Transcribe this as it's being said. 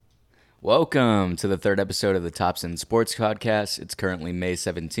Welcome to the third episode of the Tops in Sports podcast. It's currently May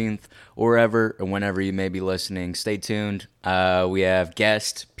 17th, or wherever and whenever you may be listening. Stay tuned. We have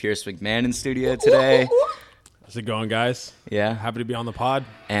guest Pierce McMahon in studio today. How's it going, guys? Yeah. Happy to be on the pod.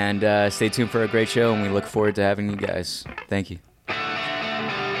 And stay tuned for a great show, and we look forward to having you guys. Thank you.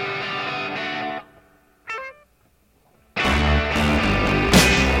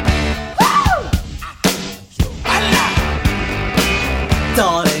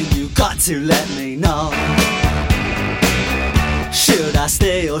 Darling, you got to let me know. Should I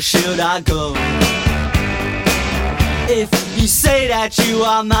stay or should I go? If you say that you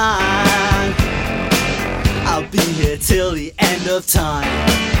are mine, I'll be here till the end of time.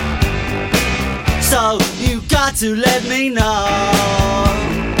 So you got to let me know.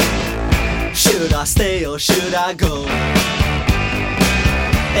 Should I stay or should I go?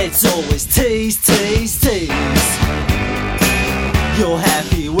 It's always tease, tease, tease. You're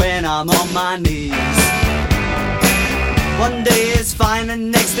happy when I'm on my knees. One day it's fine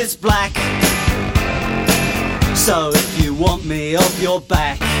and next it's black. So if you want me off your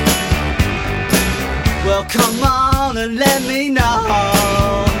back, well come on and let me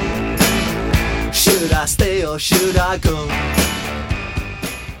know. Should I stay or should I go?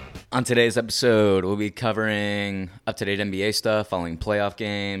 On today's episode, we'll be covering up-to-date NBA stuff, following playoff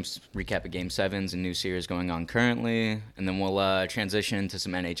games, recap of Game 7s and new series going on currently, and then we'll transition to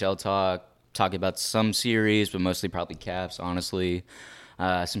some NHL talk about some series, but mostly probably Caps, honestly.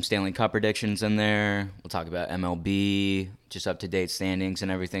 Some Stanley Cup predictions in there. We'll talk about MLB, just up-to-date standings and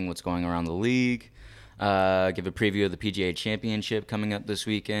everything, what's going around the league. Give a preview of the PGA Championship coming up this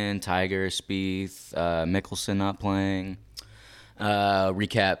weekend. Tiger, Spieth, Mickelson not playing.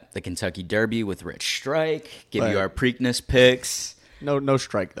 Recap the Kentucky Derby with Rich Strike. Give you our Preakness picks. No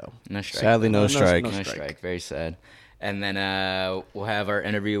strike though. No strike. Sadly, no strike. No strike. Very sad. And then we'll have our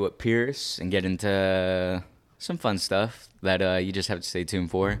interview with Pierce and get into some fun stuff that you just have to stay tuned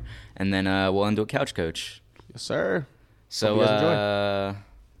for. And then we'll end with Couch Coach. Yes, sir. So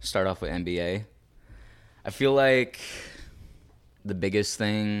start off with NBA. I feel like the biggest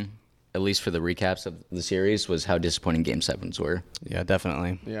thing, at least for the recaps of the series, was how disappointing Game 7s were. Yeah,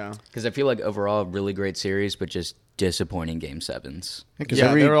 definitely. Yeah. Because I feel like overall, really great series, but just disappointing Game 7s. Because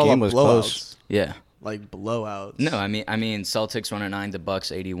every game was close. Yeah. Like blowouts. No, I mean, Celtics 109 to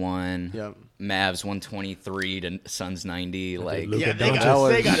Bucks 81. Yep. Mavs 123 to Suns 90. Like, Luka they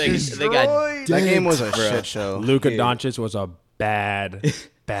Doncic. got destroyed. That game was a shit show. Luka Doncic was a bad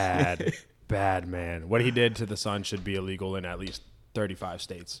man. What he did to the Suns should be illegal in at least 35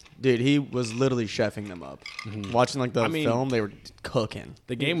 states. Dude, he was literally chefing them up. Watching like the film, they were cooking.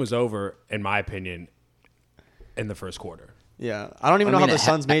 The game was over, in my opinion, in the first quarter. Yeah. I don't even know how the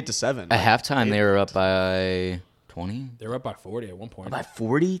Suns made it to 7. At halftime, they were up by 20. They were up by 40 at one point. By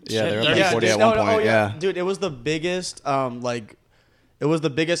 40? Yeah, they were Yeah, up 40 dude, at one no, point. Yeah. Dude, it was the biggest it was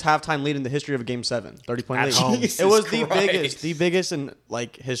the biggest halftime lead in the history of a Game 7. 30-point lead. Jesus It was Christ. the biggest in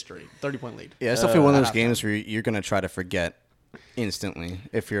like history. 30-point lead. Yeah, it's definitely one of those games where you're going to try to forget instantly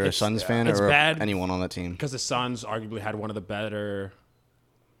if you're a Suns fan it's or bad anyone on that team. Because the Suns arguably had one of the better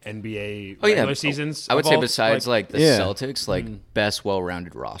NBA Oh, yeah. regular seasons. I would of say all. besides, like, the Yeah. Celtics, best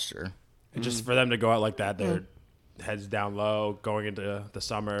well-rounded roster. And just for them to go out like that, they're heads down low, going into the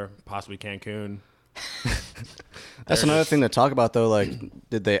summer, possibly Cancun. That's another thing to talk about, though. Like,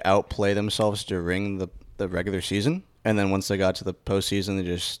 did they outplay themselves during the regular season? And then once they got to the postseason, they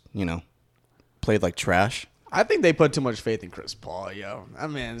just, played like trash? I think they put too much faith in Chris Paul, yo. That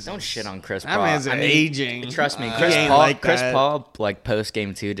man's Don't shit on Chris That Paul. man's aging. Trust me, He Chris ain't Paul, like Chris that. Paul, post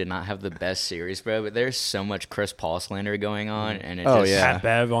game 2 did not have the best series, bro. But there's so much Chris Paul slander going on, and it Oh, just, yeah. Pat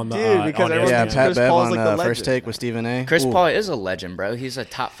Bev on the Dude, because on everyone- Yeah, ESPN. Pat Chris Bev Paul's on like the First legend. Take with Stephen A. Chris Ooh. Paul is a legend, bro. He's a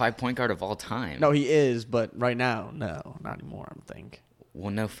top 5 point guard of all time. No, he is, but right now, no, not anymore, I think.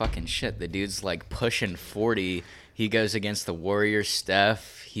 Well, no fucking shit. The dude's like pushing 40. He goes against the Warriors,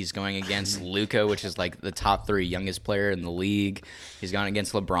 Steph. He's going against Luka, which is like the top 3 youngest player in the league. He's gone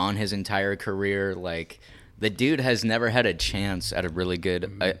against LeBron his entire career. Like, the dude has never had a chance at a really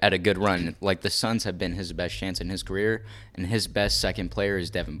good at a good run. Like, the Suns have been his best chance in his career, and his best second player is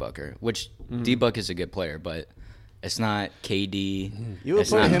Devin Booker, which D-Book is a good player, but it's not KD. You would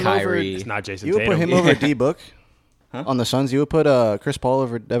It's put not him Kyrie. It's not Jason You would Tatum. put him over D-Book on the Suns? You would put Chris Paul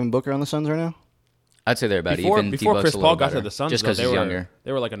over Devin Booker on the Suns right now? I'd say they're about Before even. Chris D-Book's a Paul little got better, to the Suns, just though, because he's younger.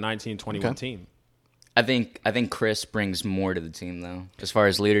 they were like a 19-21 Okay. team. I think Chris brings more to the team, though, as far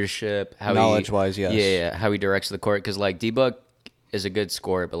as leadership, how Knowledge-wise, yes. Yeah, how he directs the court. Because, like, D-Book is a good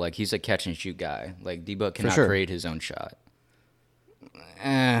scorer, but, like, he's a catch-and-shoot guy. Like, D-Book cannot sure. create his own shot.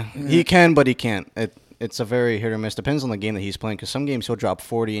 He can, but he can't. it's a very hit or miss. Depends on the game that he's playing, because some games he'll drop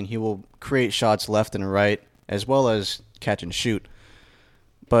 40 and he will create shots left and right as well as catch and shoot.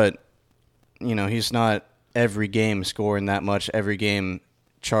 But, he's not every game scoring that much, every game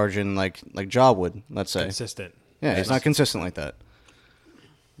charging like Ja would, let's say. Consistent. Yeah, he's not consistent like that.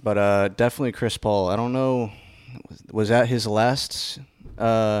 But definitely Chris Paul. I don't know, was that his last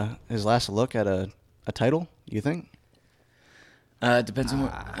look at a title, you think? Depends on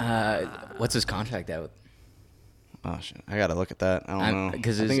what's his contract at with. Oh shit! I gotta look at that. I don't know.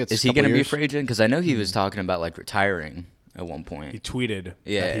 Because I think it's is a he couple going to be a years. free agent? Because I know he was talking about like retiring at one He point. tweeted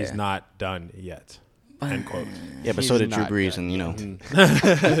that he's not done yet. End quote. Yeah, but He's so did Drew not Brees, yet. and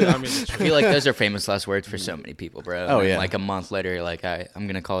I mean, I feel like those are famous last words for so many people, bro. Oh, And yeah. like a month later, you're like, I'm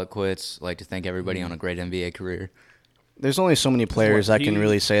going to call it quits. Like to thank everybody on a great NBA career. there's only so many players that can he-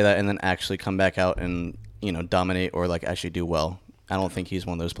 really say that and then actually come back out and dominate or like actually do well. I don't think he's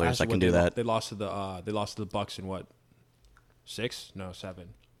one of those players that can do that. They lost to the Bucks in what? 6? No, 7.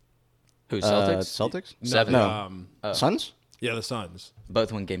 Who, Celtics? Celtics? Seven. No. Suns? Yeah, the Suns.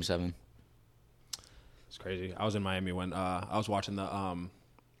 Both won Game 7. It's crazy. I was in Miami when I was watching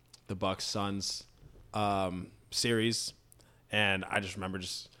the Bucks Suns series, and I just remember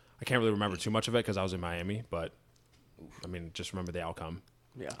I can't really remember too much of it because I was in Miami, but I mean, just remember the outcome.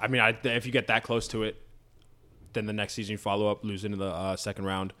 Yeah. I mean, if you get that close to it, then the next season you follow up, lose into the second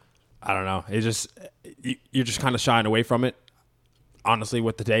round. I don't know. You're just kind of shying away from it. Honestly,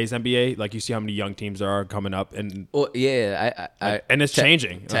 with today's NBA, like you see how many young teams there are coming up, and Well, yeah, and it's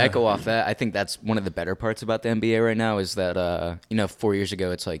changing. To echo off that, I think that's one of the better parts about the NBA right now is that 4 years ago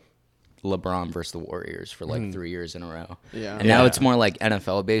it's like LeBron versus the Warriors for like 3 years in a row. Yeah. And now Yeah. it's more like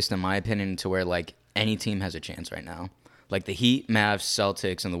NFL based, in my opinion, to where like any team has a chance right now. Like the Heat, Mavs,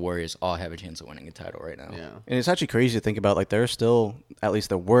 Celtics, and the Warriors all have a chance of winning a title right now. Yeah. And it's actually crazy to think about. Like there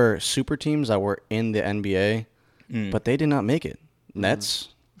were super teams that were in the NBA, but they did not make it. Nets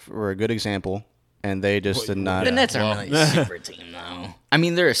were a good example, and they just did not. The Nets aren't really a super team, though. I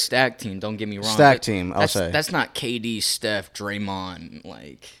mean, they're a stacked team. Don't get me wrong. Stacked but team, I'll that's- say. That's not KD, Steph, Draymond,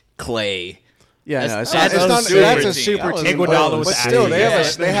 like Clay. Yeah, That's- no, it's that's not. a It's not. super That's a team. super That was- team. Iguodala was But still,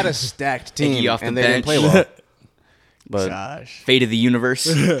 active. they had a stacked team, off the and they didn't play bench. well. But Gosh. Fate of the universe.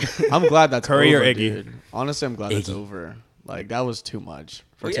 I'm glad that's Curry or over, Iggy? dude. Honestly, I'm glad it's Iggy. over. Like, that was too much.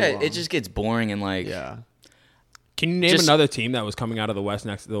 For Well, too yeah, long. it just gets boring and like. Yeah. Can you name Just- another team that was coming out of the West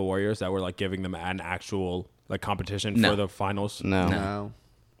next to the Warriors that were like giving them an actual like competition No. for the finals? no, No.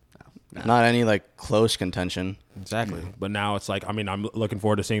 not any like close contention. Exactly. But now it's like, I mean, I'm looking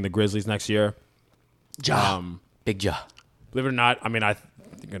forward to seeing the Grizzlies next year. Big jaw. Believe it or not, I mean, you're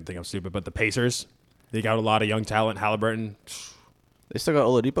gonna think I'm stupid, but the Pacers, they got a lot of young talent. Halliburton, They still got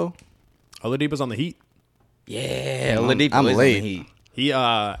Oladipo. Oladipo's on the Heat. Yeah, I'm- Oladipo I'm is on late. the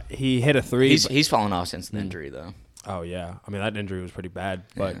Heat. He hit a three. He's fallen off since the injury though. Oh yeah, I mean that injury was pretty bad.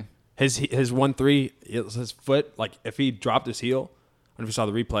 But Yeah. his 1-3, it was his foot. Like if he dropped his heel, I don't know if you saw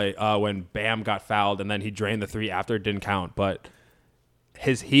the replay when Bam got fouled and then he drained the three after, it didn't count. But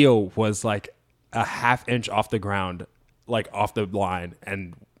his heel was like a half inch off the ground, like off the line,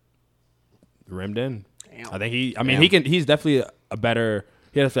 and rimmed in. Damn. I think he. I mean he can. He's definitely a better.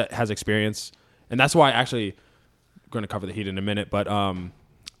 He has experience, and that's why actually. Going to cover the Heat in a minute, but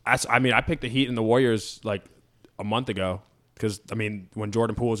I picked the Heat and the Warriors like a month ago because I mean when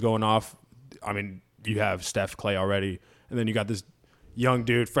Jordan Poole was going off, I mean you have Steph, Clay already, and then you got this young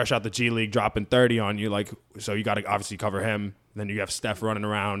dude fresh out the G League dropping 30 on you, like so you got to obviously cover him. Then you have Steph running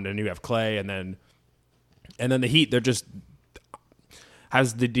around, and you have Clay, and then the Heat they're just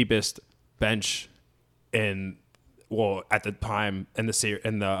has the deepest bench in. Well, at the time in the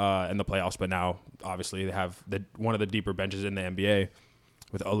playoffs, but now obviously they have one of the deeper benches in the NBA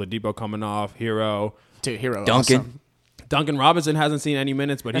with Oladipo coming off, Hero, Dude, Hero. Duncan. Awesome. Duncan Robinson hasn't seen any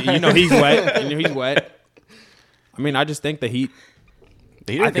minutes, but he's wet. He's wet. I mean, I just think the Heat.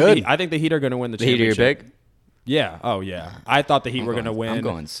 The Heat are good. I think the Heat are going to win the The Heat are your championship. pick? Yeah. Oh yeah. I thought the Heat were going to win. I'm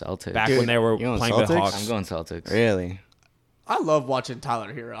going Celtics. back when they were you going playing the Celtics? Hawks. I'm going Celtics. Really? I love watching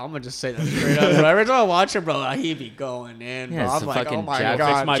Tyler Hero. I'm gonna just say that straight up. Bro. Every time I watch him, bro, he be going in, bro. Yeah, it's I'm the like, fucking oh my Jack,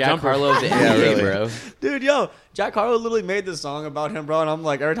 god, my Jack jumper. Harlow of the Yeah, NBA, really. bro. dude, yo, Jack Harlow literally made this song about him, bro. And I'm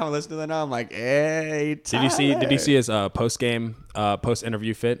like, every time I listen to that now, I'm like, hey, Did you see his post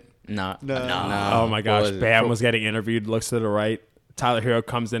interview fit? No. Oh my gosh, was it? Bam was getting interviewed. Looks to the right. Tyler Hero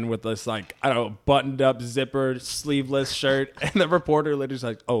comes in with this like I don't know buttoned up zipper sleeveless shirt, and the reporter literally's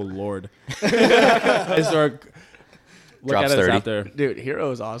like, "Oh Lord." look Drops at it, it's 30. out there. Dude,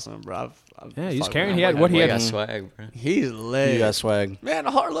 Hero is awesome, bro. Yeah, he's fuck carrying. with He him. had what he Boy had. got swag, bro. He's lit. You got swag. Man,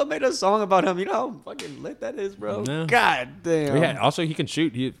 Harlow made a song about him. You know how fucking lit that is, bro? Yeah. God damn. He had, also, he can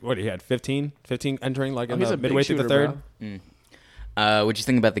shoot. He had 15 entering like in he's the a big midway through the shooter, third. bro. What'd you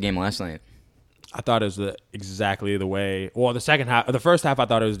think about the game last night? I thought it was exactly the way. Well, the first half, I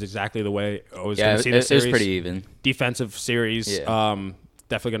thought it was exactly the way I was going to see the it series. was pretty even. Defensive series. Yeah.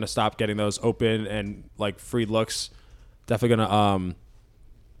 Definitely going to stop getting those open and like free looks. Definitely going to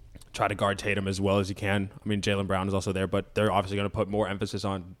try to guard Tatum as well as he can. I mean, Jaylen Brown is also there, but they're obviously going to put more emphasis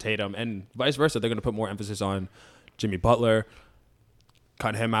on Tatum and vice versa. They're going to put more emphasis on Jimmy Butler,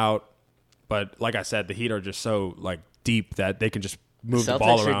 cut him out. But like I said, the Heat are just so like deep that they can just move the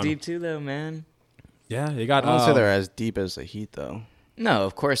ball Celtics around. are deep too, though, man. Yeah, you got. I don't say they're as deep as the Heat, though. No,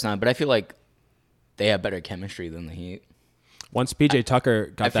 of course not. But I feel like they have better chemistry than the Heat. Once PJ Tucker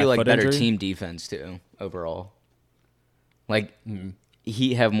got I that feel like foot better injury, team defense too overall. Like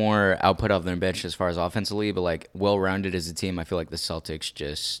Heat have more output off their bench as far as offensively, but like well-rounded as a team, I feel like the Celtics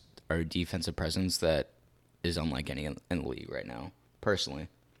just are a defensive presence that is unlike any in the league right now. Personally,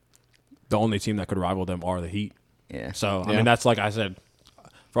 the only team that could rival them are the Heat. yeah. So I mean, that's like I said,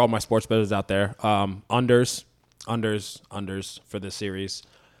 for all my sports bettors out there, unders for this series.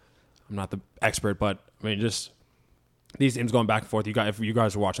 I'm not the expert, but I mean, just these teams going back and forth. If you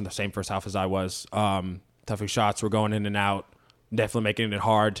guys were watching the same first half as I was, tough shots were going in and out, definitely making it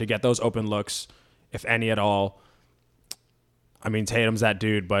hard to get those open looks, if any at all. I mean, Tatum's that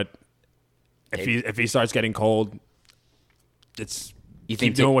dude, but if he starts getting cold, it's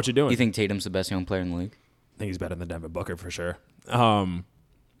keep doing what you're doing. You think Tatum's the best young player in the league? I think he's better than Devin Booker for sure.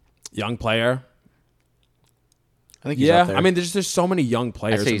 Young player. I think he's up there. I mean, there's just so many young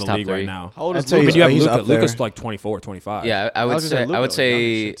players say in he's the top league 3. right now. How old I'd is say I mean, Luka? you have he's Luka. up there. Luka's like 24, 25. Yeah, I would was gonna say say I would Luka, say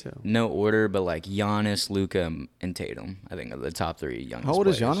young shit, too. no order, but like Giannis, Luka, and Tatum. I think are the top 3 youngest. How old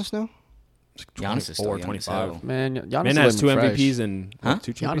is players. Giannis now? Giannis is still 24, young 25. as hell. Man, Giannis Man is has 2 living fresh. MVPs and Huh?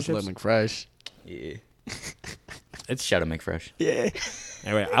 2 Giannis championships. living fresh. Yeah. It's Shout out McFresh. Yeah.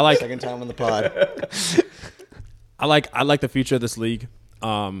 anyway. I like Second time on the pod. I like the future of this league.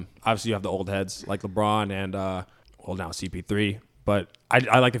 Obviously, you have the old heads like LeBron and now CP3. But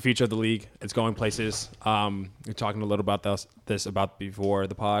I like the future of the league. It's going places. We're talking a little about this about before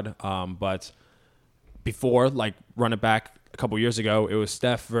the pod. But before, like run it back a couple years ago, it was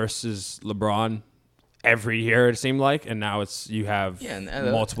Steph versus LeBron every year. It seemed like, and now you have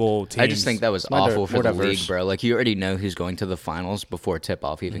multiple teams. I just think that was more awful for the diverse. league, bro. Like you already know who's going to the finals before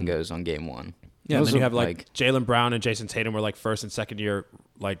tip-off even goes on game 1. Yeah, and Those then you are, have like Jaylen Brown and Jason Tatum were like first and second year.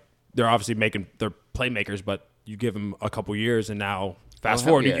 Like they're obviously they're playmakers, but you give them a couple years, and now fast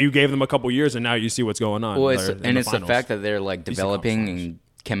forward, yeah. you gave them a couple years, and now you see what's going on. Well, They're it's in the finals. fact that they're like Eastern developing Conference and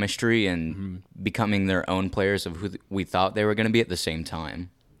chemistry and becoming their own players of who we thought they were going to be at the same time.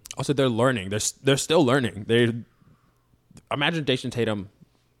 Also, they're learning. They're still learning. Imagine Jason Tatum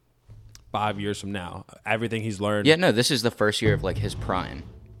 5 years from now. Everything he's learned. Yeah, no, this is the first year of like his prime.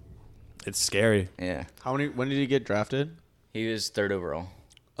 It's scary. Yeah, When did he get drafted? he was 3rd overall.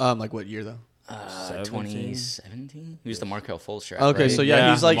 Like what year though? 2017. He was the Markel Fultz draft. Okay, right? so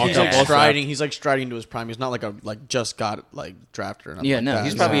Yeah, he's like Markel Fultz striding. He's like striding to his prime. He's not like just got like drafted or nothing. yeah, like no, that.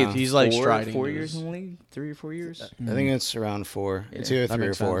 he's probably he's like four striding. 4 to years his- in the league, 3 or 4 years. I think it's around 4. It's either That 3 or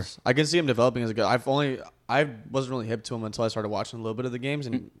makes 4. sense. I can see him developing as a guy. I wasn't really hip to him until I started watching a little bit of the games,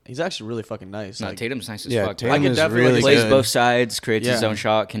 and he's actually really fucking nice. No, Like, Tatum's nice as Yeah, fuck. Tatum I can is definitely really Plays good. both sides, creates his Yeah. own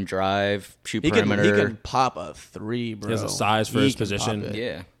shot, can drive, shoot he perimeter. can pop a 3, bro. He has the size for He his can position. pop it.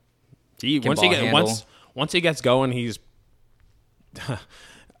 Yeah. Once he gets going, he's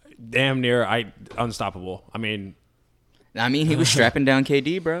damn near unstoppable. I mean, he was strapping down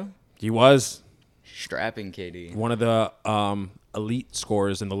KD, bro. he was Strapping KD. one of the elite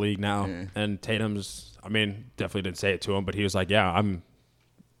scorers in the league now. And Tatum's, definitely didn't say it to him, but he was like, yeah, I'm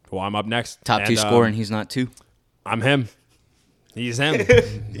up next. Top 2 And, scorer, and he's not 2. I'm him. He's him.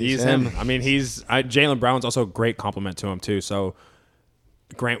 He's him. Jaylen Brown's also a great compliment to him too. So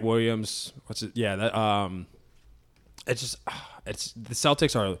Grant Williams, it's the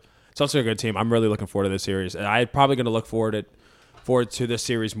Celtics are a good team. I'm really looking forward to this series. And I'm probably going to look forward to this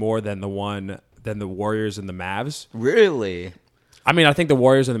series more than the Warriors and the Mavs. Really? I think the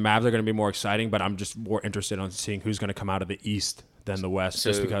Warriors and the Mavs are going to be more exciting, but I'm just more interested in seeing who's going to come out of the East than the West. So,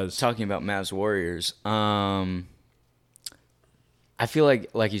 just because talking about Mavs Warriors, I feel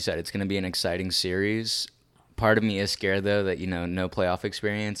like you said, it's going to be an exciting series. Part of me is scared, though, that, no playoff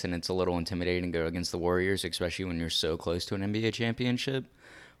experience, and it's a little intimidating to go against the Warriors, especially when you're so close to an NBA championship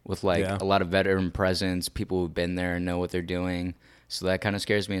with, a lot of veteran presence, people who've been there and know what they're doing. So that kind of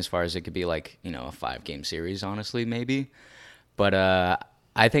scares me as far as it could be like, a 5-game series, honestly, maybe. But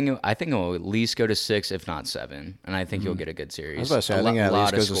I think it will at least go to 6, if not 7, and I think you'll get a good series. I was about to say, I think it at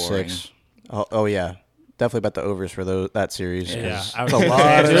least goes to scoring. 6. Oh yeah, definitely bet the overs for that series. Yeah, It's I was a gonna lot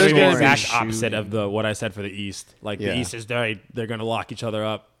say, of it's the scoring. exact opposite of what I said for the East. Like the East is they're going to lock each other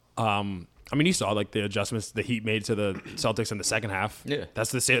up. I mean, you saw like the adjustments the Heat made to the Celtics in the second half. Yeah,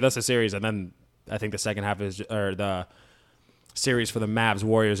 that's the series, and then I think the second half or the series for the Mavs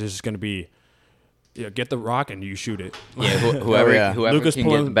Warriors is just going to be. Yeah, get the rock and you shoot it. Yeah, whoever Lucas can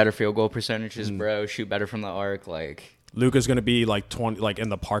pulling- get better field goal percentages, bro, shoot better from the arc, like. Luka's gonna be like 20, like in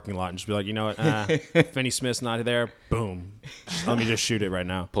the parking lot, and just be like, you know what? Finney Smith's not there. Boom. Let me just shoot it right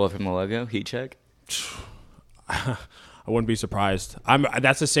now. Pull up from the logo, heat check. I wouldn't be surprised.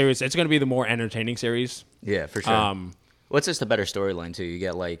 That's a series. It's gonna be the more entertaining series. Yeah, for sure. What's just the better storyline too? You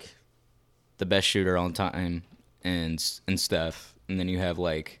get like the best shooter on time and Steph, and then you have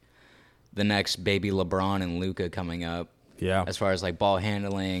like the next baby LeBron and Luka coming up. Yeah. As far as like ball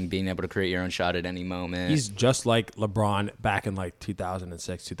handling, being able to create your own shot at any moment. He's just like LeBron back in like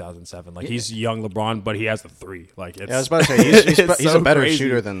 2006, 2007. Like he's young LeBron, but he has the 3. Like it's, Yeah, I was about to say he's so a better crazy.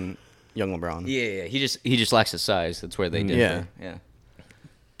 shooter than young LeBron. Yeah. He just lacks the size. That's where they differ. Yeah.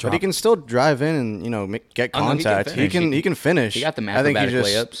 But he can still drive in and get Oh, no, he can contact. He can finish. finish. He got the I think he acrobatic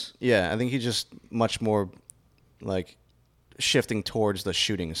just, layups. Yeah, I think he's just much more like shifting towards the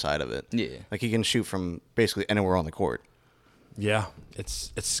shooting side of it. Yeah. Like he can shoot from basically anywhere on the court. Yeah, it's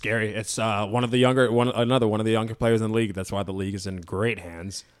scary. It's another one of the younger players in the league. That's why the league is in great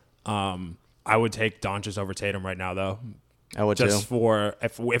hands. I would take Doncic over Tatum right now, though. I would Just too. for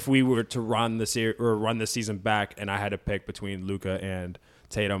if we were to run the season back, and I had to pick between Luka and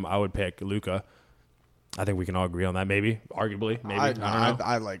Tatum, I would pick Luka. I think we can all agree on that. Maybe, arguably, maybe. I don't know.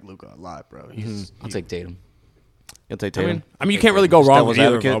 I like Luka a lot, bro. I'll take Tatum. You'll take Tatum. I mean, you can't really go wrong with Devil's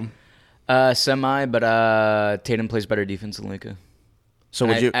either of advocate. them. Semi, but Tatum plays better defense than Luka. So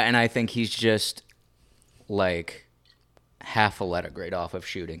and would you? And I think he's just like half a letter grade off of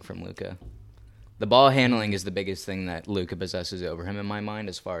shooting from Luka. The ball handling is the biggest thing that Luka possesses over him in my mind,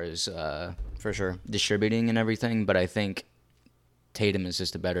 as far as For sure. distributing and everything. But I think Tatum is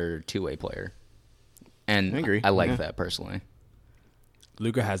just a better two-way player, and I agree. I like Yeah. that personally.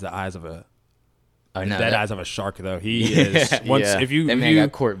 Luka has the eyes of a I know dead that, eyes of a shark, though. He is. Once Yeah. if you that if man you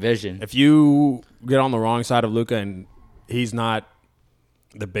got court vision. if you get on the wrong side of Luka and he's not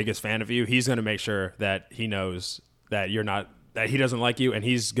the biggest fan of you, he's going to make sure that he knows that you're not, that he doesn't like you, and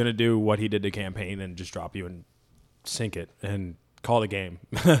he's going to do what he did to campaign and just drop you and sink it and call the game.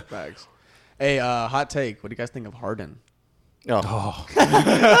 Facts. Hey, hot take. What do you guys think of Harden? Oh,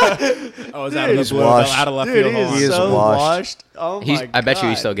 Oh, it's out of the He's blue, washed. out of left Dude, field. he home. He is is so washed. washed. Oh my god. I bet you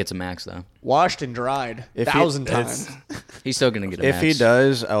he still gets a max though. washed and dried If he- 1,000 it's- times. He's still gonna get a if max. he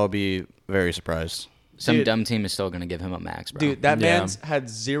does, I will be very surprised. Some Dude. dumb team is still gonna give him a max, bro. Dude, that Yeah. man's had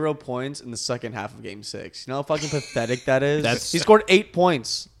 0 points in the second half of Game 6. You know how fucking pathetic that is? That's- he scored 8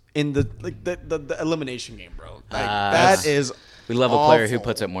 points in the elimination game, bro. Like, that that's- is we love a player who awful.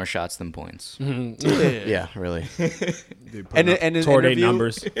 puts up more shots than points. Yeah, really. Dude, And putting up in an tornate interview-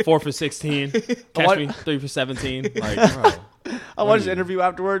 numbers, 4 for 16, What? catch me 3 for 17. Like, bro, I watched the interview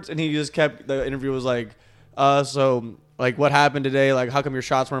afterwards, and he just kept, the interview was like, so, like, what happened today? Like, how come your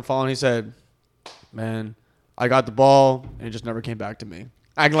shots weren't falling? He said, man, I got the ball, and it just never came back to me.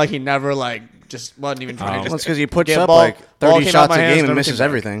 Acting like he never, like, just wasn't even trying to Well, just it's because he puts get up ball- like ball 30 came out shots my a hands, game and never misses came back.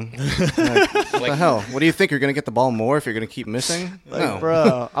 everything. Like, what the hell? What do you think? You're going to get the ball more if you're going to keep missing? Like, No.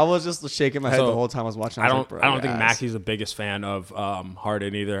 bro, I was just shaking my head So, the whole time I was watching. I was don't. like, bro, I don't your think ass. Maxi's the biggest fan of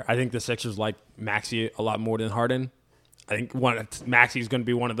Harden either. I think the Sixers like Maxi a lot more than Harden. I think Maxi's going to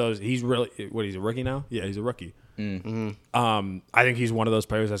be one of those. He's really he's a rookie now. Yeah, he's a rookie. I think he's one of those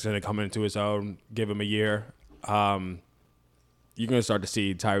players that's going to come into his own. Give him a year. You're going to start to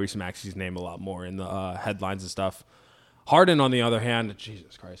see Tyrese Maxi's name a lot more in the headlines and stuff. Harden, on the other hand,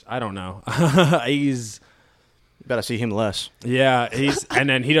 Jesus Christ, I don't know. He's. You got to see him less. Yeah, and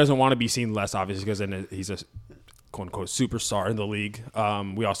then he doesn't want to be seen less, obviously, because then he's a quote unquote superstar in the league.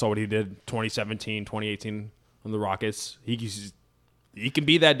 We all saw what he did 2017, 2018 on the Rockets. He can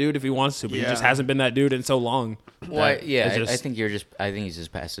be that dude if he wants to, but he just Yeah. hasn't been that dude in so long. Well, that yeah, it's I think I think he's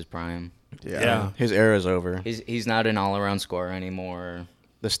just past his prime. Yeah. His era is over. He's not an all-around scorer anymore.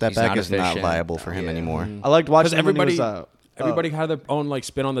 The step He's back not is not efficient. viable for him Yeah. anymore. I liked watching Because him when he was, everybody had their own like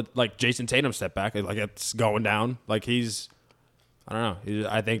spin on the like Jason Tatum step back. Like it's going down. Like he's, I don't know.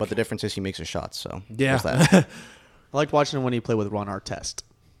 I think, But the difference is he makes his shots. So yeah. there's that. I liked watching him when he played with Ron Artest.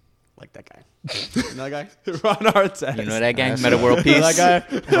 Like that guy. You know that guy? Ron Artest. You know that gang? That's Meta World You know Peace. that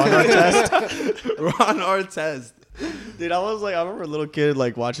guy? Ron Artest. Ron Artest. Dude, I remember a little kid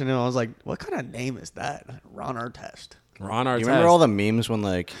like watching him. I was like, what kind of name is that? Ron Artest. Ron Artest. You remember all the memes when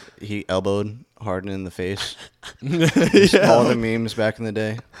like he elbowed Harden in the face? Yeah. All the memes back in the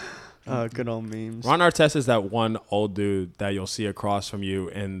day. Good old memes. Ron Artest is that one old dude that you'll see across from you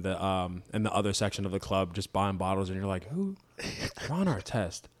in the other section of the club just buying bottles, and you're like, who? Ron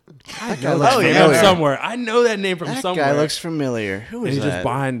Artest. I know looks that name familiar. from somewhere. I know that name from That somewhere. guy looks familiar. Who and is he's that? just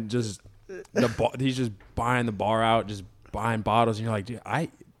buying he's just buying the bar out, just buying bottles, and you're like, dude,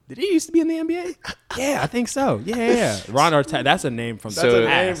 did he used to be in the NBA? Yeah, I think so. Yeah. Ron Artest. That's a name from That's a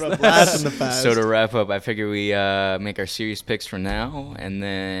name from blast in the past. So to wrap up, I figure we make our series picks for now, and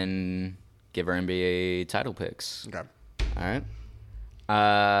then give our NBA title picks. Okay. All right.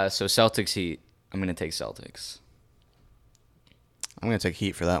 Mm-hmm. So Celtics Heat. I'm gonna take Celtics. I'm gonna take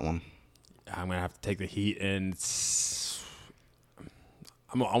Heat for that one. I'm gonna have to take the Heat and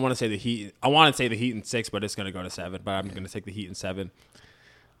I want to say the Heat. I want to say the Heat in 6, but it's gonna go to 7. But I'm gonna take the Heat in 7.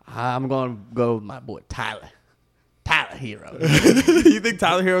 I'm going to go with my boy Tyler. Tyler Hero. You think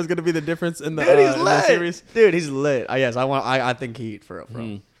Tyler Hero is gonna be the difference in the, Dude, he's in the lit. series? Dude, he's lit. Yes, I think Heat for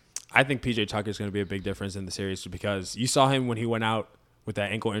real. I think PJ Tucker is going to be a big difference in the series because you saw him when he went out with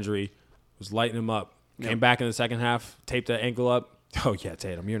that ankle injury, was lighting him up, came back in the second half, taped that ankle up. Oh yeah,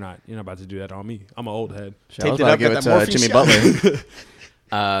 Tatum, you're not about to do that on me. I'm an old head. I was Taped it about to up, give got it that to morphine Jimmy shot.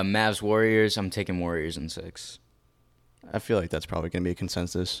 Butler. Mavs Warriors. I'm taking Warriors in 6. I feel like that's probably gonna be a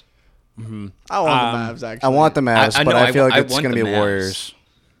consensus. I want the Mavs, actually. I want the Mavs, I but know, I feel like I it's want gonna the be Mavs. Warriors.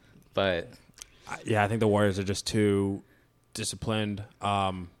 But Yeah, I think the Warriors are just too disciplined.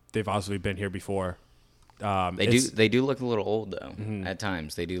 They've obviously been here before. they do look a little old though. At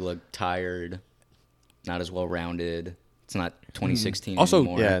times they do look tired, not as well rounded. It's not 2016 Also,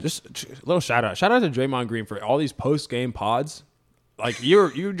 anymore. yeah. just a little shout out to Draymond Green for all these post game pods. Like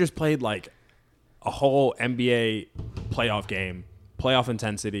you just played like a whole NBA playoff game, playoff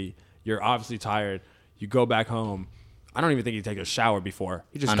intensity. You're obviously tired. You go back home. I don't even think he take a shower before.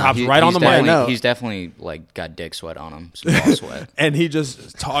 He just hops right on the mic. No. He's definitely like got dick sweat on him, some ball sweat. And he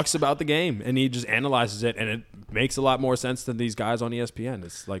just talks about the game and he just analyzes it, and it makes a lot more sense than these guys on ESPN.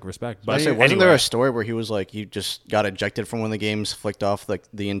 It's like respect. But Wasn't anyway, there a story where he was like, he just got ejected from one of the games, flicked off like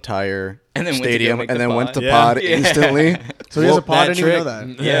the entire And then went to go stadium, make and the then went pod. to Yeah. pod Yeah. instantly? So he has a Whoop pod. I that didn't even know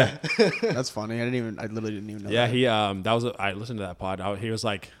trick. that. Yeah. That's funny. I literally didn't even know Yeah, that. I listened to that pod. He was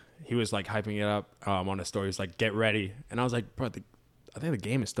like hyping it up on his story. He's like, get ready. And I was like, bro, I think the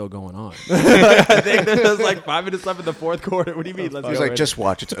game is still going on. I think there's like 5 minutes left in the fourth quarter. What do you mean? Let's He was go like, ready. just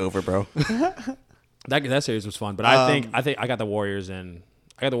watch, it's over, bro. That series was fun, but I think I got the Warriors in.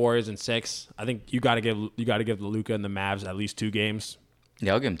 I got the Warriors in 6. I think you got to give the Luka and the Mavs at least 2 games.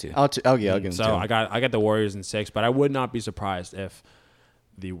 Yeah, I'll give him 2. I'll give him So two. I got the Warriors in 6, but I would not be surprised if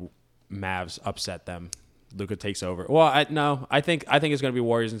the Mavs upset them. Luka takes over. Well, I think it's going to be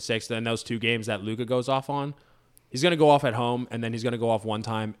Warriors in 6. Then those 2 games that Luka goes off on, he's going to go off at home, and then he's going to go off one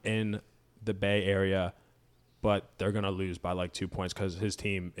time in the Bay Area, but they're going to lose by like 2 points because his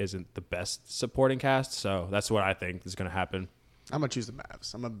team isn't the best supporting cast. So that's what I think is going to happen. I'm going to choose the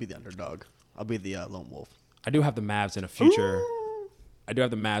Mavs. I'm going to be the underdog. I'll be the lone wolf. I do have the Mavs in a future. I do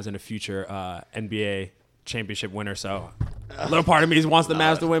have the Mavs in a future NBA championship winner. So a little part of me wants the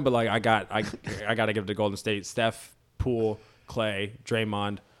Mavs to win, but like I got to give it to Golden State. Steph, Poole, Clay,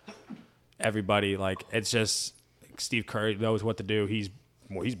 Draymond, everybody. Like it's just Steve Kerr knows what to do. He's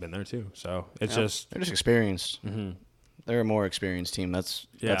been there too. So it's just. They're just experienced. They're a more experienced team. That's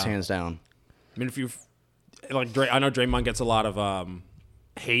hands down. I mean, if you like, I know Draymond gets a lot of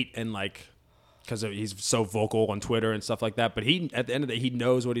hate and like because he's so vocal on Twitter and stuff like that. But at the end of the day, he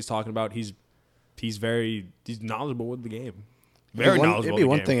knows what he's talking about. He's knowledgeable with the game. Very knowledgeable. It'd be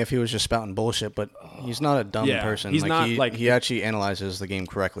one thing if he was just spouting bullshit, but he's not a dumb person. He's not like he actually analyzes the game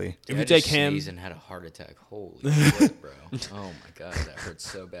correctly. If I you take just him, sneezed and had a heart attack. Holy shit, bro! Oh my god, that hurts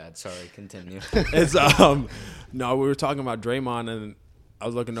so bad. Sorry, continue. it's no, we were talking about Draymond, and I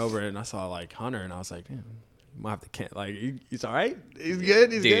was looking over and I saw like Hunter, and I was like, damn, you might have to like he's all right. He's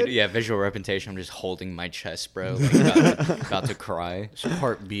good. He's Dude, good. yeah, visual representation. I'm just holding my chest, bro. Like about to cry. His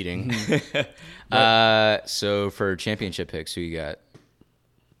heart beating. So for championship picks, who you got?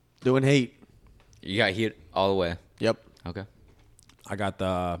 Doing hate. You got Heat all the way. Yep. Okay. I got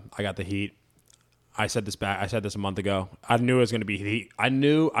the Heat. I said this a month ago. I knew it was going to be Heat. I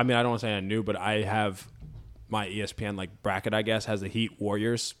mean, I don't want to say I knew, but I have my ESPN like bracket, I guess, has the Heat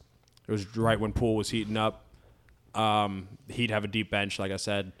Warriors. It was right when Poole was heating up. Heat have a deep bench, like I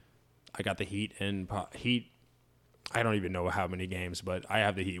said. I got the Heat and Heat. I don't even know how many games, but I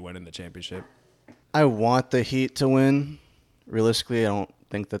have the Heat winning the championship. I want the Heat to win. Realistically, I don't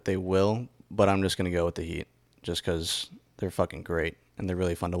think that they will, but I'm just going to go with the Heat. just because they're fucking great and they're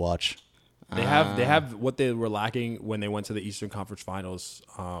really fun to watch. They have what they were lacking when they went to the Eastern Conference Finals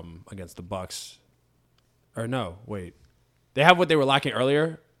against the Bucks. Or no, wait. They have what they were lacking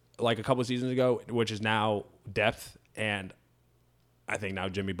earlier, like a couple of seasons ago, which is now depth. And I think now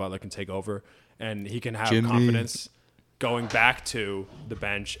Jimmy Butler can take over, and he can have confidence going back to the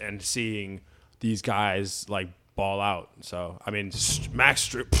bench and seeing these guys like ball out. So I mean, Max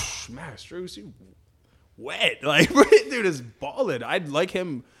Strus, he wet. Like, dude is balling. I'd like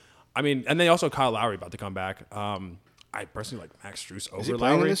him. I mean, and then also Kyle Lowry about to come back. I personally like Max Strus over Is he Lowry.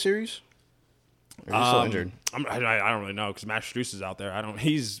 playing in this series? Or is he still injured? I don't really know because Max Strus is out there.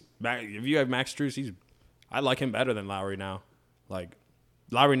 If you have Max Strus, I like him better than Lowry now. Like,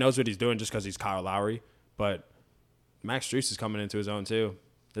 Lowry knows what he's doing just because he's Kyle Lowry, but Max Strus is coming into his own too.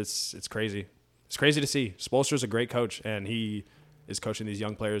 It's crazy. It's crazy to see. Spoelstra's a great coach, and he is coaching these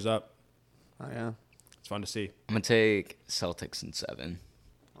young players up. Oh yeah. It's fun to see. I'm going to take Celtics in 7.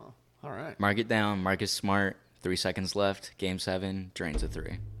 All right. Mark it down. Marcus Smart, 3 seconds left. Game 7, drains a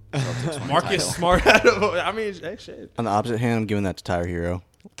 3. Celtics win the Marcus title. Smart. I mean, hey, shit. On the opposite hand, I'm giving that to Tyler Hero.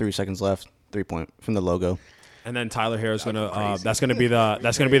 3 seconds left. 3-point from the logo. And then Tyler Hero's gonna. That's gonna be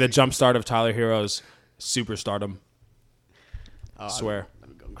the jump start of Tyler Hero's superstardom. Oh, Swear.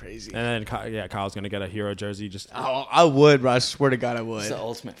 I'm going crazy. And then Kyle's gonna get a Hero jersey. Just Oh, I would, bro. I swear to God, I It's the would.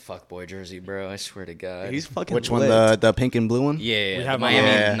 ultimate fuckboy jersey, bro. I swear to God. He's fucking Which one? lit. The pink and blue one? Yeah, We the have,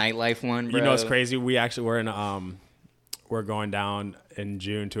 Miami nightlife one, bro. you know, it's crazy. We actually we're going down in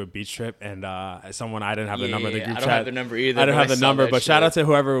June to a beach trip, and someone I didn't have the number of the group I chat. don't have the number either. I don't but have the saw number, that but shout out shit. to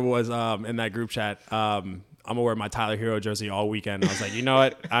whoever was in that group chat. I'm gonna wear my Tyler Hero jersey all weekend. I was like, you know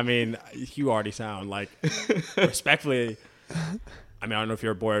what? I mean, you already sound like respectfully. I mean, I don't know if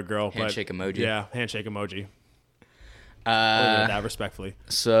you're a boy or girl, Handshake but emoji. Yeah, handshake emoji. That respectfully.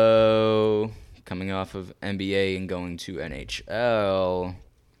 So, coming off of NBA and going to NHL,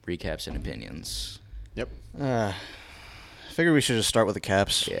 recaps and opinions. Yep. I figured we should just start with the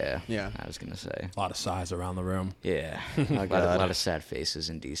Caps. Yeah. Yeah. I was going to say. A lot of size around the room. Yeah. Oh, a God. lot of sad faces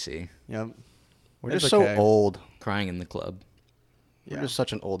in DC. Yep. They're just so okay. old. Crying in the club. We're Yeah. just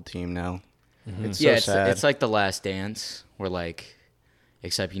such an old team now. It's so Yeah, sad. it's like the last dance. We're like,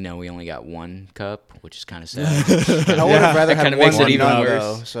 except, we only got one cup, which is kind of sad. I would have rather That had kinda one makes it even now, worse.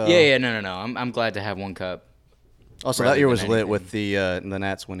 though, so. Yeah, no. I'm glad to have one cup. Also, rather that year was than lit anything. with the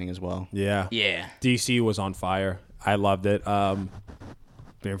Nats winning as well. Yeah. Yeah. DC was on fire. I loved it.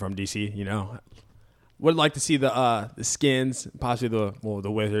 Being from DC, would like to see the Skins, possibly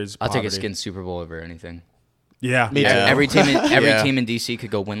the Wizards. I'll take a poverty. Skin Super Bowl over anything. Yeah, Me too. Yeah. Every team Yeah. team in DC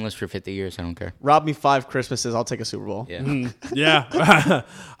could go winless for 50 years. I don't care. Rob me 5 Christmases. I'll take a Super Bowl. Yeah. yeah.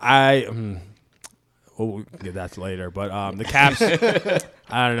 We'll get that later, but the Caps.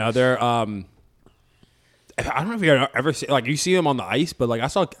 I don't know. They're I don't know if you ever see you see them on the ice, but I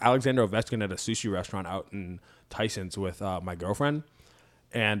saw Alexander Ovechkin at a sushi restaurant out in Tyson's with my girlfriend,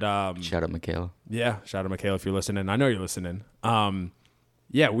 and Shout out Michaela. yeah, shout out Michaela if you're listening. I know you're listening.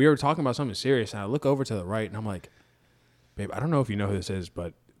 Yeah, we were talking about something serious, and I look over to the right, and I'm like, babe, I don't know if you know who this is,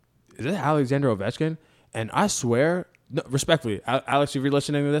 but is it Alexander Ovechkin? And I swear, no, respectfully, Alex, if you're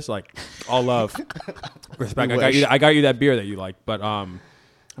listening to this, all love, respect. I got you that beer that you like, but I don't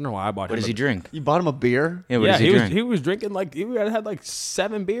know why I bought him. What does he drink? You bought him a beer? Yeah, what Yeah, does he drink? he was drinking he had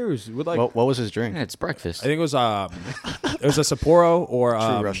 7 beers with What was his drink? Yeah, it's breakfast. I think it was a Sapporo or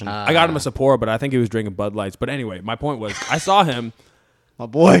True Russian. I got him a Sapporo, but I think he was drinking Bud Lights. But anyway, my point was, I saw him My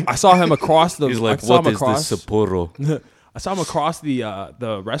boy. across the. He's like, I saw what him is across, this Sapporo? I saw him across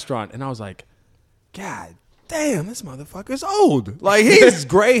the restaurant, and I was like, God damn, this motherfucker's old. He's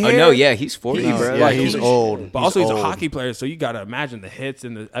gray Oh, hair. no, yeah, he's 40, No, bro. yeah, he's old. But also, he's a old. hockey player, so you got to imagine the hits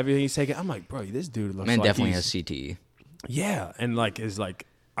and everything he's taking. I'm like, bro, this dude looks Man like definitely he's, has CTE. yeah, and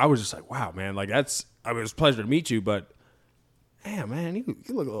I was just like, wow, man, it was a pleasure to meet you, but damn, man, you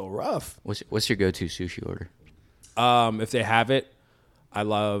look a little rough. What's your go-to sushi order? If they have it, I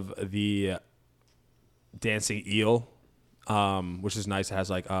love the dancing eel, which is nice. It has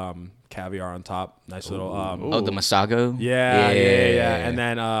caviar on top, nice little. Oh, the Masago? Yeah. And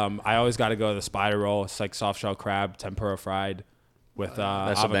then I always got to go to the spider roll. It's like soft shell crab, tempura fried with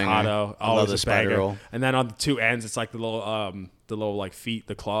That's a banger. avocado. I love Always the a spider banger. roll. And then on the two ends, it's like the little feet,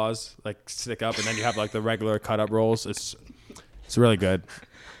 the claws stick up, and then you have the regular cut up rolls. It's really good.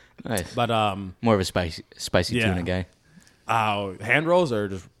 Nice. But More of a spicy Yeah. tuna guy. hand rolls are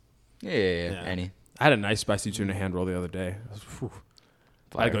just. Yeah. Any. I had a nice spicy tuna hand roll the other day. It was, whew.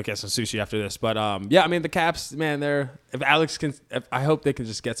 I gotta Fire. go get some sushi after this. But yeah, I mean the Caps, man. I hope they can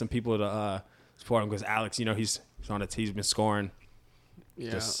just get some people to support him because Alex, he's on it. He's been scoring.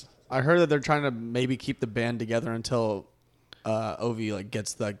 Yeah. Just I heard that they're trying to maybe keep the band together until Ovi like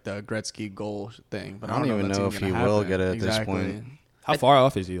gets like the Gretzky goal thing. But I don't even know if he will get it at this point. How far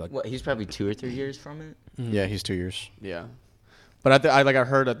off is he? Like, What? He's probably 2 or 3 years from it. Yeah, he's 2 years. Yeah. But I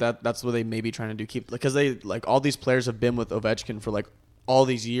heard that's what they may be trying to do, keep, because they like all these players have been with Ovechkin for like all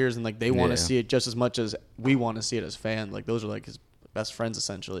these years, and like they want to see it just as much as we want to see it as fans. Like those are like his best friends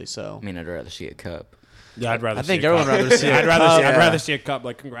essentially. So I mean, I'd rather see a cup. yeah, I'd rather. I see think a everyone cup. rather see. I'd rather see a cup.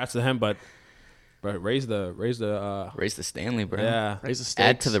 Like, congrats to him, but raise the Raise the Stanley, bro. yeah. raise the stakes.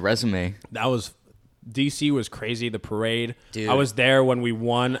 Add to the resume. That was DC was crazy. The parade. Dude. I was there when we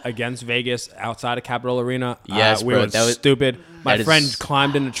won against Vegas outside of Capitol Arena. Yes, we bro, were that was- stupid. My that friend is-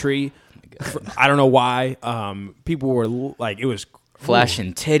 climbed in a tree. I don't know why. People were like, it was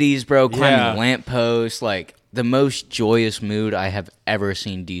Flashing titties, bro. Climbing Yeah. lampposts. Like, the most joyous mood I have ever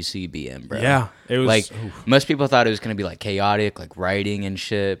seen DC be in, bro. Yeah, it was like most people thought it was gonna be like chaotic, like writing and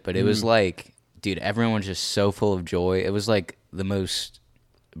shit, but it was like, dude, everyone was just so full of joy. It was like the most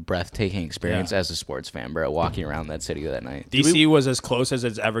breathtaking experience as a sports fan, bro. Walking around that city that night. DC was as close as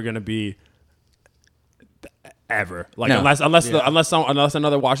it's ever going to be ever. Like, No. unless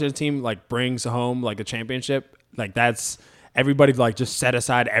another Washington team like brings home like a championship, like that's everybody like just set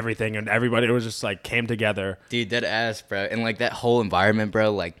aside everything, and everybody was just like came together. Dude, dead ass, bro. And like that whole environment,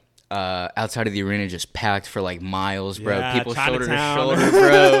 bro, like outside of the arena just packed for like miles, bro. Yeah, People shoulder to Chinatown. shoulder,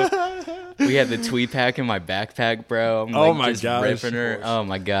 bro. We had the tweet pack in my backpack, bro. I'm, Oh like, my just gosh. ripping her. Oh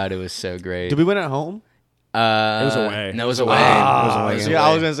my god, it was so great. Did we win at home? It was away. No, it was away. away. See,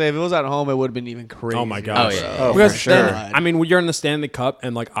 I was gonna say if it was at home, it would have been even crazy. Oh my gosh. Oh, yeah. Oh, Because for sure. then, I mean, when you're in the Stanley Cup,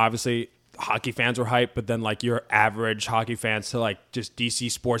 and like obviously hockey fans were hyped, but then like your average hockey fans to like just DC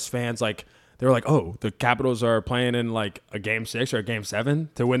sports fans, like they were like, oh, the Capitals are playing in like a game 6 or a game 7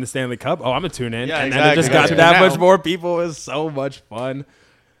 to win the Stanley Cup. Oh, I'm gonna tune in. Yeah, and then it just exactly. got Yeah. that Now- much more people. It was so much fun.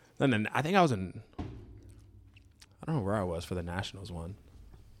 And then I think I was in, I don't know where I was for the Nationals one.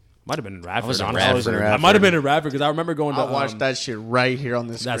 Might have been in Radford. was in honestly. Radford. I might have been in Radford because I remember going to I watched that shit right here on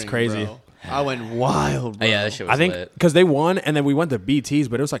this. That's screen, crazy. bro. I went wild, Oh, bro. yeah, that shit was I think lit. because they won, and then we went to BT's,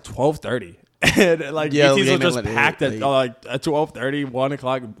 but it was like 12:30, and like Yeah, BT's they was just went late, packed at late. like at 12:30, 1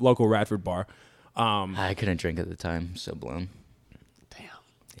 o'clock, local Radford bar. I couldn't drink at the time. So blown.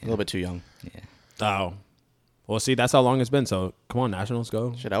 A little bit too young. Yeah. Oh, well, see, that's how long it's been. So come on, Nationals,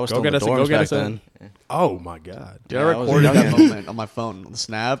 go! Shit, I was go still in the go dorms get back us a- then. Oh my god, Dude, Yeah, I I was recorded that young. moment on my phone, on the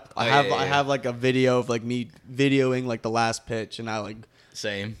Snap. I yeah. have like a video of like me videoing like the last pitch, and I like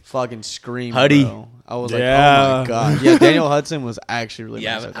Same. fucking screamed. Huddy. Bro. I was Yeah. like, oh my god. Yeah, Daniel Hudson was actually really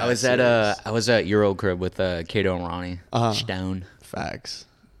nice Yeah, with I that was series. at Euro Crib with Kato and Ronnie. Stone. Facts.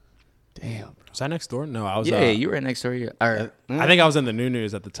 Damn. was that next door? No, I was. Yeah, you were right next door. Or, I think I was in the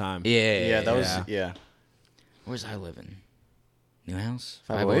news at the time. yeah, Yeah, that was yeah. Where's I living? New house?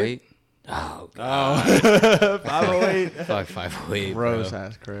 508? 508? Oh, God. 508. Fuck 508, bro. Rose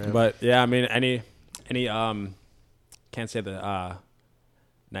ass crib. But yeah, I mean, any can't say the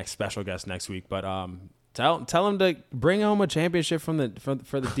next special guest next week, but tell him to bring home a championship for the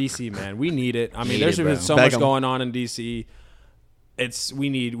DC, man. We need it. I mean, Need there's it, been bro. so Beg much 'em. going on in DC. We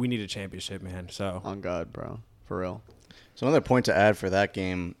need a championship, man. So On God, bro. For real. So another point to add for that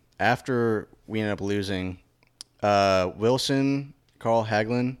game, after we ended up losing, Wilson, Carl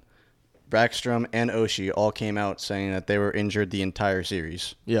Hagelin, Brackstrom, and Oshie all came out saying that they were injured the entire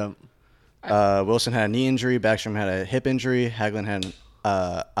series. Yeah. Wilson had a knee injury, Backstrom had a hip injury, Hagelin had an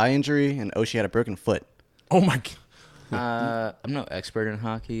eye injury, and Oshie had a broken foot. oh my god. I'm no expert in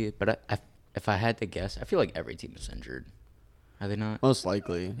hockey, but if I had to guess, I feel like every team is injured. Are they not? Most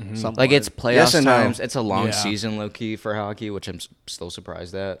likely. Somewhat. Like, it's playoffs Yes and no. times. It's a long Yeah. season, low key, for hockey, which I'm still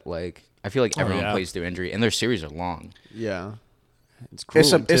surprised at. Like, I feel like everyone yeah. plays through injury, and their series are long. Yeah. It's It's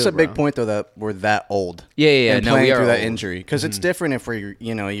too, a big bro. point though that we're that old. Yeah. And No, playing we are through that old. injury because it's different if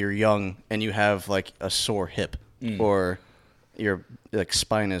you're young and you have like a sore hip or your like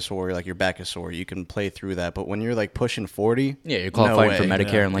spine is sore, like your back is sore. You can play through that, but when you're like pushing 40, Yeah, you're no qualifying for way.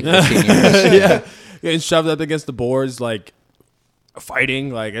 Medicare in like 15 years. Yeah, getting shoved up against the boards, like fighting.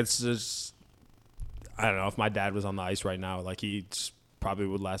 Like, it's just, I don't know. If my dad was on the ice right now, like he just probably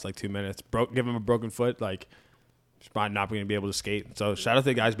would last like 2 minutes. Give him a broken foot, like he's probably not going to be able to skate. So shout out to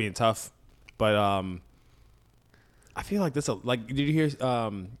the guys being tough, but I feel like this. Like, did you hear?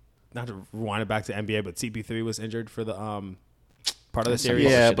 Not to rewind it back to NBA, but CP3 was injured for the part of the series.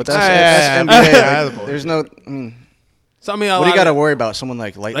 Yeah, but that's Yeah, NBA. yeah, like, there's no. So I mean, What do you got to worry about? Someone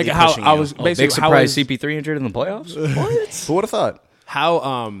like lightly like how pushing I you? was Oh, basically big how surprise, is- CP3 injured in the playoffs? Who would have thought?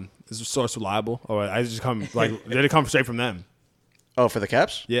 How is the source reliable, or I just come like did it come straight from them? Oh, for the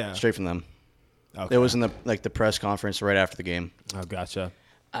Caps? Yeah. straight from them. Okay. It was in the press conference right after the game. Oh, gotcha.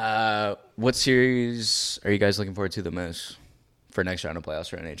 What series are you guys looking forward to the most for next round of playoffs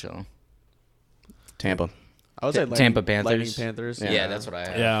for NHL? Tampa. I would say Tampa Panthers. Lightning Panthers. Yeah, that's what I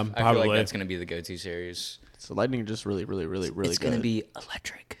have. Yeah, I feel probably. like that's going to be the go-to series. So Lightning are just really good. It's going to be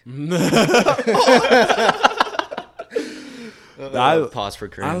electric. Pause for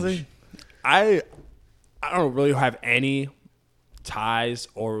cringe. Honestly, I don't really have any ties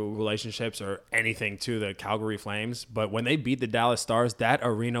or relationships or anything to the Calgary Flames, but when they beat the Dallas Stars, that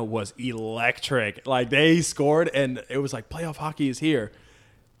arena was electric. Like, they scored and it was like playoff hockey is here.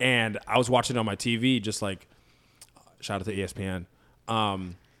 And I was watching it on my TV, just like, shout out to ESPN.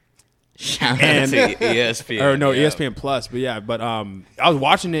 Shout out to ESPN. Or no, yeah. ESPN Plus, but yeah, but I was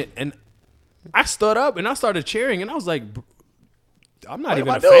watching it and I stood up and I started cheering and I was like, I'm not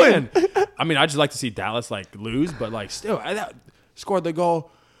even a fan. I mean, I just like to see Dallas like lose, but like still, I scored the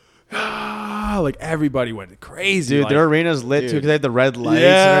goal. Like everybody went crazy. Dude, like, their arena's lit too because they had the red lights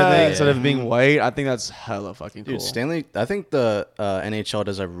Yeah. and everything instead Yeah. of being white. I think that's hella fucking cool. Dude, Stanley, I think the NHL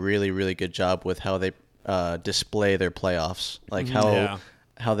does a really, really good job with how they display their playoffs. Like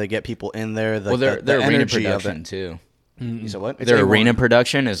how they get people in there. Well, their arena energy of production, it. too. You said what? Their arena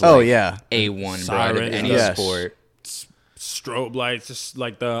production is like Oh, yeah. A1 bro, out of Sirens, any yes. sport. strobe lights, just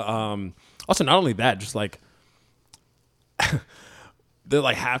like the also not only that, just like they're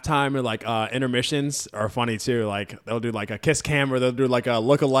like halftime or like intermissions are funny too. Like they'll do like a kiss cam or they'll do like a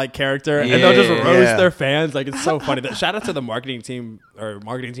look-alike character and they'll just Yeah. roast Yeah. their fans. Like it's so funny. Shout out to the marketing team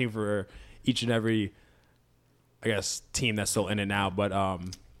for each and every, I guess, team that's still in it now. But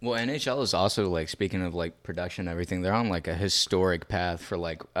Well, NHL is also, like, speaking of, like, production and everything, they're on, like, a historic path for,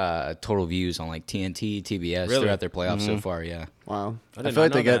 like, total views on, like, TNT, TBS Really? throughout their playoffs so far, yeah. Wow. I feel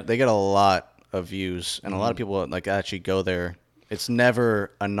like they get a lot of views, and a lot of people like actually go there. It's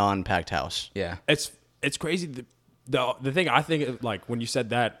never a non-packed house. Yeah. It's crazy. The thing I think, like, when you said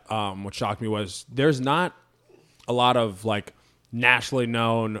that, what shocked me was there's not a lot of like nationally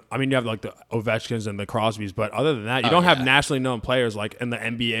known. I mean, you have like the Ovechkins and the Crosbys, but other than that, you don't have nationally known players like in the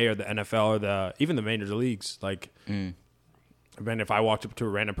NBA or the NFL or even the major leagues. Like, I mean, if I walked up to a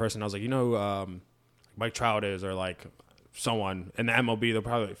random person, I was like, Mike Trout is, or like someone in the MLB, they'll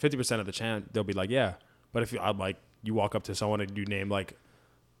probably 50% of the chance they'll be like, yeah. But if you walk up to someone and you name like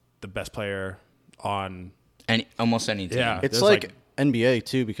the best player on. Almost any team. Yeah. It's There's, like NBA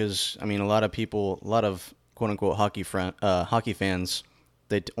too, because I mean, a lot of quote unquote hockey fans,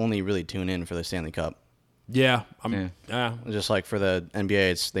 they only really tune in for the Stanley Cup. Yeah. Just like for the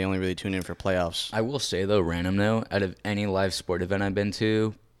NBA, they only really tune in for playoffs. I will say, though, random note, out of any live sport event I've been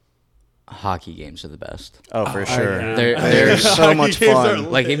to, hockey games are the best. Oh, for sure. yeah. They're so much games are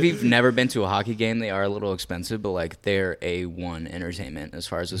fun. like, if you've never been to a hockey game, they are a little expensive, but, like, they're A1 entertainment as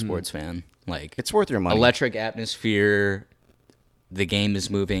far as a sports fan. Like, It's worth your money. electric atmosphere. The game is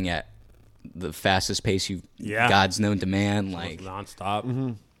moving at the fastest pace God's known demand. Like,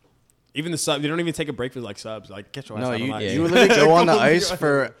 nonstop. Even the subs, you don't even take a break for like subs. Like, get your ass No, out of you line. you literally go on the ice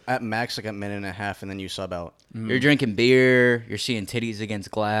for at max like a minute and a half, and then you sub out. you're drinking beer, you're seeing titties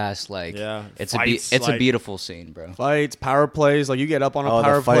against glass. Like, Yeah. it's Fights, a like- beautiful scene, bro. Fights, power plays. Like you get up on a Oh, the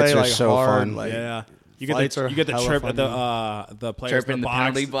power fights play, are like so hard. fun. Like, Yeah. You Fights are get the hella chirp fun, at the players Chirping in the the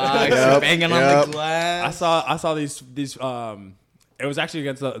penalty box. box, Yep, banging on yep. the glass. I saw these it was actually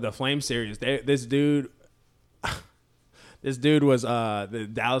against the Flame series. This dude was the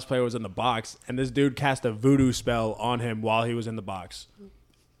Dallas player was in the box, and this dude cast a voodoo spell on him while he was in the box,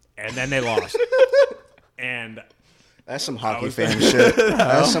 and then they lost. And That's some hockey fan shit.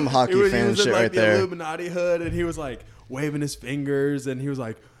 That's some hockey he fan was in shit like right the there. Illuminati hood, and he was like waving his fingers, and he was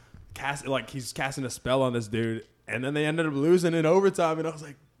like he's casting a spell on this dude, and then they ended up losing in overtime, and I was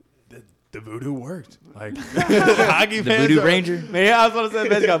like, the voodoo worked. Like hockey The fans Voodoo are- Ranger. man, I was gonna say,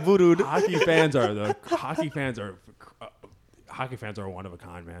 man, got voodooed. Hockey fans are one of a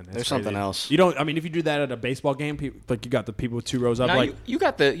kind, man. It's There's something crazy. else. You don't. I mean, if you do that at a baseball game, like you got the people 2 rows up, No, like. you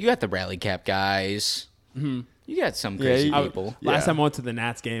got the rally cap guys. You got some crazy you- people. Last time I went to the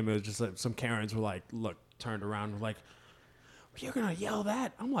Nats game, it was just like some Karens were like, turned around, were like, "You're gonna yell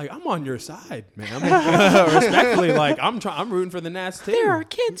that?" I'm like, "I'm on your side, man." Respectfully, like I'm rooting for the Nats too. There are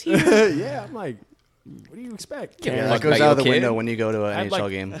kids here. Yeah, I'm like, what do you expect? Yeah, Yeah, Fuck that goes about out your the window kid. when you go to an I have, NHL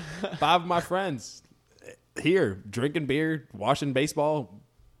like, game. 5 of my friends here drinking beer, watching baseball.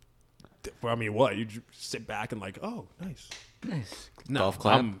 Well, I mean, what? You just sit back and like, oh, nice. Nice. No, Golf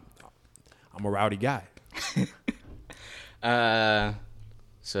clap. I'm a rowdy guy.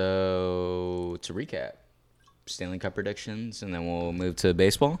 So to recap, Stanley Cup predictions, and then we'll move to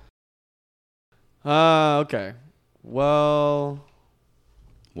baseball. Okay. Well,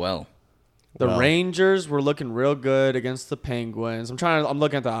 The Well. Rangers were looking real good against the Penguins. I'm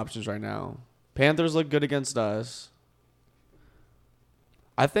looking at the options right now. Panthers look good against us.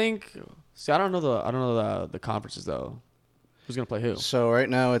 I think. See, I don't know the conferences though. Who's gonna play who? So right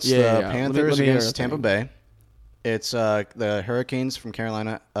now it's Yeah. the Panthers Let me hear against a Tampa thing. Bay. It's the Hurricanes from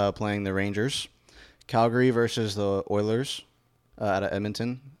Carolina playing the Rangers. Calgary versus the Oilers out of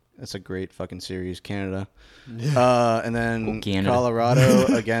Edmonton. That's a great fucking series. Canada. And then Canada. Colorado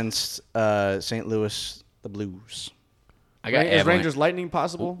against St. Louis, the Blues. I got Is Avalanche. Rangers Lightning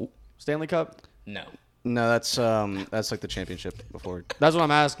possible? Stanley Cup. No. No, that's like the championship before. That's what I'm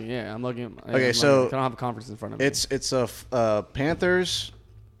asking. Yeah, I'm looking. Okay, so I don't have a conference in front of me. It's Panthers,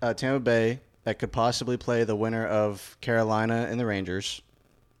 Tampa Bay that could possibly play the winner of Carolina and the Rangers,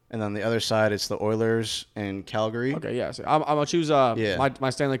 and on the other side it's the Oilers and Calgary. okay. Yeah, so I'm gonna choose. Yeah. My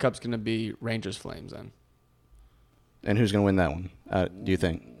Stanley Cup's gonna be Rangers Flames then. And who's gonna win that one? Do you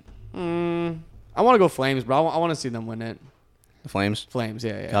think I want to go Flames, but I want to see them win it. the Flames? Flames,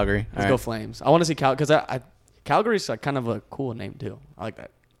 yeah. Calgary? Let's All go right. Flames. I want to see because Calgary's like kind of a cool name too. I like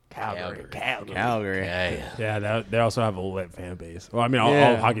that. Calgary. Calgary. Yeah, they also have a lit fan base. Well, I mean, all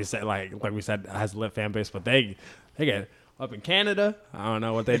Yeah. hockey said like we said has a lit fan base, but they get up in Canada. I don't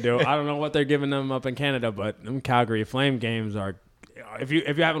know what they do. I don't know what they're giving them up in Canada, but them Calgary Flame games are. If you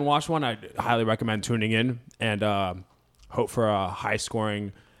haven't watched one, I highly recommend tuning in and hope for a high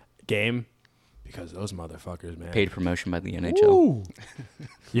scoring game because those motherfuckers, man. Paid promotion by the NHL. Ooh.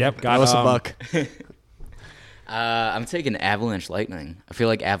 Yep, got What's a buck? I'm taking Avalanche Lightning. I feel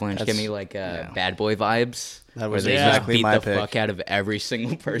like Avalanche give me like bad boy vibes. That where was they exactly just beat my the pick. fuck out of every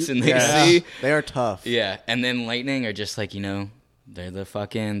single person they Yeah. see. They are tough. Yeah, and then Lightning are just like, they're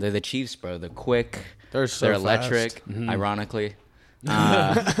the Chiefs, bro. They're quick. They're so electric, fast. ironically.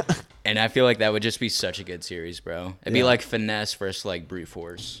 And I feel like that would just be such a good series, bro. It'd be like finesse versus like brute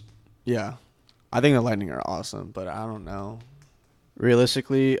force. Yeah, I think the Lightning are awesome, but I don't know.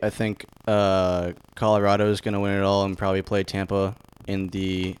 Realistically, I think Colorado is going to win it all and probably play Tampa in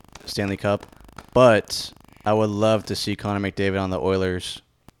the Stanley Cup. But I would love to see Connor McDavid on the Oilers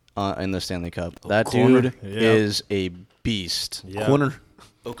in the Stanley Cup. That corner. dude Yeah. is a beast. Yeah. Corner.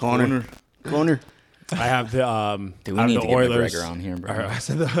 Corner. I have the Dude, we out of need the to get Oilers. McGregor on here, bro. All right, I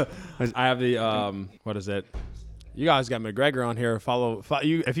said I have the what is it? You guys got McGregor on here. Follow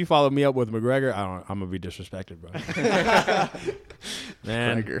you if you follow me up with McGregor, I'm gonna be disrespected, bro.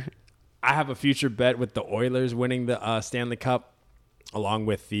 Man, McGregor. I have a future bet with the Oilers winning the Stanley Cup, along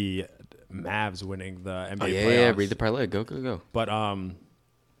with the Mavs winning the NBA Oh, yeah, playoffs. yeah, read the parlay. Go. But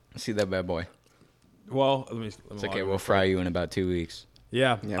See that bad boy. well, let me It's okay. We'll fry you in about 2 weeks.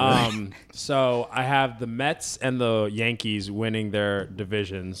 Yeah. Yeah, So I have the Mets and the Yankees winning their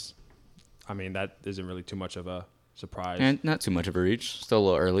divisions. I mean, that isn't really too much of a surprise. And not too much of a reach. Still a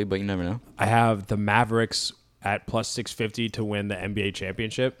little early, but you never know. I have the Mavericks at plus 650 to win the NBA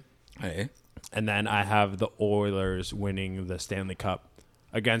championship. Hey. And then I have the Oilers winning the Stanley Cup.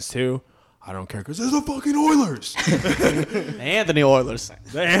 Against who? I don't care because it's the fucking Oilers. Anthony Oilers.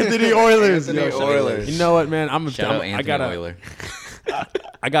 The Anthony Oilers. Anthony Yo, Oilers. You know what, man? Shout out Anthony Oiler.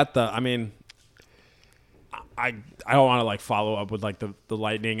 I got the. I mean, I don't want to like follow up with like the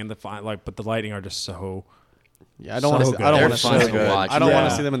Lightning and the but the Lightning are just so. Yeah, I don't So want to. good. I don't They're want fun to to good. watch. I don't want Yeah.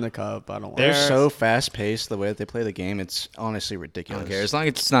 to see them in the cup. I don't want. They're They're- so fast paced the way that they play the game. It's honestly I ridiculous. don't care. As long as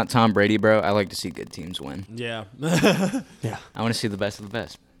it's not Tom Brady, bro, I like to see good teams win. Yeah. Yeah. I want to see the best of the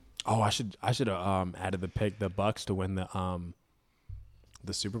best. Oh, I should have added the Bucks to win the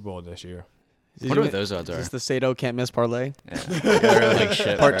Super Bowl this year. I wonder what those odds Is are. this the Sato can't miss parlay? Yeah. They're like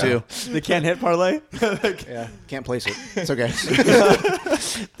shit, Part bro. 2. The can't hit parlay. Yeah. Can't place it. It's okay.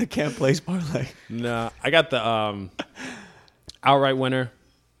 The can't place parlay. No, I got the outright winner.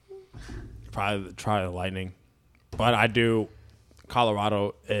 Probably try the Lightning, but I do.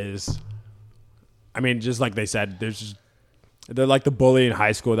 Colorado is. I mean, just like they said, they're like the bully in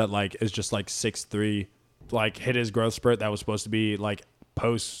high school that like is just like 6'3", like hit his growth spurt that was supposed to be like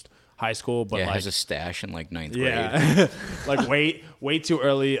post high school, but Yeah, like has a stash in like ninth grade. yeah, like way too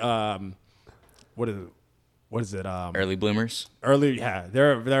early. What is it? Early bloomers. Early, yeah,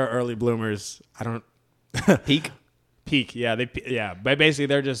 they're early bloomers. I don't Peak. peak. Yeah, but basically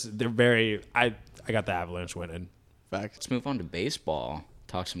they're very. I got the Avalanche winning. Fact. Let's move on to baseball.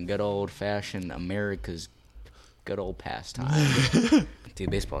 Talk some good old fashioned America's good old pastime. Dude,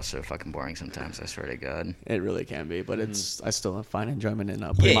 baseball is so fucking boring sometimes. I swear to God. It really can be, but it's. I still find enjoyment in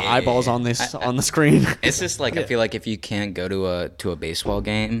putting my Yeah, eyeballs yeah. on this on the screen. It's just like I feel like if you can't go to a baseball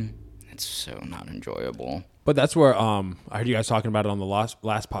game, it's so not enjoyable. But that's where I heard you guys talking about it on the last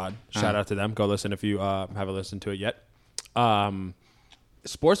pod. Shout out to them. Go listen if you haven't listened to it yet.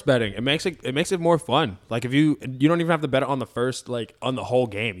 sports betting, it makes it more fun. Like if you don't even have to bet on the first on the whole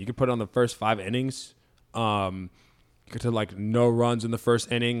game. You can put it on the first 5 innings. You could do no runs in the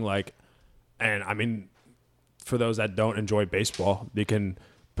first inning. And I mean, for those that don't enjoy baseball, they can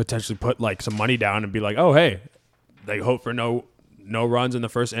potentially put some money down and be like, oh hey, they hope for no runs in the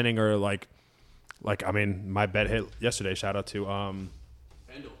first inning, or I mean, my bet hit yesterday. Shout out to FanDuel.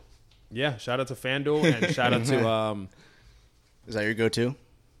 Yeah, shout out to FanDuel and shout out to Is that your go-to?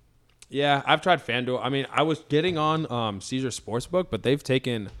 Yeah, I've tried FanDuel. I mean, I was getting on Caesar Sportsbook, but they've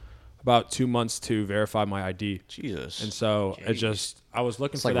taken about 2 months to verify my ID. Jesus. And so I was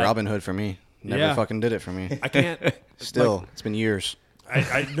looking It's for like that. Robin Hood for me. Never fucking did it for me. I can't. Still, it's been years.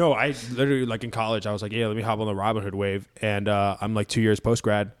 I know. I literally in college, I was like, yeah, let me hop on the Robin Hood wave, and I'm 2 years post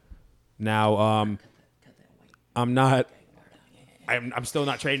grad now. I'm not. I'm still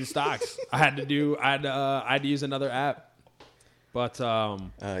not trading stocks. I had to use another app. But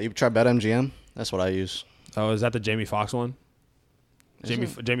You try BetMGM? That's what I use. oh, is that the Jamie Foxx one?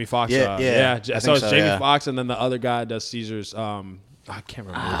 Jamie Foxx. Yeah. I So think it's so, Jamie yeah. Foxx, and then the other guy does Caesar's. I can't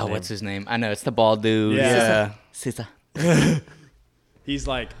remember. His name. What's his name? I know it's the bald dude. Yeah. Caesar. He's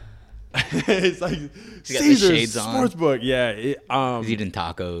like, it's like He's got the Caesar's shades on. Sportsbook. Yeah. He's eating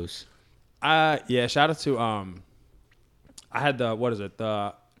tacos. Yeah. Shout out to I had what is it?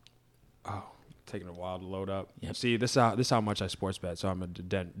 Taking a while to load up. Yep. See, this is how much I sports bet. So I'm a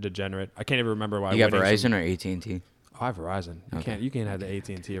degenerate. I can't even remember why. You got Verizon or AT&T? I have Verizon. You can't have the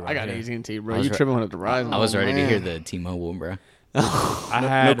AT&T around I got here. AT&T, bro. I was You tripping on the Verizon? I was ready to man. hear the T-Mobile, bro. I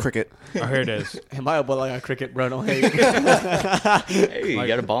had No cricket. Oh, here it is. Am I but like a cricket, bro? Don't hate. Hey, you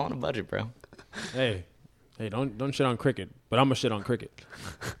got a ball on a budget, bro. Hey, don't shit on cricket, but I'm gonna shit on cricket.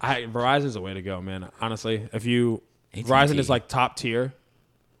 Verizon's the way to go, man. Honestly, if you AT&T. Verizon is top tier.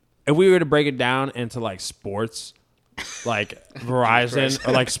 If we were to break it down into sports, Verizon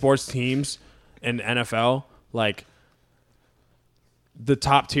or sports teams in NFL, the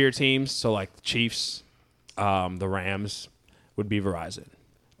top tier teams, so the Chiefs, the Rams would be Verizon.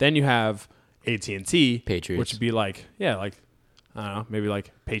 Then you have AT&T, Patriots. which would be I don't know, maybe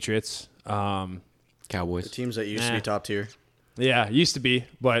Patriots. The Cowboys. teams that used to be top tier. Yeah, used to be,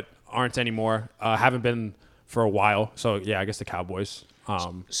 but aren't anymore. Haven't been for a while. So yeah, I guess the Cowboys.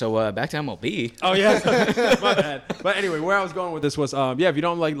 So back to MLB. Oh yeah, my bad. But anyway, where I was going with this was, if you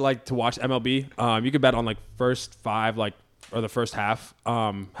don't like to watch MLB, you could bet on first 5 or the first half.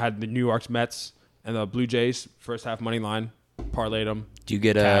 Had the New York Mets and the Blue Jays first half money line, parlayed them. Do you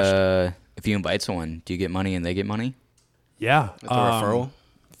get if you invite someone, do you get money and they get money? Yeah, With a referral.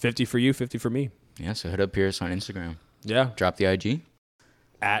 50 for you, 50 for me. Yeah, so hit up Pierce on Instagram. Yeah, Drop the IG.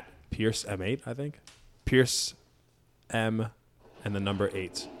 at Pierce M8, I think. Pierce M and the number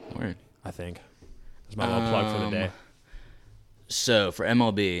 8, Word. I think. That's my little plug for the day. So for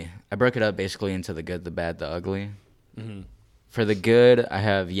MLB, I broke it up basically into the good, the bad, the ugly. Mm-hmm. For the good, I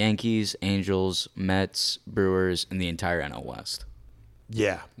have Yankees, Angels, Mets, Brewers, and the entire NL West.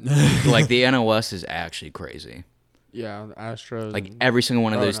 Yeah. The NL West is actually crazy. Yeah, the Astros. Every single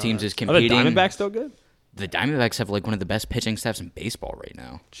one of those teams is Are the competing. Diamondbacks still good? The Diamondbacks have one of the best pitching staffs in baseball right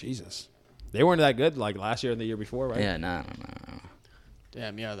now. Jesus. They weren't that good last year and the year before, right? Yeah, no.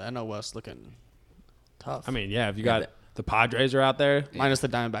 Damn, yeah, the NL West looking tough. I mean, yeah, if you got the Padres are out there. Minus the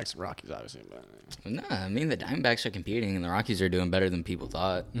Diamondbacks and Rockies, obviously. But No, I mean the Diamondbacks are competing, and the Rockies are doing better than people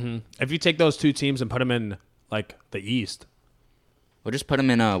thought. If you take those two teams and put them in the East. We'll just put them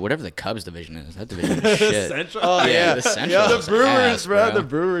in whatever the Cubs division is. That division is shit. Central? Oh, Yeah, the Central. the is Brewers, ass, bro. The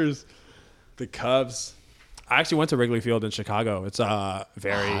Brewers. The Cubs. I actually went to Wrigley Field in Chicago. It's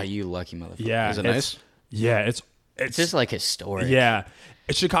very You lucky motherfucker. yeah. Is it it's- nice? Yeah, It's just historic. yeah.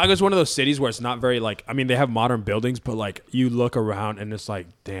 Chicago's one of those cities where it's not very I mean, they have modern buildings, but you look around and it's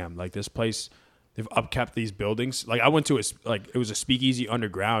damn, this place, they've upkept these buildings. I went to it was a speakeasy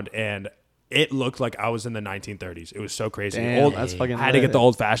underground, and it looked like I was in the 1930s. It was so crazy. Damn, that's fucking I had to get lit. the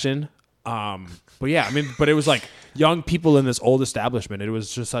old fashioned. But yeah, I mean, but it was young people in this old establishment. It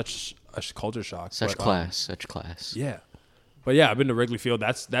was just such a culture shock. Such But, class. Such class. yeah. But yeah, I've been to Wrigley Field.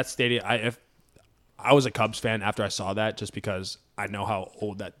 That stadium. If I was a Cubs fan after I saw that, just because I know how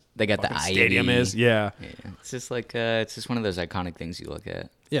old that They got the fucking stadium Ivy. is. Yeah. Yeah. It's just it's just one of those iconic things you look at.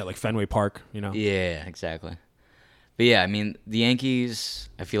 Yeah, like Fenway Park, Yeah, exactly. But yeah, I mean, the Yankees,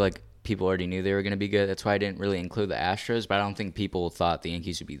 I feel like people already knew they were going to be good. That's why I didn't really include the Astros, but I don't think people thought the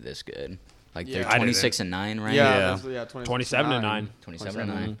Yankees would be this good. They're I 26-9, right? yeah, Yeah. 27-9.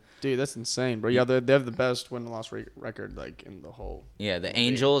 27-9. Dude, that's insane, bro. Yeah, they have the best win-loss record in the whole. Yeah, the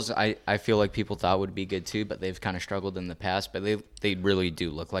Angels, I feel like people thought would be good too, but they've kind of struggled in the past. But they really do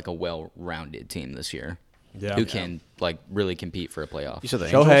look like a well-rounded team this year. who can like really compete for a playoff. You said the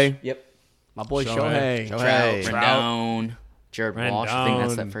Angels? Shohei. Yep. My boy Shohei. Shohei. Trout, Rendon, Jared Walsh. I think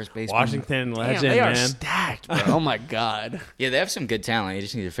that's that first baseman. Washington legend, Damn, they are man. stacked, bro. Oh my god. Yeah, they have some good talent. You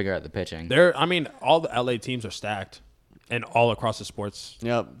just need to figure out the pitching. All the LA teams are stacked, and all across the sports.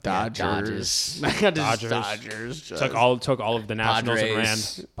 Yep. Dodgers. Dodgers. Took all of the Nationals and ran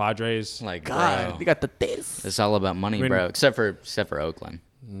Padres. Like, God, bro, they got the this. it's all about money, I mean- bro. Except for Oakland.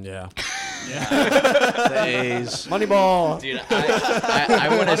 Yeah. Moneyball. Dude,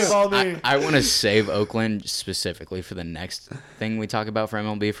 Moneyball me. I want to save Oakland specifically for the next thing we talk about for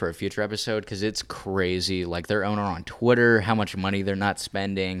MLB for a future episode because it's crazy. Like their owner on Twitter, how much money they're not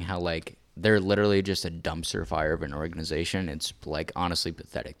spending, how like they're literally just a dumpster fire of an organization. It's like honestly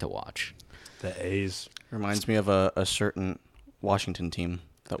pathetic to watch. The A's. Reminds me of a certain Washington team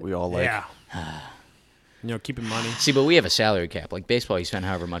that we all like. Yeah. Keeping money. See, but we have a salary cap. Like baseball, you spend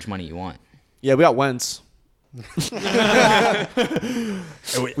however much money you want. Yeah, we got Wentz.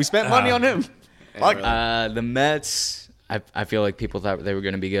 We spent money on him. Fuck. The Mets, I feel like people thought they were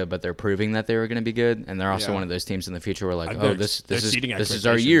going to be good, but they're proving that they were going to be good, and they're also one of those teams in the future where like, They're this exceeding is our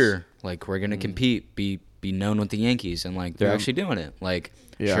expectations. year. Like we're going to compete, be known with the Yankees, and like they're actually doing it. Like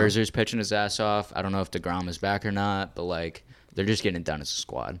Scherzer's pitching his ass off. I don't know if DeGrom is back or not, but like they're just getting it done as a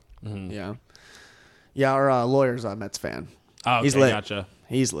squad. Yeah. Yeah, our lawyer's a Mets fan. Oh, okay, He's lit. Gotcha.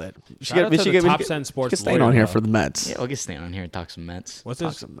 He's lit. Shout out to the Top Sen Sports staying lawyer, on here though. for the Mets. Yeah, we'll get Stan on here and talk some Mets. What's Talk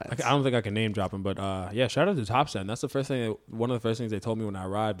this? some Mets. I don't think I can name drop him, but yeah, shout out to Top Sen. That's the first thing. One of the first things they told me when I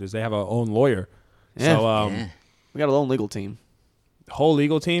arrived is they have our own lawyer. Yeah. So Yeah. We got a lone legal team. whole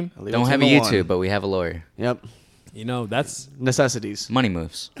legal team. Don't have a YouTube, but we have a lawyer. Yep. That's Necessities. Money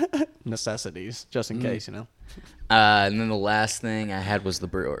moves. Necessities. Just in case, you know. And then the last thing I had was the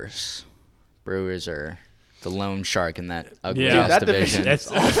Brewers. Brewers are the lone shark in that ugly yeah. ass that division.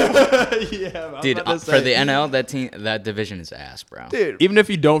 Yeah, Dude, for the NL, that division is ass, bro. Dude. even if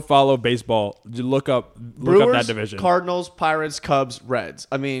you don't follow baseball, you look up Brewers, that division. Cardinals, Pirates, Cubs, Reds.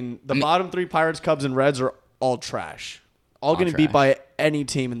 I mean, the bottom three Pirates, Cubs, and Reds are all trash. All getting beat trash. by any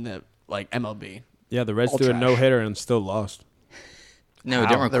team in the MLB. Yeah, the Reds all threw a trash. no hitter and still lost. No,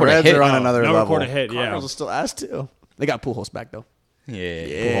 didn't The record a Reds hit. are on another no level. record a hit. Yeah, Cardinals are still ass too. They got Pujols back though.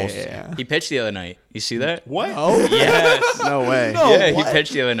 Yeah. He pitched the other night. You see that? what? Oh Yes. No way. No. Yeah, what? he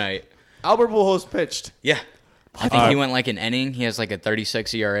pitched the other night. Albert Pujols pitched. Yeah. I think he went like an inning. He has like a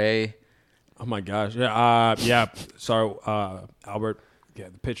 36 ERA. Oh my gosh. Yeah. Yeah. Sorry, Albert. Yeah,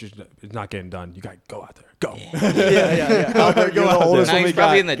 the pitcher's is not getting done. You got to go out there. Go. Yeah. Albert, you're the out oldest Now one we he's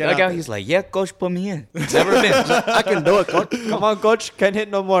probably got. in the Get out dugout. there. He's like, yeah, coach, put me in. Never been. I can do it, coach. Come on, coach. Can't hit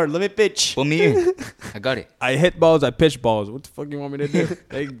no more. Let me pitch. Put me in. I got it. I hit balls. I pitch balls. What the fuck you want me to do?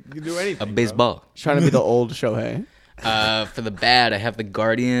 They can do anything. A bro. baseball. Trying to be the old Shohei. For the bad, I have the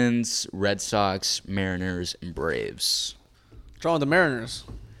Guardians, Red Sox, Mariners, and Braves. Drawing the Mariners.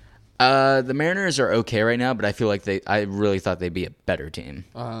 The Mariners are okay right now, but I feel like I really thought they'd be a better team.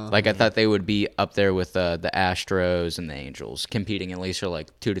 Like I thought they would be up there with the Astros and the Angels, competing at least for like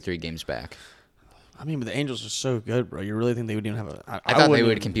 2 to 3 games back. I mean, but the Angels are so good, bro. You really think they would even have a? I thought they wouldn't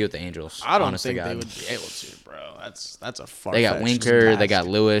would even- compete with the Angels. I don't honest to think God. they would be able to, bro. That's a far. They got Winker, they got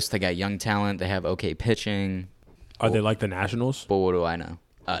Lewis, they got young talent, they have okay pitching. Are they like the Nationals? But what do I know?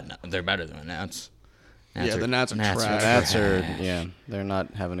 No, they're better than the Nats. Yeah, the Nats are trash. Nats are, they're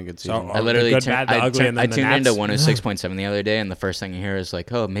not having a good season. So, I literally the good, turned, bad, the ugly, and I then the tuned into Nats? 106.7 the other day, and the first thing you hear is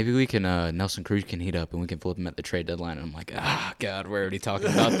like, oh, maybe we can, Nelson Cruz can heat up and we can flip him at the trade deadline. And I'm like, God, we're already talking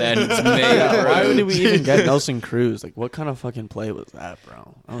about that. It's May, bro. Why did we even get Nelson Cruz? Like, what kind of fucking play was that,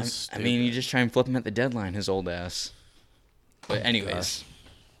 bro? That was I mean, you just try and flip him at the deadline, his old ass. But anyways,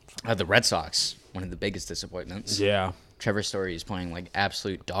 the Red Sox, one of the biggest disappointments. Yeah. Trevor Story is playing like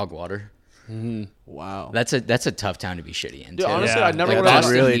absolute dog water. wow. That's a tough town to be shitty in. Dude, too. honestly, Yeah. I never Like would have.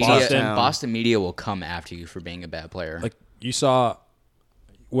 Boston, really media, tough town. Boston media will come after you for being a bad player. Like you saw,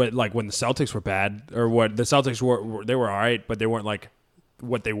 when the Celtics were bad, or what the Celtics were, they were all right, but they weren't like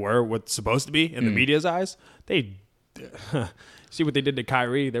what they were, what's supposed to be in the media's eyes. They see what they did to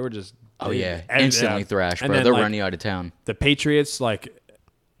Kyrie. They were just instantly thrashed, and bro. then, They're like, running you out of town. the Patriots, like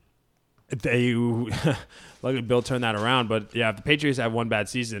they luckily Bill turned that around. But yeah, if the Patriots have one bad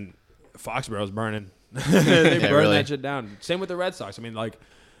season, Foxborough's burning. They burn really. that shit down. Same with the Red Sox. I mean, like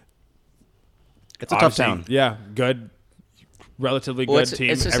It's a tough obviously, town. Yeah, good, relatively Well, good it's, team.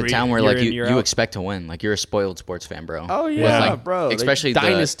 it's just a every town where year like in, you year out. expect to win. Like you're a spoiled sports fan, bro. Oh With, yeah, like, bro. They- especially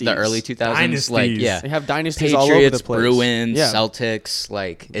dynasties. the early 2000s. Like Dynasties. yeah, They have dynasties all over Patriots, the place. Bruins, Yeah. Celtics.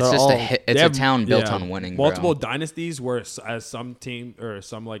 Like it's They're just all- it's They a have- town built yeah, on winning. multiple bro. dynasties where as some team or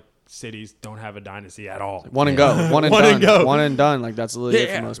some like cities don't have a dynasty at all. One and go. One and One done. and go. One and done. Like that's literally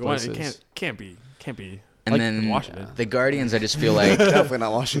it for most Well, places. it can't be And Like then Washington. the Guardians, I just feel like Definitely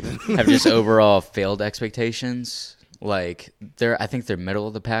not Washington. have just overall failed expectations. Like I think they're middle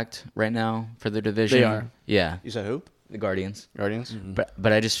of the pack right now for their division. They are. Yeah, You said who? the Guardians. Guardians?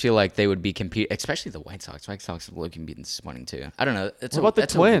 But I just feel like they would be especially the White Sox. White Sox have looking being disappointing too. I don't know. What about the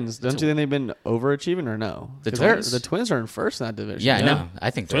Twins? Don't you think they've been overachieving or no? The 'Cause Twins? the Twins are in first in that division. Yeah, I know.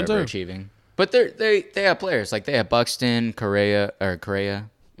 I think they're Twins are- overachieving. But they have players like they have Buxton, Correa.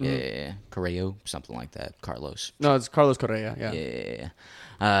 Yeah, Correo, something like that. Carlos. No, it's Carlos Correa. Yeah.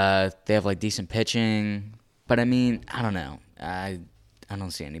 Yeah. They have like decent pitching, but I mean, I don't know. I don't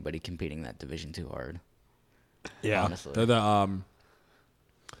see anybody competing that division too hard. Yeah, honestly. they're the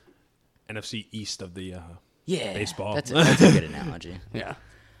NFC East of the. Yeah, Baseball. That's a good analogy. Yeah.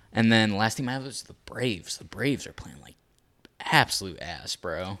 And then last team I have was the Braves. The Braves are playing like absolute ass,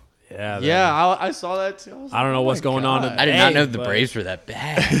 bro. Yeah, Yeah, I saw that too. Was I don't like, know oh what's my going on. God. I did not know Hey, the but- Braves were that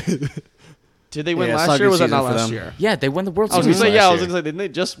bad. Did they win Yeah, it's not last a year? Or good was that not season for last them. year? Yeah, they won the World I was Series. gonna say, last yeah. I was year. gonna say, didn't they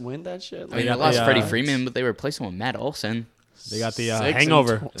just win that shit? I mean, they got lost the, Freddie uh, Freeman, but they replaced him with Matt Olson. They got the 6 and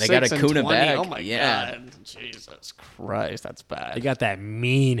hangover. They got 6 and Acuna 20. back. Oh my Yeah. God, Jesus Christ, that's bad. They got that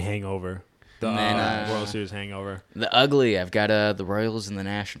mean hangover. The And then, World Series hangover. The ugly, I've got the Royals and the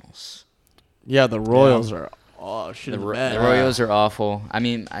Nationals. Yeah, the Royals are. Oh The, shit, the Royals are awful. I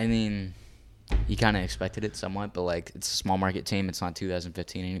mean, you kind of expected it somewhat, but like it's a small market team. It's not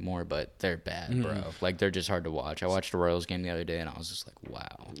 2015 anymore, but they're bad, bro. Like they're just hard to watch. I watched a Royals game the other day, and I was just like,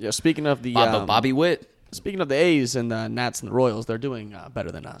 wow. Yeah, speaking of the But Bobby Witt. speaking of the A's and the Nats and the Royals, they're doing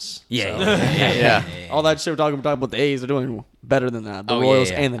better than us. Yeah, So, yeah. all that shit we're talking about the A's, they're doing better than that. The Oh,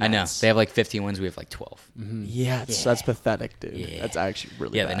 Royals yeah. and the I know. Nats. They have like 15 wins. We have like 12. Yeah, that's pathetic, dude. Yeah. That's actually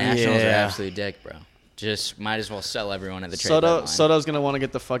really Yeah, bad. the Nationals are Yeah. absolute dick, bro. Just might as well sell everyone at the trade Soto's deadline. gonna want to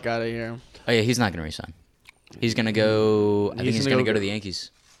get the fuck out of here. Oh yeah, he's not gonna resign. He's gonna go. I think he's gonna go to the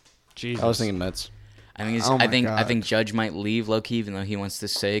Yankees. Jesus. I was thinking Mets. I think. Oh my I think God. Judge might leave low key, even though he wants to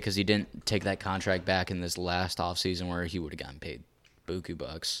stay because he didn't take that contract back in this last offseason where he would have gotten paid buku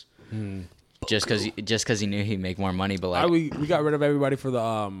bucks. Just because he knew he'd make more money, but like we got rid of everybody for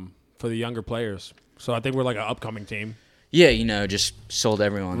the younger players. So I think we're like an upcoming team. yeah, just sold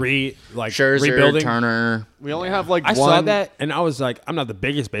everyone. Scherzer, Scherzer, rebuilding. Turner. We only have like I one. saw that and I was like, I'm not the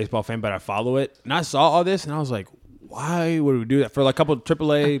biggest baseball fan, but I follow it. And I saw all this and I was like, why would we do that for like a couple of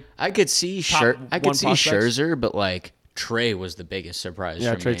AAA? I could see Top I could one see prospects? Scherzer, but like Trey was the biggest surprise.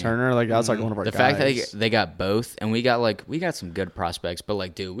 Yeah, for Trey me. Turner. Like that's like one of our The guys. fact that they got both, and we got some good prospects, but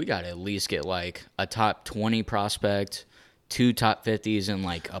like, dude, we got to at least get like a top 20 prospect, 2 top 50s, and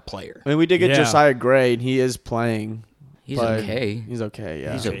like a player. I mean, we did get Yeah. Josiah Gray, and he is playing. He's but okay. He's okay.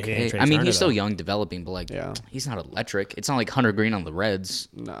 Yeah. He's He ain't okay. Trey I mean, Turner, he's still though. young, developing, but like, Yeah. he's not electric. It's not like Hunter Green on the Reds.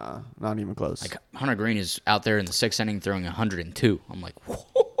 Nah, not even close. Like Hunter Green is out there in the 6th inning throwing 102. I'm like, whoa.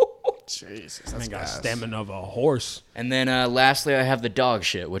 Jesus, I that's got gas. stamina of a horse. And then lastly, I have the dog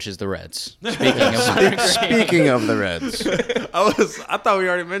shit, which is the Reds. Speaking of Hunter Green. Speaking of the Reds, I thought we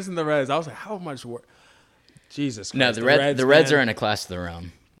already mentioned the Reds. I was like, how much work? Jesus Christ. No, the Reds man. are in a class of their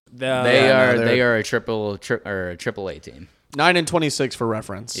own. The- They are a triple A team. 9-26 for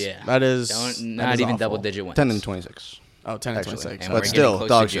reference. Yeah. that is Not that is even awful. double digit wins. 10-26. Oh, 10 and Actually. 26. And But we're still, getting close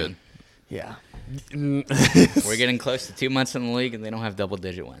dog to shit. June. Yeah. We're getting close to 2 months in the league, and they don't have double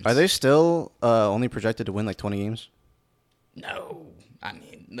digit wins. Are they still only projected to win like 20 games? No. I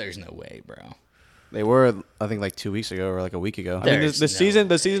mean, there's no way, bro. They were, I think, like 2 weeks ago or like a week ago. I mean, There's the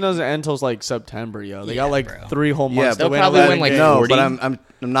no season doesn't end until like September, yo. They Yeah, got like bro. 3 whole months. they'll to win probably 11 win, like, games. No, 40. but I'm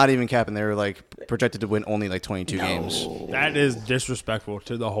not even capping. They were like projected to win only like 22 games. That is disrespectful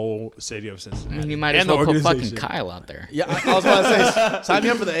to the whole city of Cincinnati. I mean, you might as And the well put fucking organization. Kyle out there. Yeah, I was about to say, sign me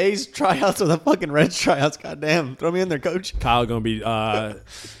up for the A's tryouts or the fucking Reds tryouts. Goddamn, throw me in there, coach. Kyle gonna be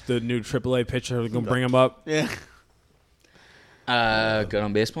the new AAA pitcher. We're gonna bring him up. Yeah. Good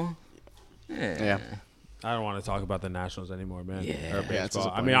on baseball? Yeah. I don't want to talk about the Nationals anymore, man. Yeah. Or Yeah, it's baseball. I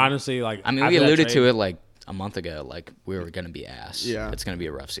disappointing. mean, honestly, like I mean, after we that alluded to trade- it like a month ago. Like, we were going to be ass. Yeah. It's going to be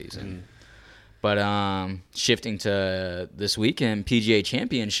a rough season. But shifting to this weekend, PGA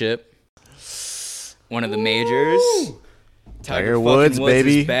Championship, one of the majors. Tiger fucking Woods, is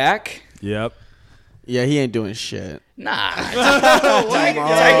baby. back. Yep. Yeah, he ain't doing shit. Nah.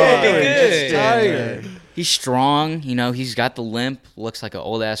 Tiger doing good. Tiger. He's strong. You know, he's got the limp. Looks like an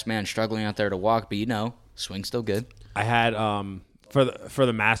old-ass man struggling out there to walk. But, you know, swing's still good. I had for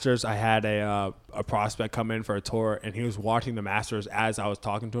the Masters, I had a prospect come in for a tour, and he was watching the Masters as I was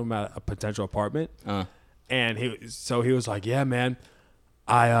talking to him at a potential apartment. And he was like, "Yeah, man,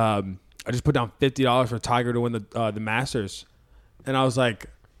 I just put down $50 for Tiger to win the Masters," and I was like,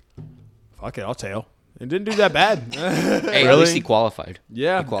 "Fuck it, I'll tail." It didn't do that bad. Hey, at least he qualified.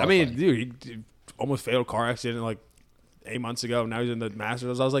 Yeah, He qualified. I mean, dude, almost fatal car accident like 8 months ago. Now he's in the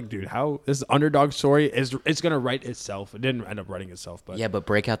Masters. I was like, dude, how this underdog story it's gonna write itself. It didn't end up writing itself, but Yeah, but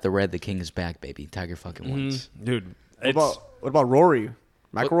break out the red. The king is back, baby. Tiger fucking wins. dude, What about Rory?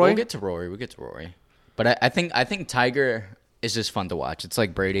 McIlroy? We'll get to Rory. But I think Tiger is just fun to watch. It's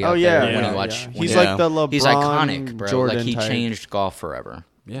like Brady. Oh, out yeah, there when yeah, you watch. yeah. when He's you- like the LeBron, He's iconic, bro. Jordan like he type. changed golf forever.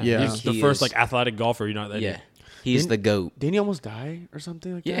 Yeah. he's the He first is- like athletic golfer. You know that. Yeah, he's the goat. Didn't he almost die or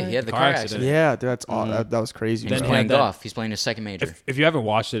something like Yeah, that? he had the Car car accident. accident. Yeah, dude, that's all. That was crazy. He's Then bro. he had playing that- golf. He's playing his second major. If you haven't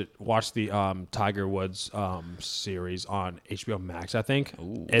watched it, watch the Tiger Woods series on HBO Max. I think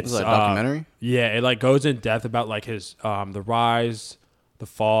it's Is that a documentary? Yeah, it like goes in depth about like his the rise, the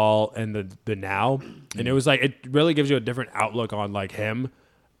fall, and the now. And it was like it really gives you a different outlook on like him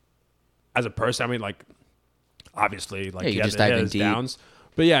as a person. I mean, like obviously, like Yeah, you he has just dive in his deep. downs,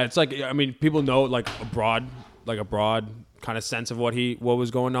 but yeah, it's like I mean, people know like a broad kind of sense of what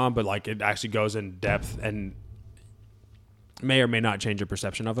was going on, but like it actually goes in depth and may or may not change your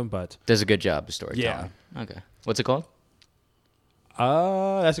perception of him. But Does a good job of storytelling. Yeah. Okay. What's it called?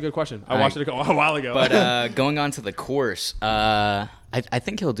 that's a good question. I watched it a while ago. But going on to the course, I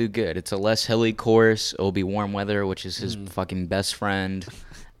think he'll do good. It's a less hilly course. It'll be warm weather, which is his fucking best friend.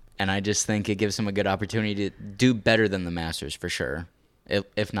 And I just think it gives him a good opportunity to do better than the Masters for sure,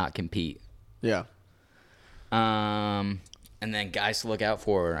 if not compete. Yeah. And then guys to look out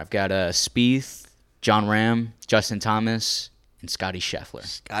for. I've got Spieth, John Ram, Justin Thomas, and Scotty Scheffler.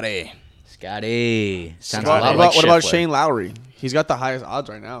 Scotty. Sounds What a lot about, like what about Scheffler. Shane Lowry? He's got the highest odds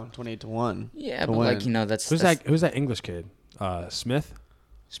right now, 28-1. Yeah, to but win. like that's who's that English kid? Smith?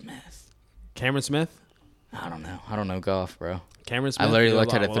 Smith. Cameron Smith? I don't know golf, bro. Cameron Smith. I literally Yeah,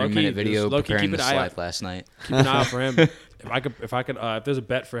 looked at a well, 3-minute video low-key, preparing keep the an eye slide out- last night. Keep an eye out for him. If there's a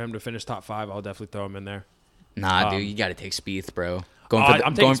bet for him to finish top 5, I'll definitely throw him in there. Nah, dude, you got to take Spieth, bro. Going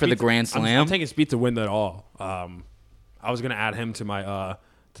I'm taking for the Spieth- Grand Slam. I'm taking Spieth to win that all. I was gonna add him to my to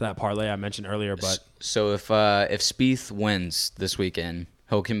that parlay I mentioned earlier, but So if Spieth wins this weekend,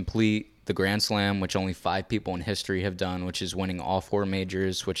 he'll complete the Grand Slam, which only 5 people in history have done, which is winning all 4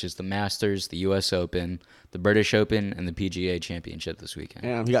 majors, which is the Masters, the U.S. Open, the British Open, and the PGA Championship this weekend.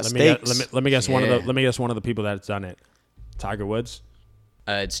 Damn, he got let me, get, stakes. let me guess one of Yeah. the let me guess one of the people that's done it. Tiger Woods.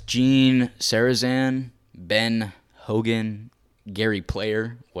 It's Gene Sarazan, Ben Hogan, Gary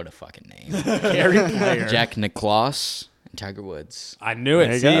Player. What a fucking name. Gary Player. Jack Nicklaus, and Tiger Woods. I knew it.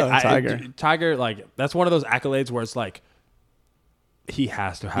 There you See, go, Tiger. Tiger, like that's one of those accolades where it's like he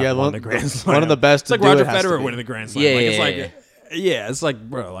has to have Yeah, won one- the Grand Slam. one of the best It's to like do Roger it has to Federer be. winning the Grand Slam. Yeah, like, yeah, it's yeah, like it's like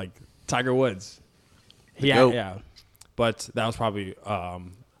bro, like Tiger Woods. goat. Yeah. But that was probably a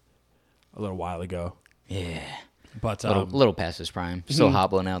little while ago. Yeah. But Little past his prime. Still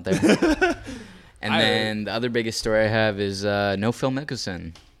hobbling out there. And then the other biggest story I have is no Phil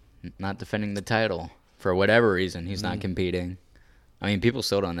Mickelson not defending the title. For whatever reason, he's not competing. I mean, people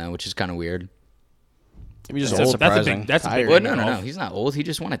still don't know, which is kind of weird. He's just That's old. that's a surprising. big that's a big Tired. Well, thing in no. golf. He's not old. He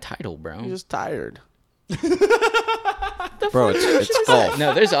just won a title, bro. He's just tired. Bro, it's golf.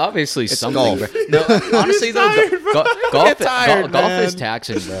 No, there's obviously something. golf. Bro. No, honestly though, golf tired, golf is man.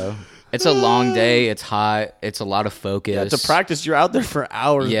 taxing, bro. It's a long day. It's hot. It's a lot of focus. Yeah, to practice, you're out there for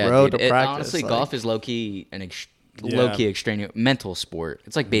hours, bro. dude, to practice. honestly, like, golf is low key an Yeah. low key extraneous mental sport.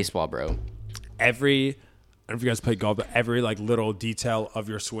 It's like baseball, bro. I don't know if you guys play golf, but every like little detail of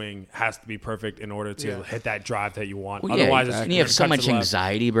your swing has to be perfect in order to hit that drive that you want. Well, Otherwise, yeah, it's and you have so cut to much the left.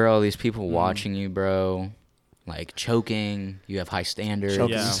 anxiety, bro. All these people watching you, bro. Like choking. You have high standards.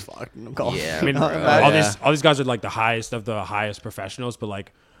 choking Yeah. is fucking golf. Yeah, I mean, bro. all these guys are like the highest of the highest professionals, but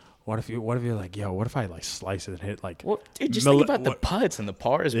like, what if you're like, yo, what if I like slice it and hit like, Well, dude, just milli- think about the what- putts and the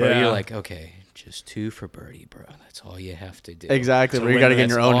pars, bro. Yeah. You're like, okay, just 2 for birdie, bro. That's all you have to do. Exactly. So Where you win got to it. get in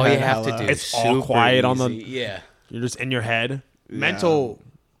your That's own all head. you have to hella. do. It's all Super quiet on the- easy. Yeah. you're just in your head. Mental.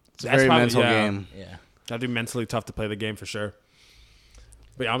 It's a very mental game. Yeah. That'd be mentally tough to play the game for sure.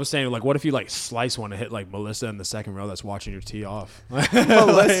 But yeah, I was saying, like, what if you like slice one and hit like Melissa in the second row that's watching your tee off? That's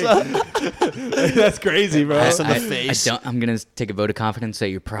crazy, bro. in the face. I'm gonna take a vote of confidence that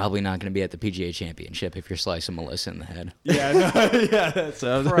you're probably not gonna be at the PGA Championship if you're slicing Melissa in the head. Yeah, no, yeah, that's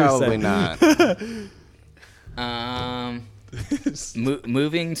what I was gonna Probably say. not.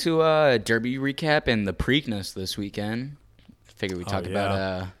 Moving to Derby recap and the Preakness this weekend. Figure we talk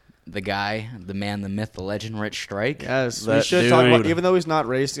about the guy, the man, the myth, the legend, Rich Strike. Yes, we That should talk about. dude. Even though he's not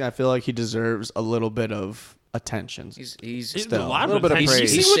racing, I feel like he deserves a little bit of attention. He's Still, a lot a little bit of attention.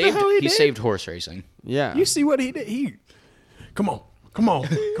 praise. You he see what the saved hell he he did? saved horse racing. Yeah, You see what he did? Come on.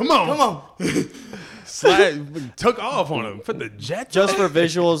 Took off on him. Put the jet. just for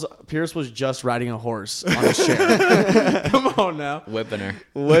visuals, Pierce was just riding a horse on his chair. Come on, on now. Whipping her.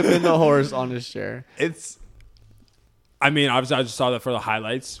 whipping the horse on his chair. I mean, obviously, I just saw that for the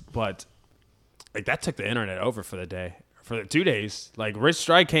highlights, but like that took the internet over for the day. For the 2 days, like Rich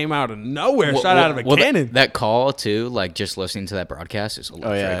Strike came out of nowhere, shot out of a cannon. That call too, like just listening to that broadcast is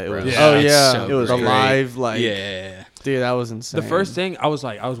electric. Oh, yeah, it bro. was- Oh yeah, So it was great. live. Like, Yeah. dude, that was insane. The first thing I was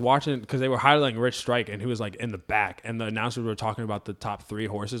watching because they were highlighting Rich Strike and he was like in the back, and the announcers were talking about the top 3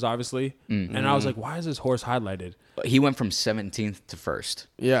 horses, obviously. And I was like, why is this horse highlighted? He went from 17th to 1st.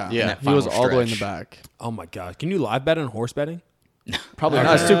 yeah, Yeah. he was Final all the way in the stretch. back. Oh my god, can you live bet on horse betting? Probably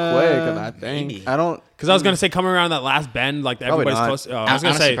not. It's too quick of that thing. Maybe. I don't. Because I was gonna say coming around that last bend, like Probably everybody's not. close. I was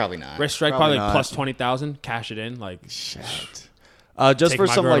gonna Honestly, say probably not. Rich Strike Probably probably not. plus 20,000, cash it in. Like Shit. Just Take for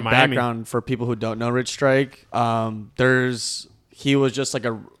my some girl like to Miami. background for people who don't know Rich Strike, he was just like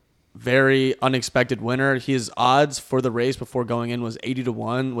a very unexpected winner. His odds for the race before going in was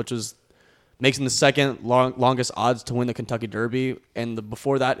 80-1, which was makes him the second longest odds to win the Kentucky Derby. And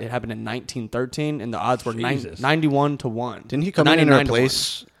before that, it happened in 1913, and the odds were Jesus. 91-1. Didn't he come in and 99-1.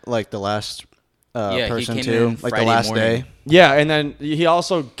 replace like the last Yeah, he person came too? in Like Friday the last morning. day. Yeah, and then he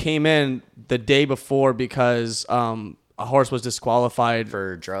also came in the day before because a horse was disqualified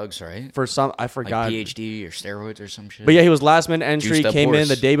For drugs, right? for some I Like forgot. PhD or steroids or some shit. But yeah, he was last minute entry. Juiced up Came in horse.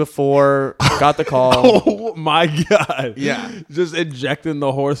 the day before, got the call. oh my god, Yeah. just injecting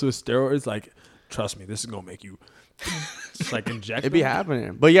the horse with steroids. Like, trust me, this is gonna make you. Just like inject. It'd be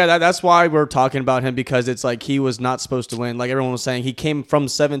happening. But yeah, that's why we're talking about him, because it's like he was not supposed to win. Like everyone was saying, he came from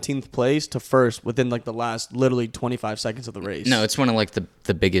 17th place to first within like the last literally 25 seconds of the race. No, it's one of like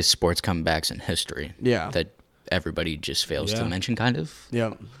the biggest sports comebacks in history. Yeah. That everybody just fails Yeah. to mention, kind of.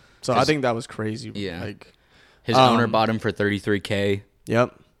 Yeah. So I think that was crazy. Yeah. Like, His owner bought him for $33K.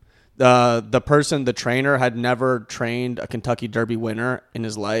 yep. The trainer had never trained a Kentucky Derby winner in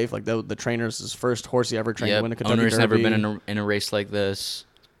his life. Like the trainer's his first horse he ever trained to win a Kentucky Owner's Derby. never been in a race like this.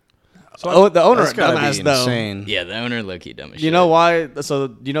 Oh, the owner, That's gotta dumbass be though. insane. Yeah, the owner low-key dumb as shit. You know why?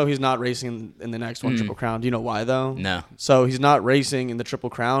 So you know he's not racing in the next one, Triple Crown. Do you know why though? No. So he's not racing in the Triple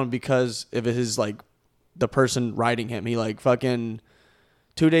Crown because of his like the person riding him. He like fucking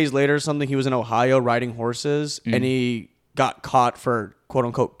 2 days later or something. He was in Ohio riding horses and he got caught for quote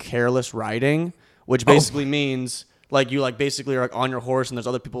unquote careless riding, which basically means like you like basically are like on your horse and there's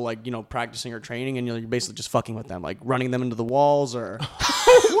other people like practicing or training and you're basically just fucking with them, like running them into the walls or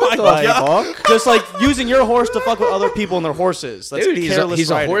just like using your horse to fuck with other people and their horses. That's Dude, he's careless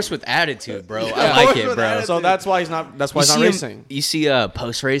a riding. horse with attitude, bro. I like it, bro. So that's why he's not. That's why he's not see him- racing. You see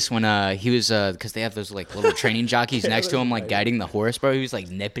post race when he was because they have those like little training jockeys next to him, like guiding the horse, bro. He was like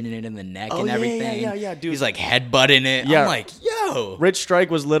nipping it in the neck and yeah, everything. yeah, dude. He's like headbutting it. Yeah. I'm like, yo. Rich Strike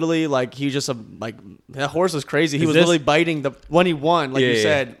was literally like he just like that horse was crazy. He Is was this- literally biting the when he won, like Yeah, you yeah.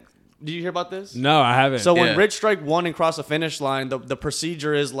 said. Did you hear about this? No, I haven't. So when Yeah. Rich Strike won and crossed the finish line, the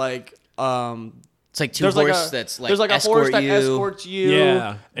procedure is like It's like two there's like horse a that's like there's like a escort horse that you. escorts you. yeah,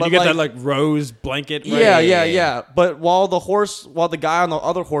 and but you get that like rose blanket. Right? Yeah. But while the guy on the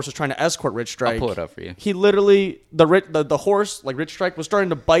other horse was trying to escort Rich Strike, I'll pull it up for you. He literally the horse like Rich Strike was starting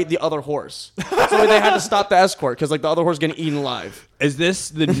to bite the other horse, so they had to stop the escort because like the other horse was getting eaten alive. Is this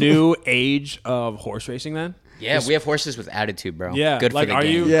the new age of horse racing then? Yeah, we have horses with attitude, bro. Yeah, Good like for the are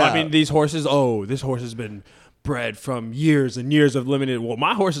game. you? Yeah. I mean, these horses. Oh, this horse has been bred from years and years of limited. Well,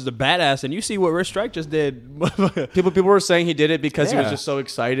 my horse is a badass, and you see what Rich Strike just did. People were saying he did it because he was Yeah. just so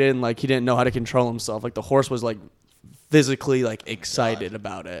excited and like he didn't know how to control himself. Like the horse was like physically like excited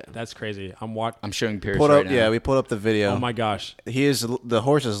about it. That's crazy. I'm watching. I'm showing Pierce Pulled right up, now. yeah, we pulled up the video. Oh my gosh, The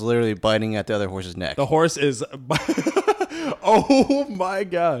horse is literally biting at the other horse's neck. the horse is. Oh my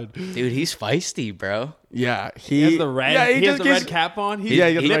god, Dude, he's feisty, bro. Yeah, he has the red. Yeah, he has just the red gets- cap on. He's Yeah,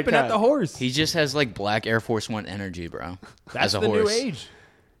 he got the red nipping at cap. the horse. He just has like black Air Force One energy, bro. That's as a the horse. new age.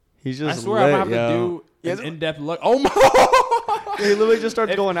 He's I just. swear I'm lit, gonna have yo. to do an in-depth look. Oh my. He literally just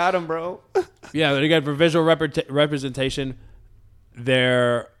starts going at him, bro. Yeah, but again, for visual representation,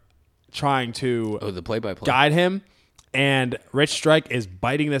 they're trying to Oh, the play-by-play. guide him, and Rich Strike is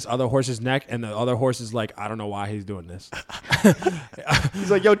biting this other horse's neck, and the other horse is like, I don't know why he's doing this. He's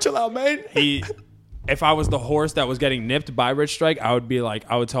like, "Yo, chill out, man." If I was the horse that was getting nipped by Rich Strike, I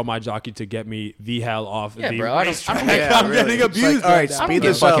would tell my jockey to get me the hell off. Yeah, the bro. I race don't track. make Yeah, I'm really. getting It's like, abused. all right, right now. speed get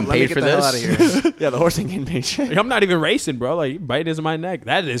this up. fucking Let me paid get for the hell out this. of here. Yeah, the horse ain't getting paid shit. Like, I'm not even racing, bro. Like, biting into my neck.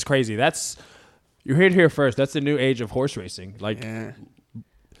 That is crazy. You heard it here first. That's the new age of horse racing. Like, Yeah.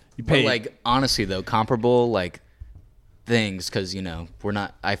 you But pay. like honestly though, comparable like things because we're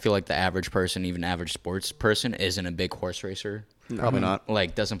not. I feel like the average person, even average sports person, isn't a big horse racer. Probably not.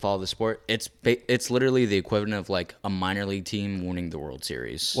 Like doesn't follow the sport. It's literally the equivalent of like a minor league team winning the World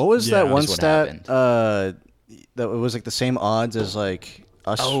Series. What was Yeah, that one that's what stat? that it was like the same odds as like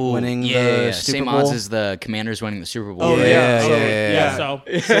us winning yeah, the yeah. Super Same Bowl. odds as the Commanders winning the Super Bowl. Oh, yeah. yeah. So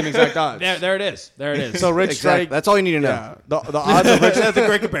Same exact odds. there it is. There it is. So Rich Exactly. Strike. That's all you need to know. Yeah. The odds of Rich. That's a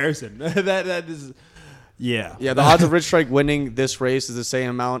great comparison. that is. Yeah. Yeah, the odds of Rich Strike winning this race is the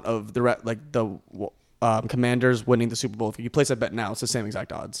same amount of the Commanders winning the Super Bowl. If you place a bet now, it's the same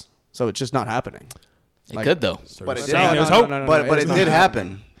exact odds. So it's just not happening. It could though. But it did No, happen. there's hope. But it did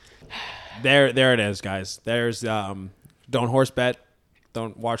happen. There it is, guys. There's don't horse bet,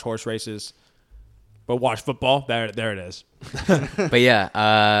 don't watch horse races, but watch football. There it is. But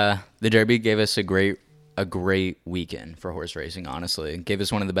yeah, the Derby gave us a great weekend for horse racing. Honestly, it gave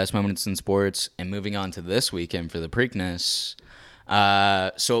us one of the best moments in sports. And moving on to this weekend for the Preakness.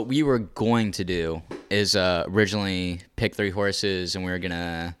 So what we were going to do is originally pick 3 horses, and we were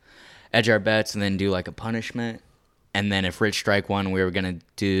gonna edge our bets and then do like a punishment. And then if Rich Strike won, we were going to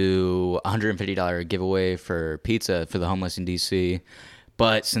do a $150 giveaway for pizza for the homeless in D.C.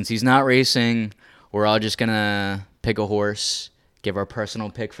 But since he's not racing, we're all just going to pick a horse, give our personal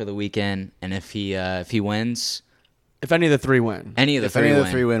pick for the weekend. And if he wins, If any of the 3 win. any of the If three any of the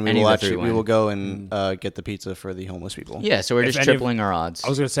win, 3 win, any of the three we win. will go and get the pizza for the homeless people. Yeah, so we're If just any of- tripling our odds. I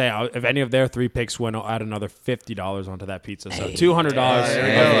was gonna say if any of their 3 picks win, I'll add another $50 onto that pizza. So $200 There we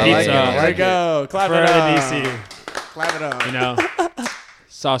of go. I like pizza it. There we go. Clap for it up. DC. Clap it up. You know, we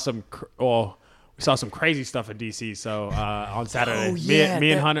saw some crazy stuff in DC. So on Saturday,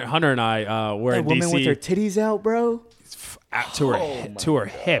 me and Hunter and I were in DC. titties out, bro. To her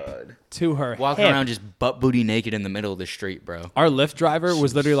hip. Walking around just butt booty naked in the middle of the street, bro. Our Lyft driver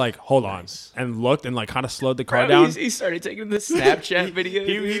was literally like, "Hold on," and looked and like kind of slowed the car down. He started taking the Snapchat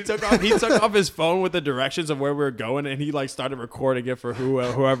videos. He took off his phone with the directions of where we were going, and he like started recording it for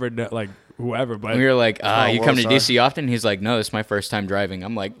whoever. But We were like, you come to World DC often? He's like, no, it's my first time driving.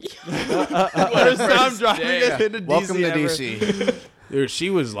 I'm like, first time driving into Welcome to ever. DC. Dude, she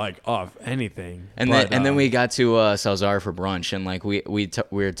was like off anything. and then we got to Salzar for brunch, and like we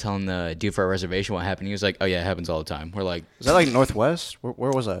were telling the dude for our reservation what happened. He was like, oh yeah, it happens all the time. We're like, Is that like Northwest?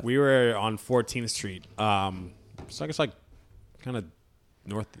 Where was that? we were on 14th Street. So I guess like kind of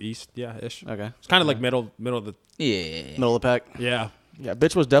northeast, ish. Okay. It's kind of like middle of the yeah. Middle of the pack. yeah. Yeah,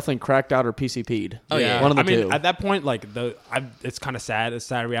 bitch was definitely cracked out or PCP'd. Oh, yeah. One of the I mean, two. at that point, like it's kind of sad. It's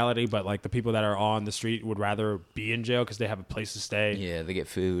sad reality, but like the people that are on the street would rather be in jail because they have a place to stay, Yeah, they get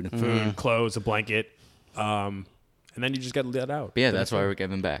food. food, clothes, a blanket, and then you just get let out. But yeah, that's why we're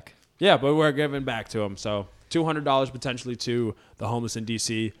giving back. Yeah, but we're giving back to them. So $200 potentially to the homeless in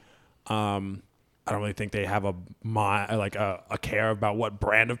DC. I don't really think they have a care about what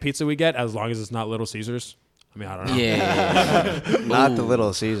brand of pizza we get, as long as it's not Little Caesars. I mean, I don't know. Yeah. Not the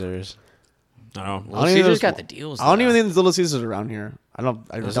Little Caesars. I don't know. Well, Caesar's got the deals. I don't though. even think there's Little Caesars around here. I don't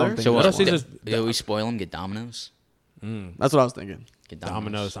think So there's what? Little one. Caesars- Do we spoil them? Get Domino's. That's what I was thinking. Get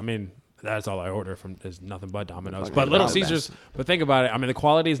Domino's. I mean, that's all I order from is nothing but Domino's. Fucking But Little Domino's. Caesars. But think about it. I mean, the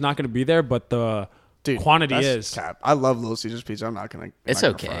quality is not going to be there, but the Dude, quantity that's is. cap. I love Little Caesars pizza. I'm not gonna. It's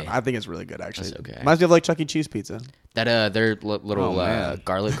I'm not gonna okay. front. I think it's really good actually. It's okay. Reminds me of like Chuck E. Cheese pizza. That their little Oh, man.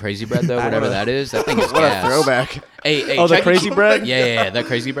 garlic crazy bread though, whatever that is. That thing is What a gas. throwback. Hey, Oh, the Chuck E. crazy Cheese- bread? Yeah. That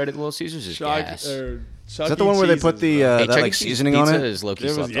crazy bread at Little Caesars is gas. Is that the one where they put the Hey, that Chuck E. like Cheese seasoning on pizza it? is low-key It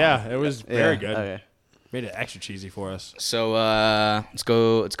was slept on. it was very Yeah, good. Okay. Made it extra cheesy for us. So let's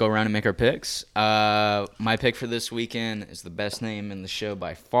go around and make our picks. My pick for this weekend is the best name in the show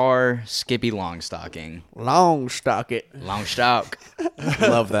by far, Skippy Longstocking. Long stock it. Longstock.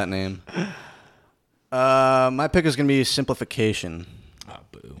 Love that name. My pick is gonna be simplification. Oh,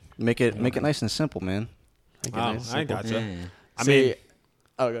 boo. Make it nice and simple, man. Wow, I gotcha. Yeah. I See, mean,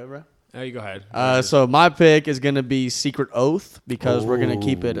 okay, bro. oh, you go ahead. So my pick is gonna be Secret Oath because we're gonna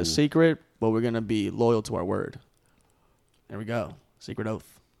keep it a secret, but we're gonna be loyal to our word. There we go. Secret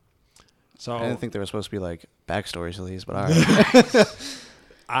Oath. So I didn't think there was supposed to be like backstories to these, but all right.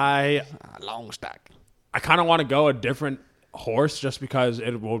 I Long stock. kind of want to go a different horse just because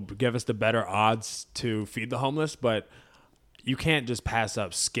it will give us the better odds to feed the homeless, but you can't just pass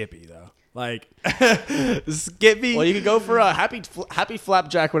up Skippy though. Like Skippy, Well, you could go for a happy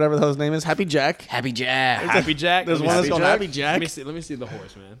Flapjack, whatever the hell's name is. Happy Jack. Happy Jack. Happy Jack. There's Let me one that's see. called Happy Jack. Let me see the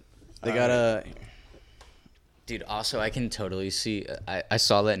horse, man. They got a. Dude, also, I can totally see. I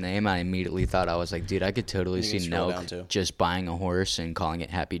saw that name. I immediately thought, I was like, dude, I could totally You can see scroll down, Nelk too. just buying a horse and calling it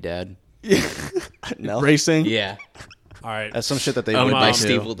Happy Dad. No. Racing. Yeah. All right, That's some shit that they Um, would My do.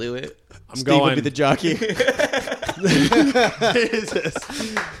 Steve will do it. I'm Steve going. would be the jockey.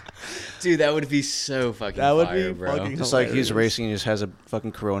 Dude, that would be so fucking That would fire, be bro. fucking Just like he's hilarious. racing, he just has a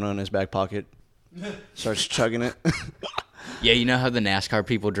fucking Corona in his back pocket. Starts chugging it. Yeah, you know how the NASCAR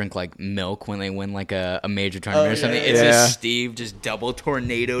people drink like milk when they win like a major tournament or something? yeah, It's yeah. just Steve just double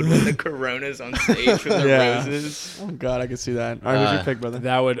tornadoed with the Coronas on stage with the Yeah. roses. Oh God, I can see that. All right, who's your pick, brother?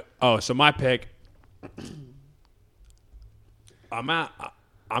 That would. Oh, so my pick. I'm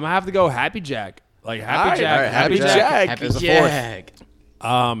gonna have to go Happy Jack. Like Happy All right, Jack. all right, Happy Happy Jack. Jack. Happy There's a fourth. Jack.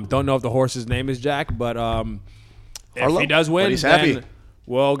 Don't know if the horse's name is Jack, but if Harlow? he does win, But he's then happy.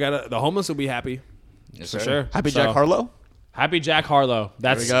 we'll get the homeless will be happy Yes, for sir. sure. Happy So, Jack Harlow. Happy Jack Harlow.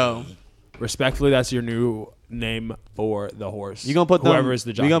 There That's we go. respectfully. That's your new name for the horse. You gonna put whoever is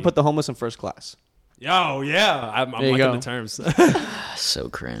the jockey. You gonna put the homeless in first class? Oh yeah, I'm There you liking go. the terms. So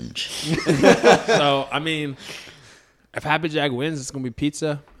cringe. So I mean, if Happy Jack wins, it's gonna be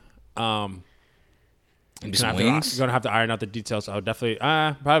pizza. Maybe Gonna some have wings. gonna have to iron out the details. So definitely,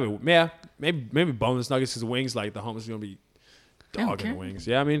 probably, yeah, maybe boneless nuggets because wings. Like the homeless is gonna be don't dogging care. the wings.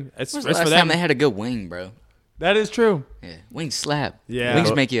 Yeah, I mean, it's When's the for last them. time they had a good wing, bro? That is true. Yeah, wings slap. Yeah.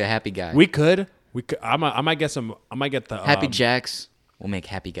 Wings make you a happy guy. We could. I might get some. I might get the Happy Jacks will make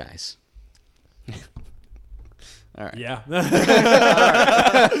happy guys. Yeah.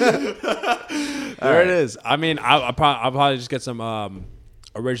 There it is. I mean, I'll probably just get some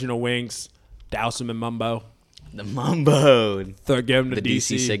original wings, douse them in mumbo. The Mumbo. Give them The the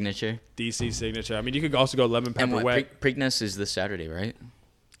DC signature. DC signature. I mean, you could also go lemon And pepper what? wet. Preakness is this Saturday, right?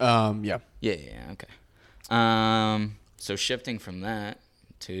 Yeah. Yeah, okay. So shifting from that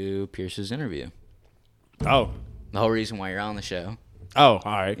to Pierce's interview. Oh, The whole reason why you're on the show. all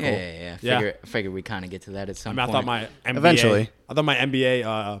right, cool. Yeah. Figure we kind of get to that at some I mean, I point. thought my MBA, Eventually. I thought my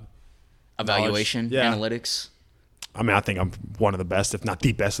MBA. Evaluation, Yeah. analytics. I mean, I think I'm one of the best, if not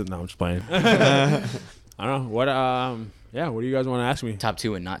the best. No, I'm just playing. I don't know what. Yeah. What do you guys want to ask me? Top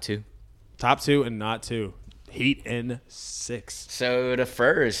 2 and not 2. Top 2 and not 2. Heat in 6. So to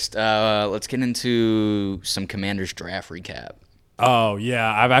first, let's get into some Commanders draft recap. Oh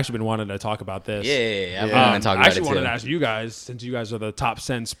yeah, I've actually been wanting to talk about this. Yeah, I want to talk I about actually it wanted too. to ask you guys, since you guys are the top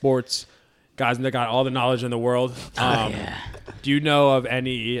 10 sports guys that got all the knowledge in the world. Yeah. Do you know of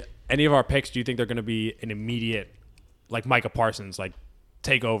any of our picks? Do you think they're going to be an immediate, like Micah Parsons, like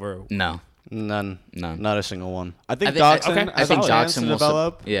take over? No. None. Not a single one. I think I think- Dodson. okay. I think has a chance to Doxson will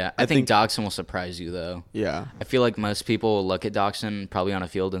develop. I think Doxson will surprise you though. Yeah. I feel like most people will look at Doxson probably on a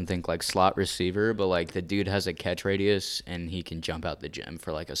field and think like slot receiver, but like the dude has a catch radius and he can jump out the gym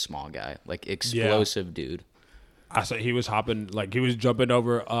for like a small guy, like explosive dude. I saw he was hopping, like he was jumping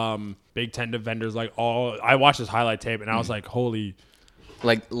over Big Ten defenders, like all. I watched his highlight tape and I was like, holy.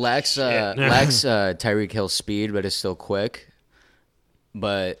 Like lacks Tyreek Hill's speed, but is still quick.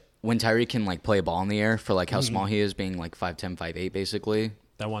 But when Tyreek can like play a ball in the air for like how small he is, being like 5'10", 5'8", basically.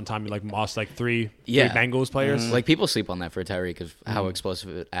 That one time he like lost like three Yeah. Bengals players. Like people sleep on that for Tyreek of how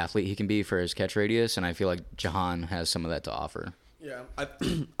explosive an athlete he can be for his catch radius, and I feel like Jahan has some of that to offer. Yeah.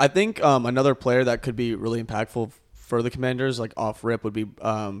 I think another player that could be really impactful for the Commanders, like off rip, would be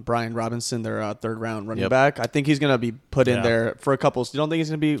Brian Robinson, their third round running back. I think he's gonna be put in Yeah. there for a couple. You don't think he's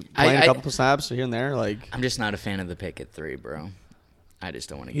gonna be playing a couple snaps here and there? Like I'm just not a fan of the pick at 3, bro. I just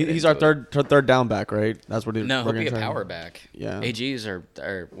don't want to get he's into our it. third down back, right? That's what No, we're he'll be gonna a try. power back. Yeah. AGs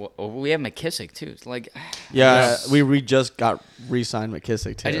are well, we have McKissick too. It's like Yeah, we just got re-signed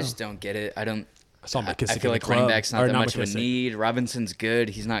McKissick too. I just don't get it. I don't. I saw McKissick I in feel the like club. running back's not Or that much of a McKissick. need. Robinson's good.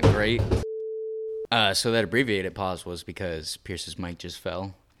 He's not great. So that abbreviated pause was because Pierce's mic just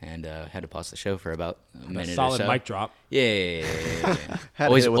fell and had to pause the show for about a minute Solid or so. mic drop. Yeah. Had to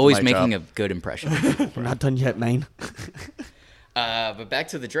always hit it with the always mic making drop. a good impression. We're not done yet, man. But back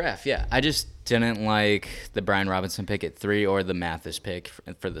to the draft. Yeah, I just didn't like the Brian Robinson pick at 3 or the Mathis pick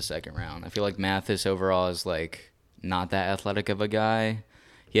for the second round. I feel like Mathis overall is like not that athletic of a guy.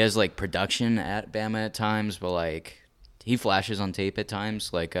 He has like production at Bama at times, but like he flashes on tape at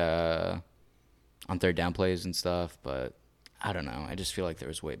times, like on third down plays and stuff. But I don't know. I just feel like there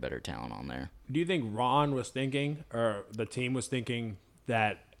was way better talent on there. Do you think Ron was thinking, or the team was thinking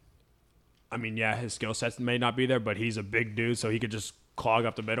that? I mean, yeah, his skill sets may not be there, but he's a big dude, so he could just clog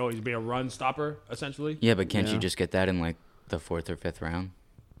up the middle. He'd be a run stopper, essentially. Yeah, but can't you just get that in like the 4th or 5th round?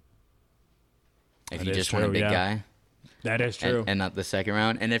 If That you is just want a true, big yeah. guy. That is true. And not the second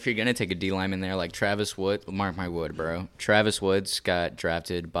round. And if you're going to take a D lineman there, like Travis Wood, mark my wood, bro. Travis Woods got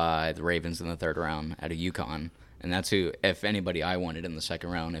drafted by the Ravens in the 3rd round out of UConn. And that's who, if anybody, I wanted in the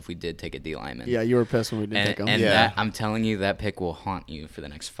 2nd round if we did take a D lineman. Yeah, you were pissed when we didn't take him. And Yeah. that, I'm telling you, that pick will haunt you for the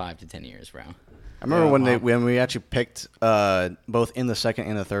next 5 to 10 years, bro. I remember when we actually picked both in the second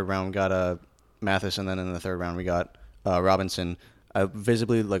and the third round, we got Mathis, and then in the third round we got Robinson. I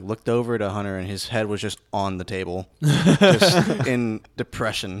visibly looked over to Hunter, and his head was just on the table, just in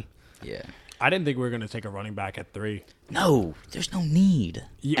depression. Yeah. I didn't think we were going to take a running back at 3. No, there's no need.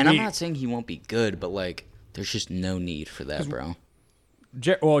 Yeah, And I'm not saying he won't be good, but like, there's just no need for that, bro.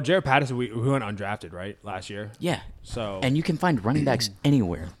 Jared Patterson, we went undrafted, right, last year? Yeah. So And you can find running backs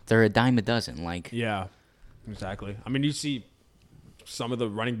anywhere. They're a dime a dozen. Like, yeah, exactly. I mean, you see some of the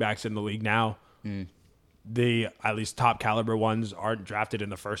running backs in the league now, the at least top caliber ones aren't drafted in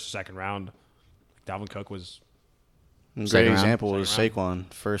the first or second round. Dalvin Cook was A great Second round. example was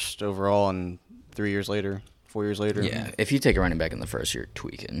Saquon, first overall, and 4 years later. yeah, if you take a running back in the first, you're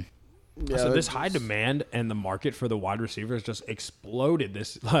tweaking. Yeah, so this high demand and the market for the wide receivers just exploded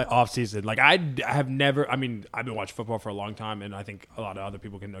this offseason. Like I have never. I mean, I've been watching football for a long time, and I think a lot of other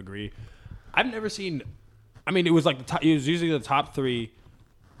people can agree. I've never seen. I mean, it was like it was usually the top 3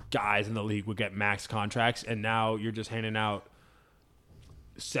 guys in the league would get max contracts, and now you're just handing out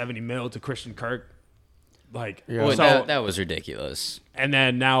 $70 million to Christian Kirk. Like, Well, so, that was ridiculous. and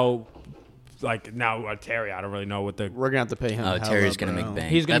then now Terry, I don't really know what the. we're gonna have to pay him. Oh, hell Terry's up, gonna bro. make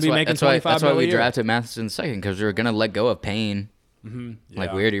bank. He's gonna That's be why- making that's why- $25 That's why we million a year. drafted Matheson second, because we were gonna let go of Payne. Like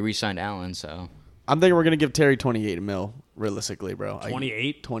Yeah. we already re-signed Allen, so I'm thinking we're gonna give Terry 28 mil realistically, bro.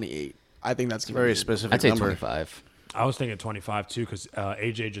 28? 28. I think that's gonna Very be specific I'd say number. 25. I was thinking 25 too, because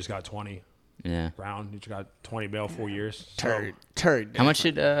AJ just got 20. Yeah. Brown, he just got 20 mil, 4 years. So, Terry. How much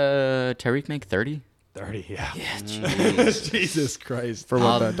did Tariq make? 30. 30, yeah. Jesus Christ. For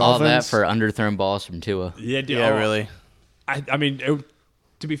All, what, the all Dolphins? that for underthrown balls from Tua. Yeah, dude, Yeah, oh, really. I mean,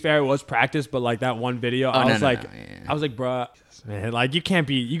 to be fair, it was practice, but like that one video, I no, was no, like, no, yeah. I was like, bruh, man, like you can't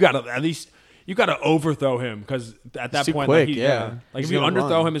be. You gotta at least. You got to overthrow him because at that It's too point, quick, like, yeah. Like He's if you gonna underthrow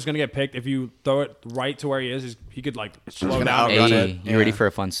run. him, it's gonna get picked. If you throw it right to where he is, he could like slow gonna down. outrun Hey, it. you ready Yeah. for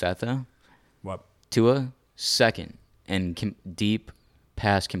a fun stat though? What? Tua second in deep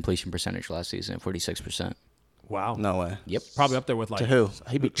pass completion percentage last season at 46%. Wow. No way. Yep. Probably up there with like To who?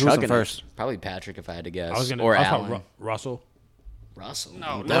 He'd be Who's the chugging first? Probably Patrick if I had to guess. I was gonna. or I was talking Allen. Russell. Russell.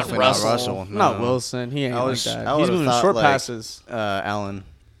 No, Definitely not not Russell. Not no. Wilson. He ain't I was. like that. I He's would've moving thought, short like, passes. Allen.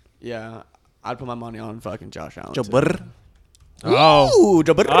 Yeah, I'd put my money on fucking Josh Allen. Joe too. Burr. Oh. Ooh,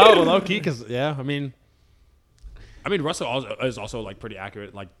 Joe Burr. Oh, low key, because yeah, I mean, Russell is also like pretty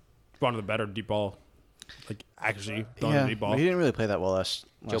accurate, like one of the better deep ball, like actually throwing Yeah, the deep ball. but he didn't really play that well last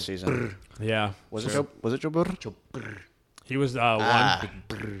season. Yeah, Was it Joe Burr? he was one.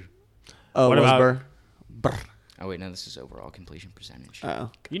 Oh, What was about- Burr? Burr. Oh wait, no, this is overall completion percentage. Oh.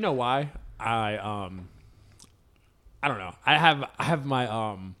 You know why? I don't know. I have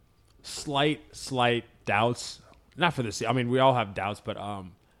my slight doubts. Not for this. I mean, we all have doubts, but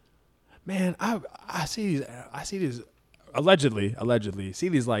man, I see these allegedly see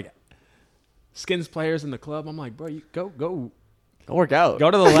these like skins players in the club. I'm like, bro, you go Work out.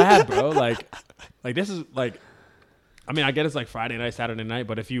 to the lab, bro. Like this is like. I mean, I get it's like Friday night, Saturday night,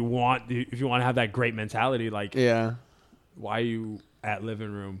 but if you want to have that great mentality, like, Yeah. why are you at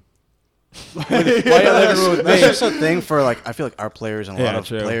living room? That's just a thing for like. I feel like our players and a lot Yeah, of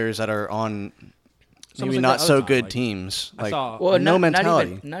true. players that are on maybe like not that so other good like- teams. I Like saw- Well, no not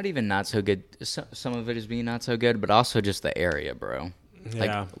mentality. Not even not so good. Some of it is being not so good, but also just the area, bro. Like,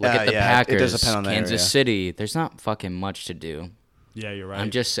 Yeah. look Yeah, at the yeah, it Packers, does depend on the Kansas area. City. There's not fucking much to do. Yeah, you're right.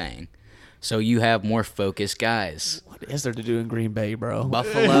 I'm just saying. So you have more focused guys. What is there to do in Green Bay, bro?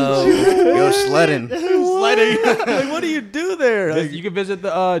 Buffalo. Go sledding. Like, what do you do there? Like, You can visit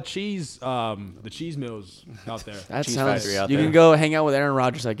the cheese mills out there. that cheese sounds. factory out You there. can go hang out with Aaron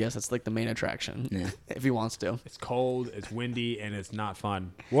Rodgers. I guess that's like the main attraction. Yeah. If he wants to. It's cold, it's windy, and it's not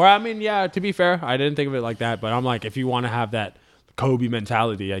fun. Well, I mean, yeah. To be fair, I didn't think of it like that, but I'm like, if you want to have that Kobe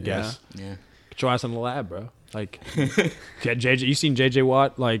mentality, I guess, Yeah. get your ass in the lab, bro. Like, get JJ. You seen JJ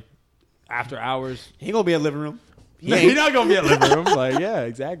Watt like after hours? He ain't gonna be in the living room. He's not gonna be at living room. Like, yeah,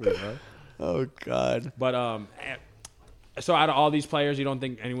 exactly, bro. Oh God. But so out of all these players, you don't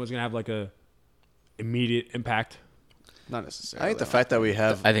think anyone's gonna have like a immediate impact? Not necessarily. I think the fact that we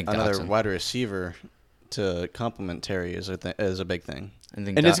have I think another Dotson. wide receiver to complement Terry is a big thing. I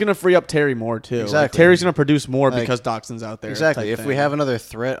think And it's gonna free up Terry more too. Like, Exactly. Terry's gonna produce more Like, because Doxson's out there. Exactly. type If we thing. have another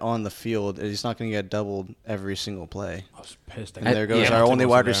threat on the field, he's not going to get doubled every single play. I was pissed. And there goes yeah, our Dotson only wasn't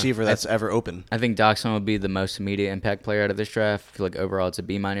wide there. receiver that's ever open. I think Doxson would be the most immediate impact player out of this draft. I feel like overall it's a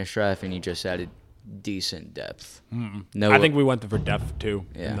B- draft, and you just added decent depth. No, I think we went for depth too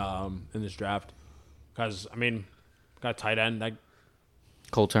Yeah. in this draft because I mean, got tight end like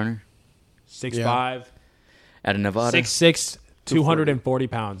Cole Turner 6'5", out of Nevada. 6'6", 240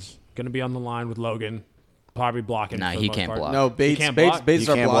 pounds. Gonna be on the line with Logan, probably blocking. Nah, for the he most can't part. block. No, Bates. can't Bates. block? Bates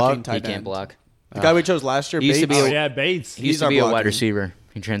He are can't blocking block? tight He can't end. block. The guy we chose last year. He used to Bates, be Oh yeah, Bates. He used our to be a wide blocking. receiver.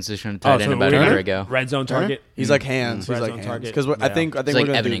 He transitioned to Oh, tight end about a Turner? year ago. Red zone target. he's like hands. Red He's zone like hands. target. Because I Yeah. think He's we're like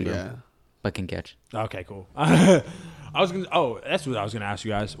gonna Evan do. Ingram. Yeah. but can catch. Okay, cool. That's what I was gonna ask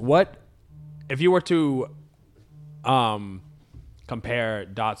you guys. What if you were to compare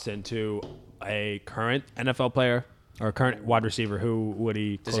Dotson to a current NFL player or a current wide receiver? Who would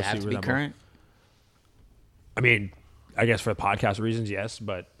he Does it closely have to be resemble? current? I mean, I guess for podcast reasons, yes,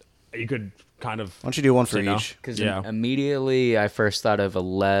 but you could kind of. Why don't you do one for say no? each? Because Yeah. immediately I first thought of a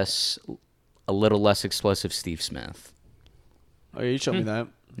little less explosive Steve Smith. Oh, yeah, you showed me that.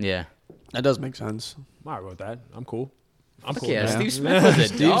 Yeah. That does make sense. I wrote that. I'm cool. I'm cool. Yeah, with that. Steve Smith was a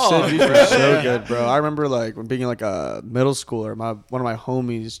Steve dog. Smith was so good, bro. I remember like when being like a middle schooler, one of my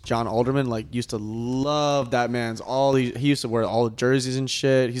homies, John Alderman, like used to love that man's he used to wear all the jerseys and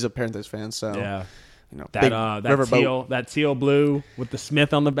shit. He's a Panthers fan, so Yeah. you know That big that riverboat. teal blue with the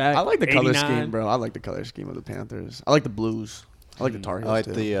Smith on the back. I like the color 89. scheme, bro. I like the color scheme of the Panthers. I like the blues. I like the Tar I Heels like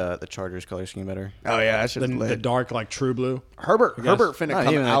too. the Chargers color scheme better. Oh yeah, that shit's The lit. dark like true blue. Herbert finna Not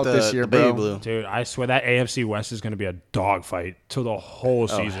come even out like this year, the baby bro. blue. Dude, I swear that AFC West is going to be a dogfight till the whole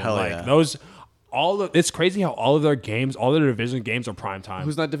season. hell Like yeah. it's crazy how all of their games, all their division games are prime time.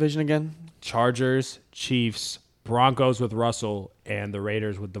 Who's in that division again? Chargers, Chiefs, Broncos with Russell, and the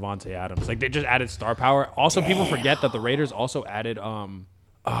Raiders with Devontae Adams. Like they just added star power. Also, people forget that the Raiders also added.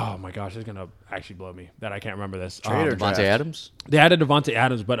 Oh my gosh, it's gonna actually blow me that I can't remember this. Trader Devontae draft. Adams? They added Devontae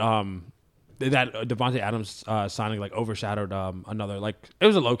Adams, but that Devontae Adams signing like overshadowed another, like it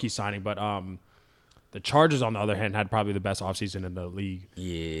was a low key signing, but the Chargers on the other hand had probably the best offseason in the league.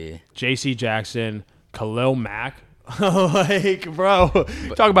 Yeah. J.C. Jackson, Khalil Mack, like bro,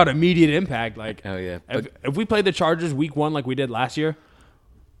 talk about immediate impact. Like, Oh, yeah. if we played the Chargers week 1 like we did last year,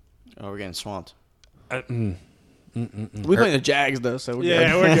 Oh, we're getting swamped. We playing the Jags though, so we're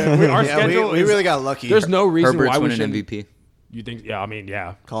yeah, good. we're good. Our Yeah, schedule we is- really got lucky. There's no reason Herbert's why we winning shouldn't. MVP. You think? Yeah, I mean,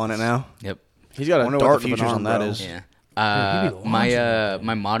 yeah. calling it now. Yep. He's got I a wonder dart what the of an futures arm, on that bro. is. Yeah. he'd be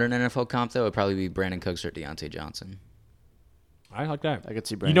My modern NFL comp though would probably be Brandon Cooks or Deontay Johnson. I like that. I could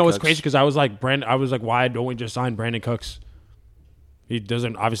see You Brandon know what's Cooks. crazy? Because I was like, why don't we just sign Brandon Cooks? He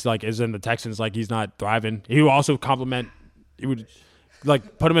doesn't obviously like is in the Texans, like he's not thriving. He would also complement. He would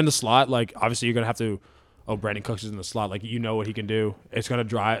like put him in the slot. Like obviously you're gonna have to. Oh, Brandon Cooks is in the slot. Like you know what he can do. It's gonna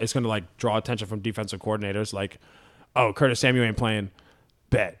like draw attention from defensive coordinators. Like, oh, Curtis Samuel ain't playing.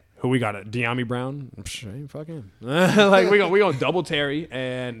 Bet. Who we got? De'Ami Brown? Ain't fucking. Like we gonna double Terry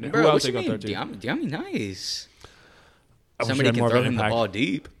and who Bro, else what they you gonna mean? throw to? De'Ami nice. I wish he Somebody had can more of throw an him the impact. ball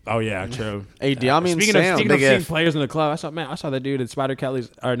deep. Oh yeah, true. Hey, De'Ami and Speaking Sam. of big seeing if. players in the club, I saw that dude at Spider Kelly's,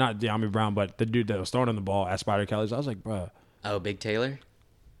 or not De'Ami Brown, but the dude that was throwing in the ball at Spider Kelly's. I was like, bro, Oh, Big Taylor?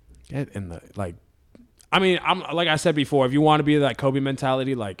 get in the like. I mean, I'm like I said before, if you want to be that Kobe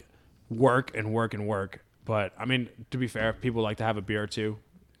mentality, like work and work and work. But I mean, to be fair, people like to have a beer or two.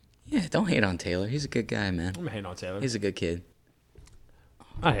 Yeah, don't hate on Taylor. He's a good guy, man. I'm hating on Taylor. He's a good kid.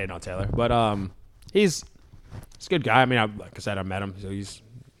 I hate on Taylor, but he's a good guy. I mean, like I said, I met him, so he's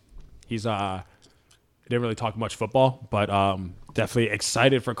didn't really talk much football, but definitely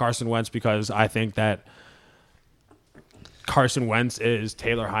excited for Carson Wentz because I think that Carson Wentz is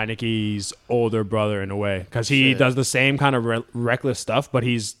Taylor Heineke's older brother in a way because he does the same kind of reckless stuff, but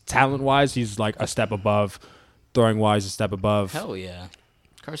he's talent-wise, he's like a step above, throwing-wise, a step above. Hell yeah.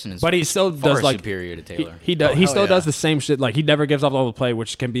 Carson is But he still far does like superior to Taylor. He does. He hell still yeah. does the same shit. Like he never gives up all the play,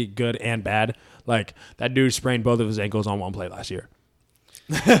 which can be good and bad. Like that dude sprained both of his ankles on one play last year.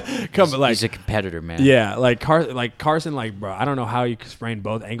 He's a competitor, man. Yeah, Carson, like bro, I don't know how you sprained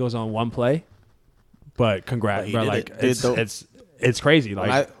both ankles on one play, but congrats, But he bro. did Like it. it's crazy.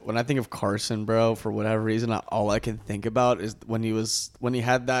 Like When I think of Carson, bro, for whatever reason, all I can think about is when he was like,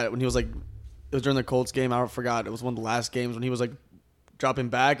 it was during the Colts game. I forgot. It was one of the last games when he was like dropping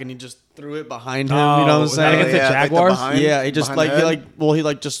back and he just threw it behind him. Oh, You know what I'm was that saying? against the Jaguars? Yeah, he just behind like the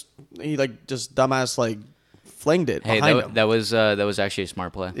he just dumbass like flinged it Hey, behind him. that was actually a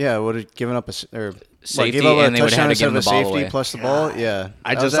smart play. Yeah, would have given up Safety, gave up a and they would've had touchdown to instead give of him a the ball safety away. plus the ball. Yeah,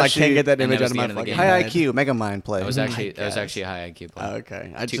 I That was can't actually get that and image that out was of the my end of the fucking game. high head. IQ, mega mind play. That was actually a high IQ play.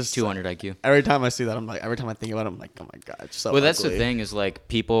 Okay, I just 200 IQ. every time I see that, I'm like, every time I think about it, I'm like, oh my god. It's so Well, that's the ugly. thing is like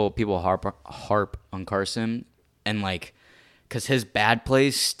people harp on Carson and like because his bad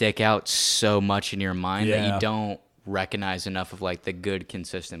plays stick out so much in your mind that Yeah. you don't recognize enough of like the good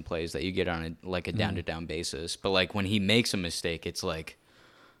consistent plays that you get on a down to down basis. But like when he makes a mistake, it's like,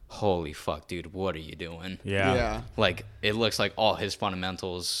 holy fuck, dude, what are you doing? yeah. Like it looks like all his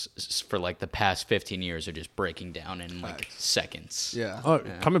fundamentals for like the past 15 years are just breaking down in like seconds. Yeah. Oh,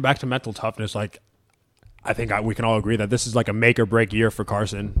 coming back to mental toughness, like I think we can all agree that this is like a make or break year for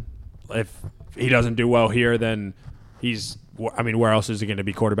Carson. If he doesn't do well here, then where else is he going to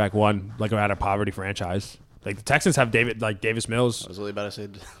be quarterback one? Like at a poverty franchise. Like the Texans have Davis Mills. I was really about to say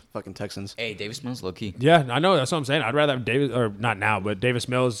fucking Texans. Hey, Davis Mills low key. Yeah, I know. That's what I'm saying. I'd rather have Davis, or not now, but Davis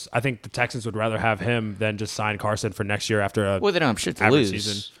Mills. I think the Texans would rather have him than just sign Carson for next year after a Well, they don't have shit to average lose.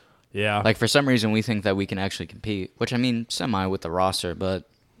 season. Yeah. Like for some reason, we think that we can actually compete, which I mean, semi with the roster, but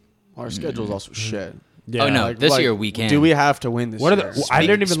Our schedule's also shit. yeah. oh no, Like- this like, year we can. Do we have to win this What are year? the? I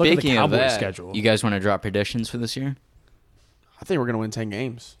didn't even look at the Speaking of Cowboys that, schedule. You guys want to drop predictions for this year? I think we're gonna win 10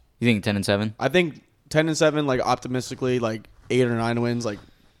 games. You think 10-7? I think 10-7, like optimistically, like 8 or 9 wins, like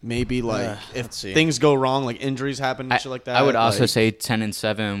maybe like if let's see. things go wrong, like injuries happen and shit like that. I would also like, say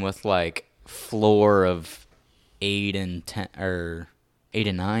 10-7 with like floor of 8-10 or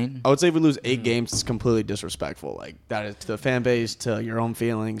 8-9. I would say if we lose 8 games, it's completely disrespectful. Like that is to the fan base, to your own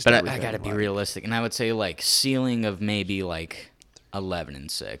feelings. But to I everything. gotta be Like, realistic, and I would say like ceiling of maybe like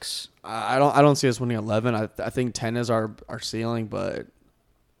 11-6. I don't see us winning 11. I think 10 is our ceiling, but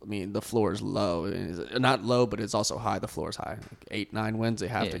I mean the floor is low. It's not low, but it's also high. The floor is high. Like 8-9 wins, they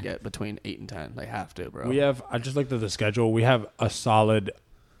have to Yeah. get between 8 and 10. They have to, bro. We have. I just looked at the schedule. We have a solid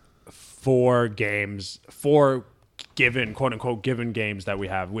 4 games, 4 given quote unquote given games that we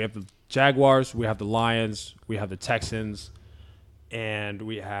have. We have the Jaguars, we have the Lions, we have the Texans, and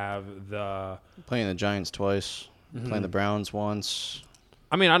we have the. Playing the Giants twice, playing the Browns once.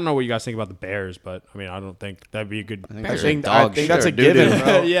 I mean, I don't know what you guys think about the Bears, but I mean, I don't think that'd be a good. I Bears think, are I dog think shit. that's a Doo-doo. given,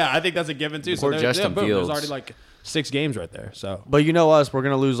 bro. yeah, I think that's a given too. So Poor there, Justin boom, there's Fields. already like 6 games right there. So But you know us, we're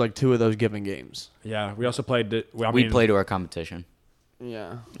gonna lose like 2 of those given games. yeah, we also played. I We mean, play to our competition.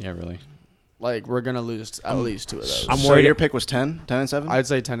 Yeah, Yeah, really. like we're gonna lose at least 2 of those. I'm So worried- your pick was 10? 10 and 7? I'd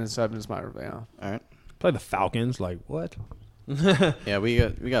say 10-7 is my yeah. All right. play the Falcons. Like what? Yeah, we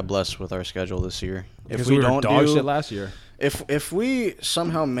got blessed with our schedule this year. Because we were dog shit last year. If we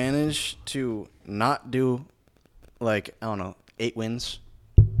somehow manage to not do like I don't know 8 wins,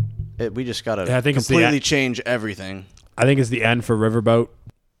 we just gotta Yeah, I think it's the- completely change everything. I think it's the end for Riverboat.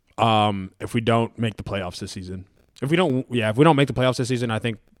 If we don't make the playoffs this season, if we don't make the playoffs this season, I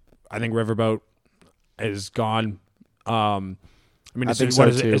think Riverboat is gone. I mean, I it's, think what so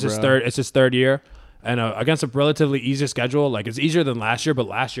is it? too, It's his bro. third. It's his third year, and against a relatively easy schedule. Like it's easier than last year, but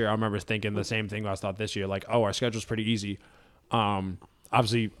last year I remember thinking the same thing. I thought this year, like, oh, our schedule's pretty easy.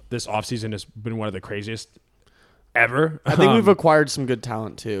 Obviously, this offseason has been one of the craziest ever. I think we've acquired some good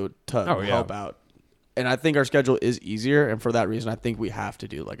talent too to Oh, yeah. help out. And I think our schedule is easier, and for that reason, I think we have to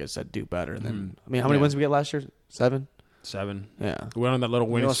do, like I said, do better. And then, I mean, how many Yeah. wins did we get last year? 7. 7. Yeah. We went on that little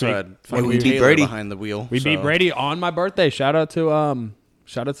We winning also streak. had fucking we beat Taylor Brady. behind the wheel. We beat so- Brady on my birthday. Shout out to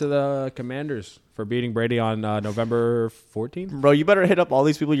the Commanders for beating Brady on November 14th. Bro, you better hit up all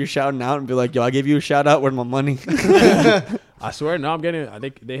these people you're shouting out and be like, yo, I gave you a shout out. Where's my money? I swear, no, I'm getting it. I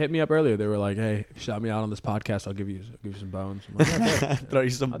think they hit me up earlier. They were like, "Hey, if you shout me out on this podcast, I'll give you some bones." I'm like, "Okay, Throw you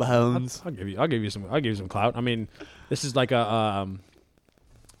some bones. I'll give you some clout. I mean, this is like a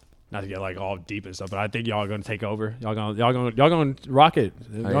not to get like all deep and stuff, but I think y'all are gonna take over. Y'all gonna rock it.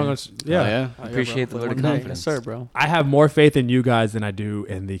 Y'all yeah. gonna, yeah. Oh, yeah. Appreciate the vote of One day. confidence. Yes, sir, bro. I have more faith in you guys than I do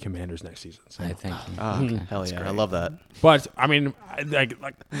in the Commanders next season. So. I think. Ah, hell yeah, I love that. But I mean, like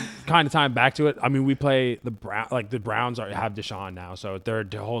kind of time back to it. I mean, we play the Browns have Deshaun now, so they're a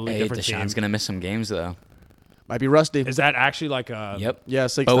totally Hey, different team. Deshaun's gonna miss some games though. Might be rusty. Is that actually like a? Yep. Yeah,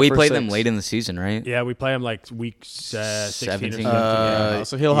 6. But the we first played them 6. late in the season, right? Yeah, we play them like week 16 or 17. something.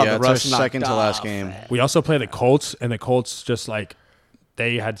 So he'll have the it's our rust knocked second to last off. game. We also play the Colts, and the Colts just like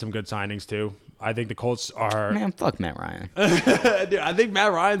they had some good signings too. I think the Colts are. Man, fuck Matt Ryan. Dude, I think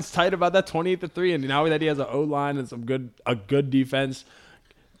Matt Ryan's tight about that 28-3, and now that he has an O line and a good defense,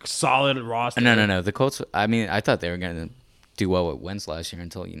 solid roster. No. The Colts. I mean, I thought they were gonna do well with Wentz last year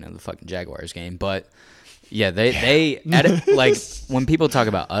until the fucking Jaguars game, but. Yeah, like when people talk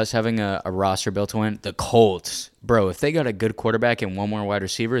about us having a roster built to win, the Colts, bro, if they got a good quarterback and one more wide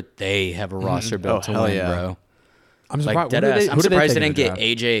receiver, they have a roster built to hell win, yeah. bro. I'm Like surprised. dead ass. I'm surprised they take didn't in get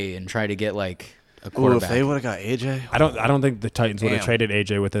the draft? AJ and try to get like a Ooh, if quarterback. they would have got AJ, I don't think the Titans would have Damn. traded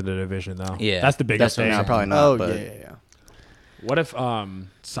AJ within the division though. Yeah, that's the biggest that's what I'm thing. no, probably not. Oh, but yeah. What if,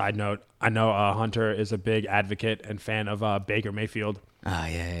 side note, I know Hunter is a big advocate and fan of Baker Mayfield. Oh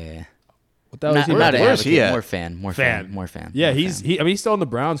yeah. What the hell is he Not about? an where's he advocate, at? more fan. Yeah, more he's fan. he's still in the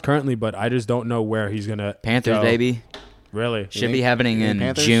Browns currently, but I just don't know where he's gonna Panthers, go. baby. Really? Should think- be happening you think in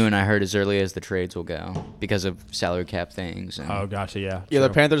Panthers? June, I heard, as early as the trades will go because of salary cap things. And Oh, gotcha. Yeah. Yeah, the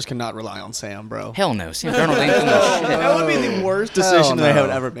true. Panthers cannot rely on Sam, bro. hell no. Sam Darnold ain't doing shit. That would be the worst decision no. they have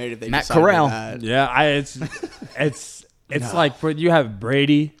ever made if they Matt decided Corral. that. Yeah, it's like but you have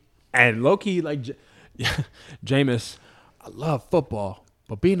Brady and Loki like Jameis. I love football,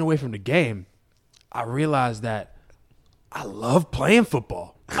 but being away from the game, I realized that I love playing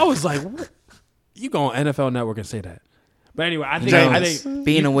football. I was like, You go on NFL Network and say that. But anyway, I think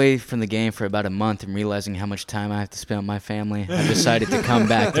being away from the game for about a month and realizing how much time I have to spend with my family, I decided to come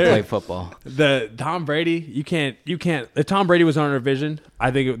back to play football. the Tom Brady, you can't. If Tom Brady was on our division, I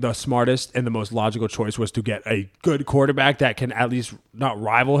think the smartest and the most logical choice was to get a good quarterback that can at least not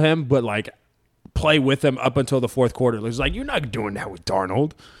rival him, but like play with him up until the fourth quarter. It's like, you're not doing that with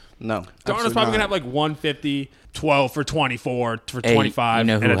Darnold. No. Darnold's probably going to have like 150, 12 for 24, for 25. You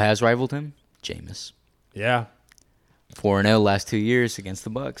know who has rivaled him? Jameis. Yeah. 4-0 last 2 years against the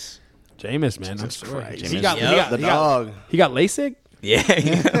Bucks. Jameis, man. I'm sorry. Jameis. He got The dog. He got LASIK?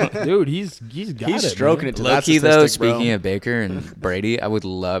 Yeah. Dude, he's got He's it, stroking man. it to Low that key, though, statistic, bro. speaking of Baker and Brady, I would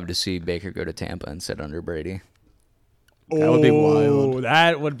love to see Baker go to Tampa and sit under Brady. That would be wild.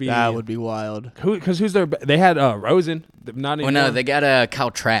 That would be. That would be wild. Because who's their? They had Rosen. Not Well, even. no, they got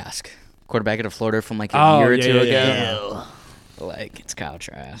Kyle Trask, quarterback out of Florida from like a Oh, year or yeah, two yeah, ago. yeah. Like, it's Kyle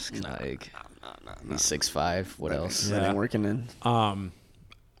Trask. Like, he's 6'5". What else? That ain't working in.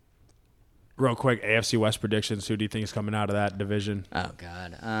 Real quick, AFC West predictions. Who do you think is coming out of that division? Oh,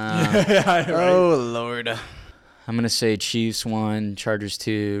 God. Oh, Lord. I'm going to say Chiefs 1, Chargers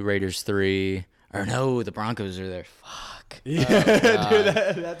 2, Raiders 3. Or no, the Broncos are there. Fuck. Yeah,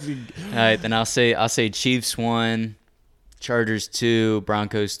 dude, that's. All right, then I'll say Chiefs 1, Chargers 2,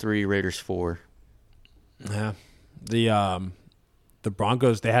 Broncos 3, Raiders 4. Yeah, the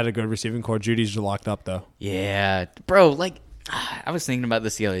Broncos. They had a good receiving core. Judy's locked up though. Yeah, bro, like, I was thinking about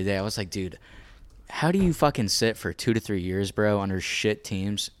this the other day. I was like, dude, how do you fucking sit for 2 to 3 years, bro, under shit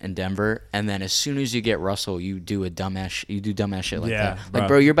teams in Denver, and then as soon as you get Russell, you do dumbass shit like Yeah, that? Like, bro.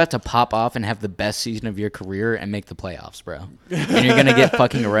 bro, you're about to pop off and have the best season of your career and make the playoffs, bro. And you're gonna get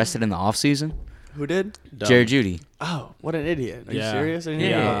fucking arrested in the offseason? Who did? Jared Judy. Oh, what an idiot. Are you Yeah. serious? I didn't Yeah.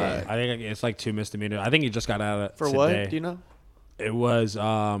 hear about that. I think it's like 2 misdemeanors. I think he just got out of it For today. what? Do you know? It was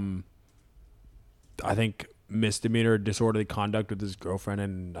I think misdemeanor disorderly conduct with his girlfriend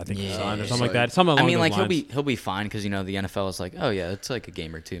and I think his son or something like that. Something along I mean, those like lines. he'll be fine because the NFL is like, oh yeah, it's like a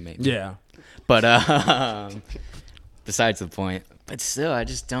game or two, maybe. Yeah. But besides the point. But still, I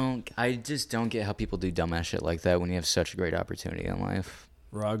just don't get how people do dumbass shit like that when you have such a great opportunity in life.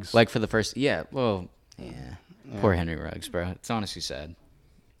 Ruggs. Like for the first, poor Henry Ruggs, bro. It's honestly sad.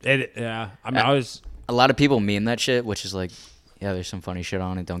 Yeah. I mean, I was. A lot of people meme that shit, which is like, yeah, there's some funny shit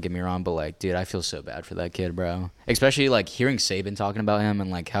on it. Don't get me wrong, but like, dude, I feel so bad for that kid, bro. Especially like hearing Saban talking about him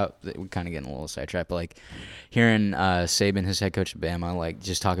and like how we're kind of getting a little sidetracked, but like hearing Saban, his head coach at Bama, like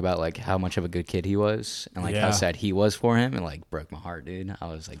just talk about like how much of a good kid he was and like how sad he was for him, and like broke my heart, dude. I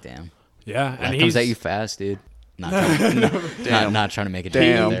was like, damn. Yeah. That And comes at you fast, dude. Not trying to make a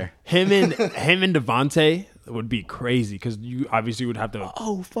joke there. him and Devontae would be crazy because you obviously would have to.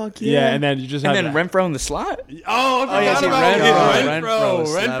 Oh fuck Yeah, and then you just have. and then Renfro in the slot, Oh, I yeah, forgot see, about Renfro. Renfro.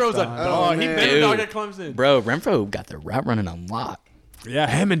 Renfro Renfro's a snapped dog. He man. been a dog Dude. at Clemson. bro. Renfro got the route running on lock. Yeah,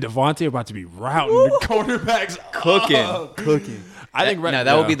 him and Devontae are about to be routing the cornerbacks Cooking. I think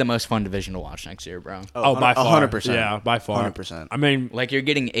that would be the most fun division to watch next year, bro. Oh, by far. 100%. Yeah, by far. 100%. I mean, Like you're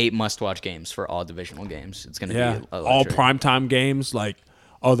getting 8 must-watch games for all divisional games. It's gonna yeah, be all electric. primetime games. Like,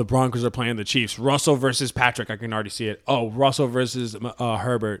 oh, the Broncos are playing the Chiefs. Russell versus Patrick. I can already see it. Oh, Russell versus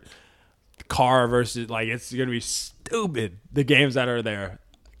Herbert. Carr versus, like, it's going to be stupid, the games that are there.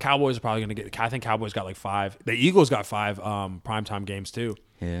 Cowboys are probably going to get, I think Cowboys got like 5. The Eagles got 5 primetime games too,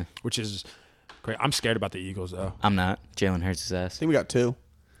 Yeah, which is great. I'm scared about the Eagles though. I'm not. Jalen hurts his ass. I think we got 2.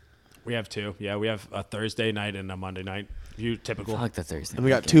 We have 2. Yeah, we have a Thursday night and a Monday night. You typical. I like the Thursday. And we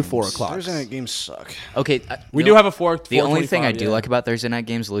got night 2 games. 4 o'clock. Thursday night games suck. Okay, We do have a 4. The only thing I 4:25, do yeah. like about Thursday night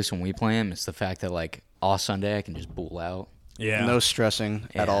games, at least when we play them, is the fact that like all Sunday I can just bull out. Yeah. No stressing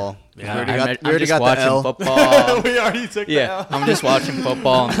at Yeah. all. Yeah. We already I'm got, we already just got the watching L. football. we already took Yeah, I'm just watching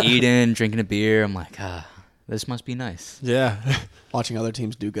football. I'm eating, drinking a beer. I'm like, this must be nice. Yeah. Watching other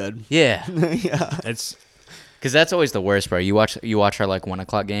teams do good. Yeah, Yeah. It's because that's always the worst, bro. You watch our like 1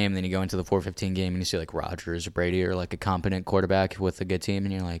 o'clock game, then you go into the 4:15 game, and you see like Rodgers or Brady or like a competent quarterback with a good team,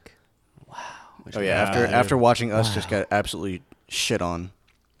 and you're like, Oh yeah, after watching us just get absolutely shit on.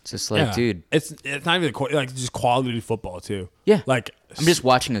 it's just like, yeah. dude, It's not even like just quality football too. yeah. Like I'm just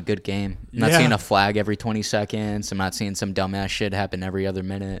watching a good game. I'm not Yeah. seeing a flag every 20 seconds. I'm not seeing some dumbass shit happen every other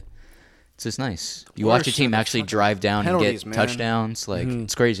minute. It's just nice. You watch your team actually drive down and penalties, get man. touchdowns. Like,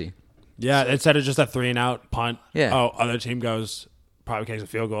 it's crazy. yeah, instead of just a 3 and out punt. Yeah. Oh, other team goes probably kicks a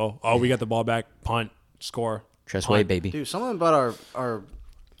field goal. Oh, we got the ball back. Punt. Score. Trust punt. way, baby. Dude, something about our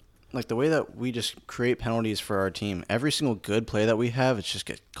like the way that we just create penalties for our team. Every single good play that we have, it's just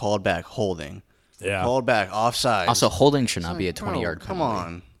get called back holding. Yeah. Called back offside. Also, holding should not be a 20-yard Come penalty.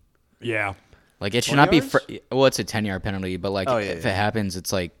 on. Yeah. Like, it should 20 not be. yards? Well, it's a 10-yard penalty, but like Oh, yeah, if yeah. it happens,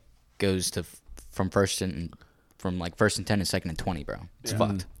 it's like goes to from first and 10 to second and 20, bro. It's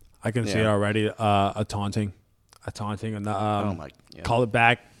fucked. I can see it already. A taunting, and the Oh my! Yeah. call it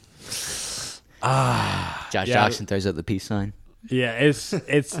back. Josh Jackson throws out the peace sign. Yeah, it's I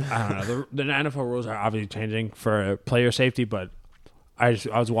don't know. The NFL rules are obviously changing for player safety, but I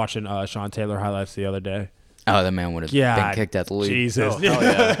was watching Sean Taylor highlights the other day. Oh, that man would have been kicked out the league. Jesus, Oh, hell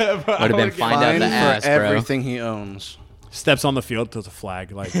yeah. Would have been fined out the ass, for bro. everything he owns. steps on the field, throws a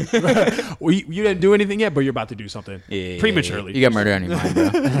flag. Like, well, you didn't do anything yet, but you're about to do something prematurely. You got murder on your mind, bro.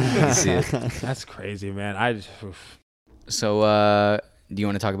 You see it. That's crazy, man. So, do you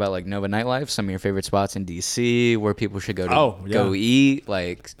want to talk about like Nova nightlife? Some of your favorite spots in DC where people should go to go eat?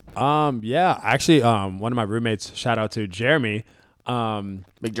 Like, yeah, actually, one of my roommates, shout out to Jeremy.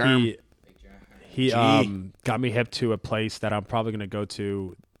 Big Jerm. He got me hip to a place that I'm probably gonna go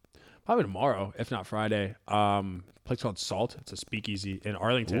to probably tomorrow, if not Friday. Place called Salt. It's a speakeasy in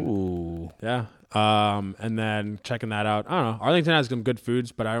Arlington. ooh, Yeah. And then checking that out. I don't know. Arlington has some good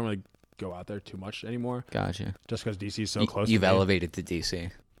foods, but I don't really go out there too much anymore. gotcha. Just because DC is so close. You've to me. elevated to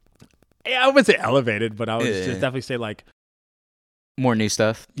DC. Yeah, I wouldn't say elevated, but I would just definitely say like, More new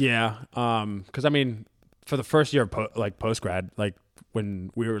stuff. yeah. Because I mean, for the first year of post grad, like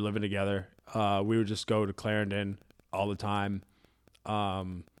when we were living together, we would just go to Clarendon all the time. I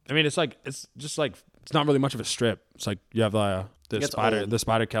mean, it's not really much of a strip. It's like you have the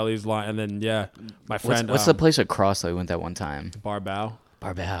Spider Kelly's line, and then my friend. What's the place across that we went that one time? Barbell?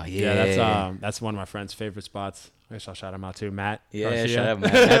 Barbell. Yeah, that's one of my friend's favorite spots. I guess I'll shout him out too, Matt. Yeah, Garcia. shout out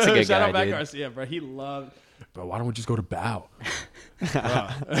Matt. That's a good shout guy, out Matt dude. Garcia, bro. He loved. Bro, why don't we just go to Bow?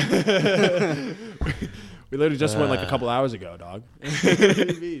 We literally just went like a couple hours ago, dog. What do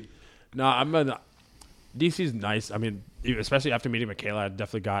you mean? No, DC's nice. I mean, especially after meeting Michaela, I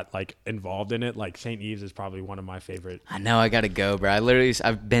definitely got like involved in it. Like St. Eve's is probably one of my favorite. I know I gotta go, bro.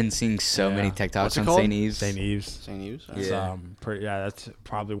 I've been seeing so many TikToks What's it on called? St. Eve's. St. Eve's. St. Eve's? It's, Yeah. that's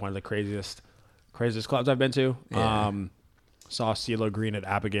probably one of the craziest clubs I've been to. Yeah. Saw CeeLo Green at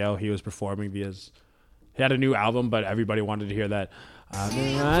Abigail. He was performing he had a new album, but everybody wanted to hear that. I've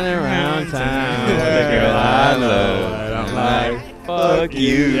been running around town with a girl I love. I don't like. Fuck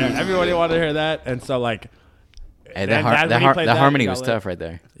you. Yeah, everybody wanted to hear that, and so like. Hey, and when he played the that, harmony he got was lit. tough right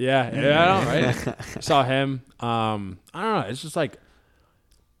there. Yeah, I know, right? Saw him. I don't know. It's just like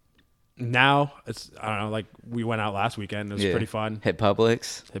now I don't know. Like we went out last weekend. It was pretty fun. Hit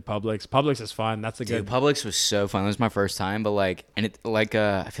Publix. Hit Publix. Publix is fun. That's a Dude, good. Publix was so fun. It was my first time, but like, and it like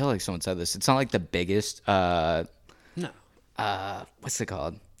I feel like someone said this. It's not like the biggest. No. What's it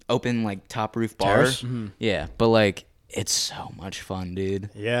called? Open like top roof bar. Terrace? Yeah, but like it's so much fun, dude.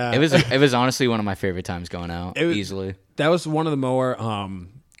 Yeah. It was honestly one of my favorite times going out. It was- Easily. That was one of the more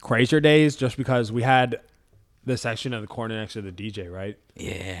crazier days, just because we had the section in the corner next to the DJ, right?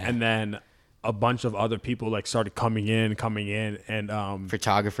 Yeah. And then a bunch of other people like started coming in, and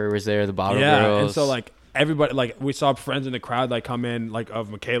Photographer was there. The bottle yeah, girls. and so like everybody, like we saw friends in the crowd like come in, like of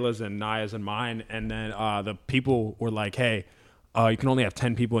Michaela's and Naya's and mine, and then the people were like, "Hey, you can only have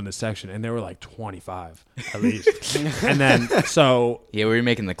 10 people in this section," and there were like 25 at least. And then so yeah, we were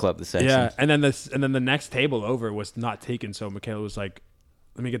making the club the section. yeah, and then the next table over was not taken, so Michaela was like,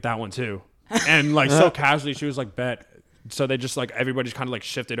 "Let me get that one too," and like so casually she was like, "Bet." So they just like everybody just kind of like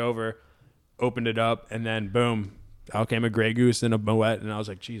shifted over, opened it up, and then boom. Out came a Grey Goose and a Moet, and I was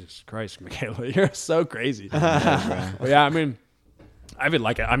like, Jesus Christ, Michaela, you're so crazy. But yeah, I mean, I would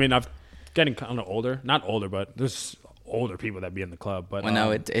like it. I mean, I'm getting kind of older. Not older, but there's older people that be in the club. But Well,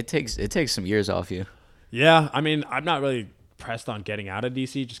 no, it takes some years off you. yeah, I mean, I'm not really pressed on getting out of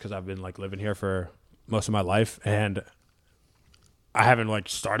DC just because I've been like living here for most of my life, and I haven't like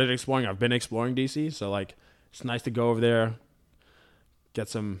started exploring. I've been exploring DC, so like it's nice to go over there, get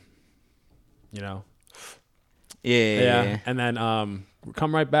some, Yeah. and then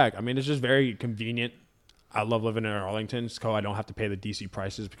come right back. I mean, it's just very convenient. I love living in Arlington, so I don't have to pay the DC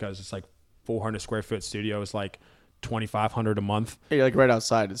prices because it's like 400 square foot studio is like $2,500 a month. Yeah, you're like right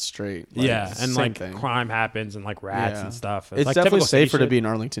outside. It's straight. Like, Yeah, it's and the like same thing. crime happens and like rats Yeah. and stuff. It's like definitely typical city safer to shit. be in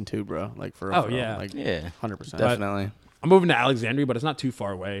Arlington too, bro. Like for real. Oh, for real. yeah. Like Yeah. 100%. Definitely. I'm moving to Alexandria, but it's not too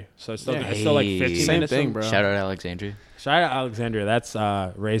far away, so it's still Yeah. it's still like 15 Hey. Same minutes. thing, from- bro. Shout out Alexandria. Shout out Alexandria. That's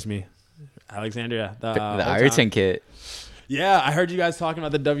raised me. Alexandria, the The old Ireton town. kit. Yeah, I heard you guys talking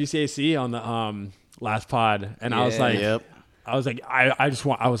about the WCAC on the last pod, and I was Yeah. like, Yep. I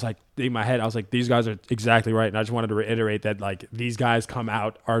was like in my head, I was like, these guys are exactly right, and I just wanted to reiterate that like these guys come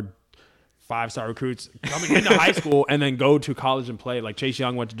out are 5-star recruits coming into high school and then go to college and play. Like Chase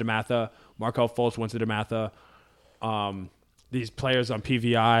Young went to DeMatha, Markel Fultz went to DeMatha. These players on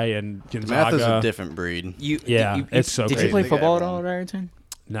PVI and Math is a Gonzaga. different breed. Yeah, it's so Did crazy. you play They got football at everyone. all at Ireton?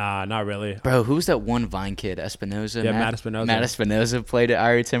 Nah, not really. Bro, who was that one Vine kid? Espinoza? Yeah, Matt Espinoza. Matt Espinoza played at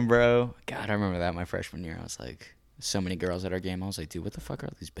Ireton, bro. God, I remember that my freshman year. I was like, so many girls at our game. I was like, dude, what the fuck are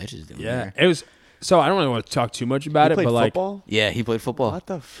all these bitches doing here? It was. So I don't really want to talk too much about He it, played but like, football? Yeah, he played football. What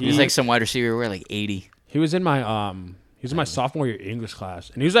the fuck? He was like some wide receiver. We're like 80. he was in my sophomore year English class,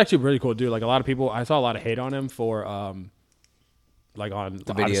 and he was actually a really cool dude. Like a lot of people, I saw a lot of hate on him for like on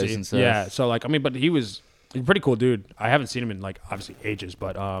The videos Odyssey. and stuff. Yeah, so like I mean, but he's a pretty cool dude. I haven't seen him in like obviously ages,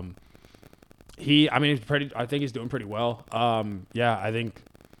 but he's pretty. I think he's doing pretty well. Yeah, I think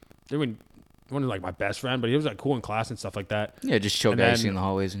he wasn't like my best friend, but he was like cool in class and stuff like that. Yeah, just chill And guys then- in the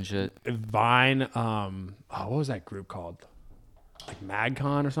hallways and shit. Vine, what was that group called? Like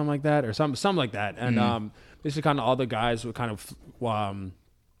MagCon or something like that, or something like that. And basically, kind of all the guys were kind of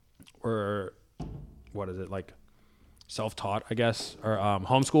were what is it like self-taught, I guess, or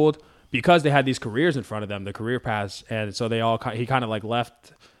homeschooled because they had these careers in front of them, the career paths, and so he kind of like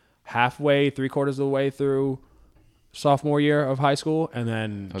left halfway, 3/4 of the way through sophomore year of high school, and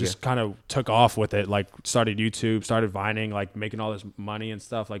then just kind of took off with it, like started YouTube, started vining, like making all this money and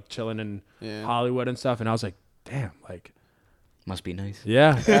stuff, like chilling in Hollywood and stuff. And I was like, damn, like Must be nice.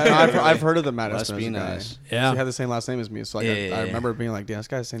 yeah. I've heard of the Matt Must be Espinoza guy. nice. Yeah. He had the same last name as me, so like Yeah. I remember being like, damn, this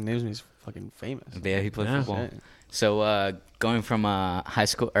guy's same name as me. He's fucking famous. Yeah, he played Yeah. football. Shit. So going from high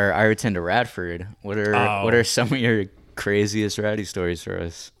school or Ireton to Radford, what are some of your craziest ratty stories for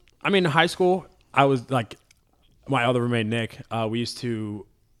us? I mean, in high school, I was like, my other roommate Nick. We used to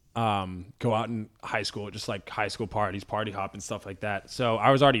go out in high school, just like high school parties, party hop and stuff like that. So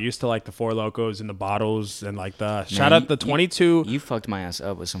I was already used to like the Four Locos and the bottles and like the shout out the 22. You fucked my ass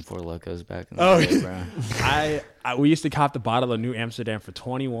up with some Four Locos back in the day, bro. We used to cop the bottle of New Amsterdam for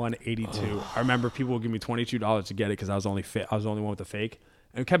 $21.82. I remember people would give me $22 to get it because I was only one with the fake,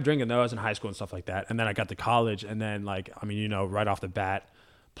 and kept drinking those in high school and stuff like that. And then I got to college, and then like I mean, you know, right off the bat,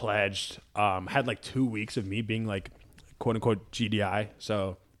 pledged. Had like 2 weeks of me being like quote unquote GDI,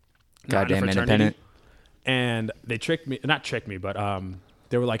 so not in a Goddamn fraternity. independent. And they not tricked me, but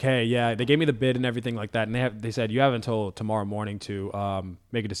they were like, hey, yeah, they gave me the bid and everything like that, and they said you have until tomorrow morning to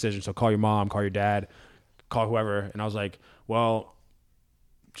make a decision. So call your mom, call your dad, call whoever. And I was like, well,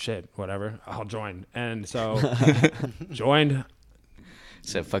 shit, whatever, I'll join. And so joined.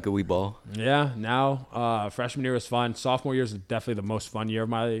 Said fuck it, we ball. Yeah, now freshman year was fun. Sophomore year is definitely the most fun year of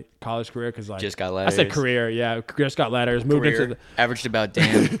my college career because like Just got I said letters. career, yeah, just got letters. Moved into the, Averaged about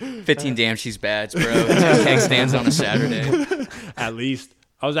 15 damn she's bats, bro. 10 keg stands on a Saturday. at least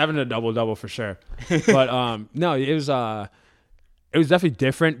I was having a double for sure. But no, it was definitely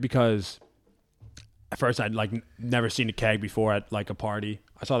different because at first I'd like never seen a keg before at like a party.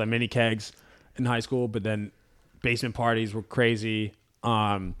 I saw the mini kegs in high school, but then basement parties were crazy.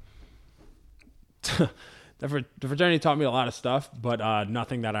 The fraternity taught me a lot of stuff, but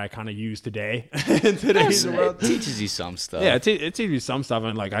nothing that I kind of use today in today's world. It teaches you some stuff. Yeah, it teaches you some stuff,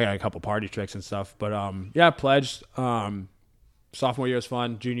 and like I got a couple party tricks and stuff. But yeah, I pledged. Sophomore year was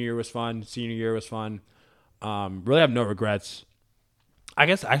fun. Junior year was fun. Senior year was fun. Really have no regrets. I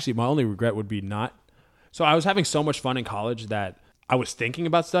guess actually my only regret would be not. So I was having so much fun in college that I was thinking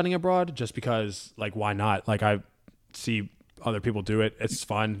about studying abroad just because, like, why not? Like I see other people do it. It's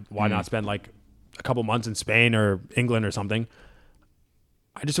fun. Why not spend like a couple months in Spain or England or something?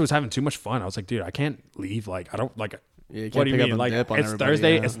 I just was having too much fun. I was like, dude, I can't leave. Like, I don't like. Yeah, you What can't do you pick up mean? and Like, dip on it's everybody,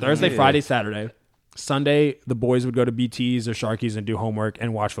 Thursday. yeah. It's Thursday, Yeah. Friday, Saturday. Sunday, the boys would go to BTs or Sharkies and do homework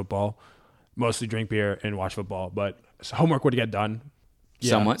and watch football. Mostly drink beer and watch football, but homework would get done.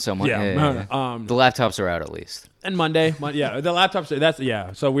 Yeah. Somewhat. Yeah. Yeah. The laptops are out at least. And Monday, yeah, the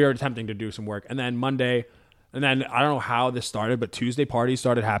laptops. So we were attempting to do some work, and then Monday, and then I don't know how this started, but Tuesday parties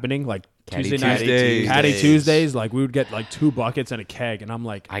started happening, like Caddy Tuesday night, Tuesdays. Caddy Tuesdays. Like we would get like 2 buckets and a keg, and I'm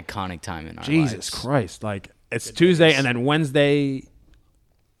like, Iconic time in our Jesus lives. Christ! Like it's Tuesday, and then Wednesday,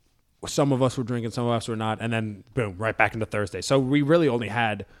 some of us were drinking, some of us were not, and then boom, right back into Thursday. So we really only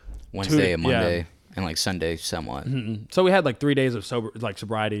had Wednesday and Monday. Yeah. And like Sunday somewhat. So we had like 3 days of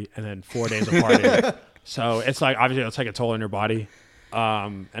sobriety, and then 4 days of partying. So it's like obviously it'll take a toll on your body.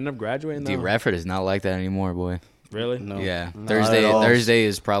 End up graduating though. Dude, Radford is not like that anymore, boy. Really? No. Yeah. Not at all. Thursday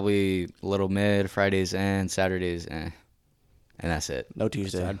is probably a little mid, Fridays and Saturdays, and that's it. No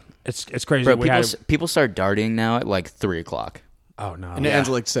Tuesday. It's crazy. Bro, We had, people start darting now at like 3 o'clock. oh no. And it ends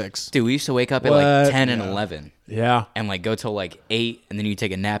at like 6. Dude, we used to wake up at What? like 10 and 11 Yeah. and like go till like 8, and then you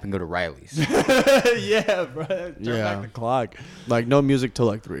take a nap and go to Riley's. Yeah, bro. Turn Yeah. back the clock. Like no music till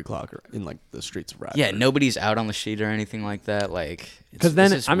like 3 o'clock or in like the streets of Radford. Yeah, nobody's out on the street or anything like that. Like, Because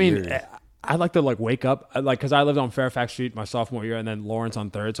then, I mean, I like to like wake up, because I lived on Fairfax Street my sophomore year, and then Lawrence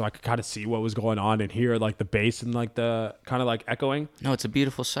on Third, so I could kind of see what was going on and hear like the bass and like the kind of like echoing. No, it's a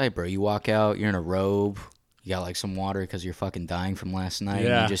beautiful sight, bro. You walk out, you're in a robe, you got like some water because you're fucking dying from last night.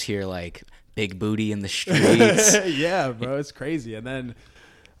 Yeah. And you just hear like big booty in the streets. Yeah, bro, it's crazy. And then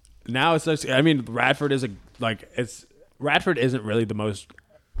now it's just, I mean, Radford isn't really the most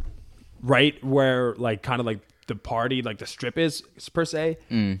right where like kind of like the party, like the strip is per se.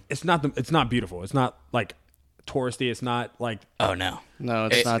 It's not beautiful. It's not like touristy. It's not like, Oh no, No,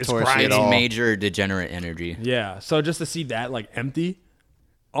 it's not it's touristy grimy. at it's all. major degenerate energy. yeah. So just to see that like empty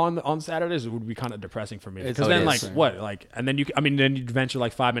on Saturdays would be kind of depressing for me. Because Oh, then it like is. what, like, and then then you venture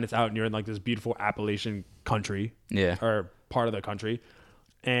like 5 minutes out and you're in like this beautiful Appalachian country. Yeah. Or part of the country.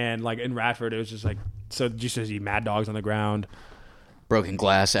 And like in Radford, it was just like, so you just see mad dogs on the ground. Broken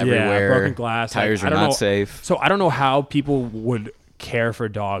glass everywhere. Yeah, broken glass. Tires Like, are I don't not know- safe. So I don't know how people would care for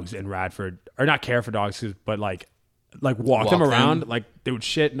dogs in Radford, or not care for dogs, but like walk them Walk around. them. Like they would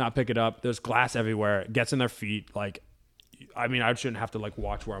shit, not pick it up. There's glass everywhere. It gets in their feet. Like, I mean, I shouldn't have to like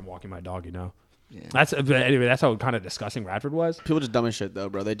watch where I'm walking my dog. You know. Yeah. But anyway, that's how kind of disgusting Radford was. People just dumb as shit though,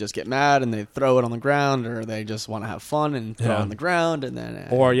 bro. They just get mad and they throw it on the ground, or they just want to have fun and throw it Yeah. on the ground, and then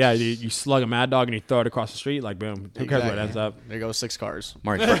Or yeah, you slug a mad dog and you throw it across the street. Like boom, who cares where it ends up? There goes 6 cars.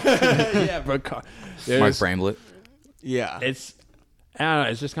 Mark Yeah, bro. Mark Bramblett. Yeah, It's I don't know.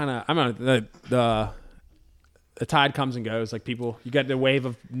 It's just kind of I don't know the tide comes and goes. Like people, you get the wave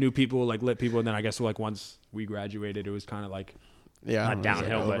of new people, like lit people, and then I guess like once we graduated, it was kind of like yeah. not it was,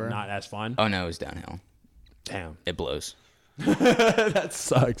 downhill, like, but over. not as fun. Oh no, it was downhill. Damn, It blows. that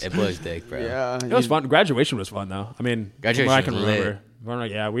sucks. It blows dick, bro. Yeah, It was fun. Graduation was fun though. I mean, Graduation from what I can was lit. remember. From,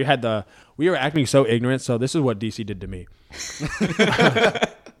 like, yeah, we were acting so ignorant. So this is what DC did to me.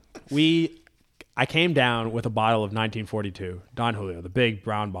 I came down with a bottle of 1942 Don Julio, the big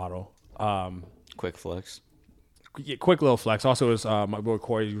brown bottle. Quick flex. Yeah, quick little flex. Also, it was my boy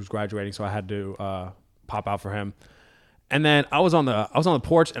Corey was graduating, so I had to pop out for him. And then I was on the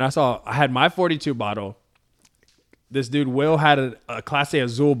porch, and I had my 42 bottle. This dude Will had a Class A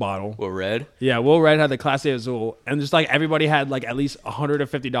Azul bottle. Well, red. Yeah, Will Red had the Class A Azul, and just like everybody had like at least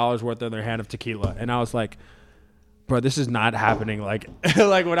 $150 worth in their hand of tequila, and I was like, bro, this is not happening. Like,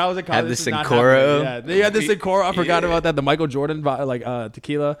 like when I was in college, Had the this is not Sincoro? happening. Yeah, they had the Sincoro. I forgot about that. The Michael Jordan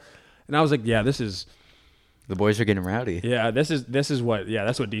tequila, and I was like, yeah, this is. The boys are getting rowdy. Yeah, this is what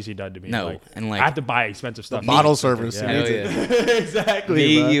that's what DC done to me. No, and, like, I have to buy expensive stuff. bottle service. Yeah. Hell yeah. Exactly.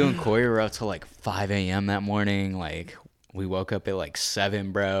 Me, bro. you, and Corey were up till like 5 a.m. that morning. Like, we woke up at like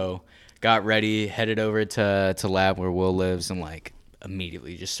 7, bro. Got ready, headed over to lab where Will lives, and like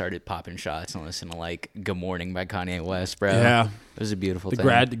immediately just started popping shots and listening to like "Good Morning" by Kanye West, bro. Yeah. It was a beautiful The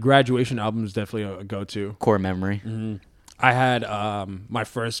thing. graduation album is definitely a go-to. Core memory. I had my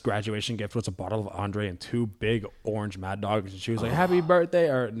first graduation gift was a bottle of Andre and 2 big orange Mad Dogs, and she was like, "Happy birthday,"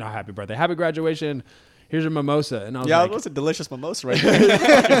 or not happy birthday, happy graduation. Here's your mimosa, and I was Yeah, like, it was a delicious mimosa right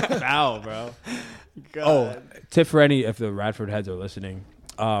there. "Foul, bro." God. Oh, tip for any if the Radford heads are listening: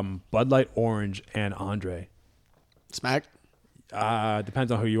 Bud Light Orange and Andre. Smack.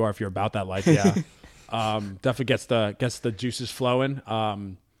 Depends on who you are. If you're about that life, yeah. Definitely gets the juices flowing.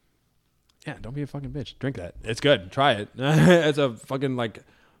 Yeah, don't be a fucking bitch. Drink that. It's good. Try it. It's a fucking like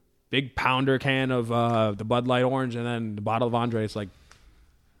big pounder can of the Bud Light Orange, and then the bottle of Andre. It's like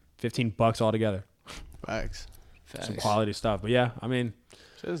 $15 altogether. Facts. Some quality stuff. But yeah, I mean,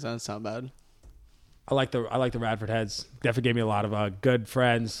 Shit doesn't sound bad. I like the Radford heads. Definitely gave me a lot of good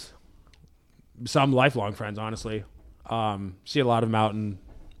friends. Some lifelong friends, honestly. See a lot of them out in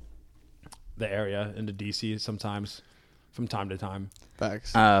the area, into DC sometimes, from time to time.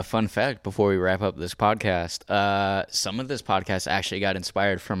 Facts. Fun fact before we wrap up this podcast, some of this podcast actually got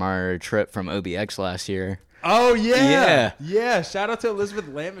inspired from our trip from OBX last year. Oh Yeah. yeah. Shout out to Elizabeth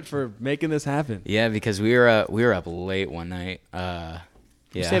Lambert for making this happen. Yeah, because we were up late one night.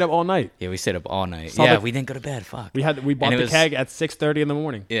 We stayed up all night. Yeah, we stayed up all night. Saw Yeah, the- we didn't go to bed. Fuck. We bought And it the was- keg at 6:30 in the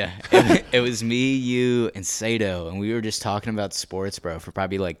morning. Yeah, it was me, you, and Sato, and we were just talking about sports, bro, for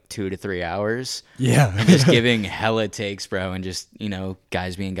probably like 2 to 3 hours. Yeah. And just giving hella takes, bro, and just,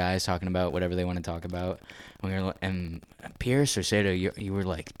 guys being guys talking about whatever they want to talk about. And Pierce or Sato, you were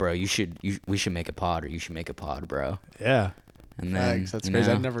like, bro, we should make a pod, or you should make a pod, bro. Yeah. And then Facts. That's crazy.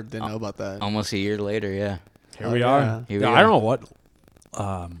 I never did know about that. almost a year later, yeah. Here Oh, we yeah. are. Here we I are. don't know what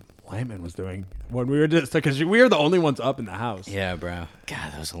Lyman was doing when we were just because we were the only ones up in the house. Yeah, bro.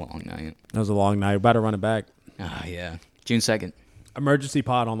 God, that was a long night. That was a long night. About to run it back. Oh, yeah. June 2nd. Emergency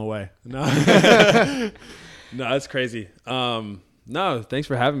pod on the way. No, no, that's crazy. No, thanks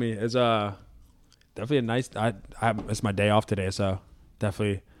for having me. It's definitely a nice. It's my day off today, so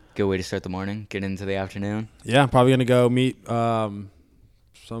definitely Good way to start the morning. Get into the afternoon. Yeah, I'm probably gonna go meet some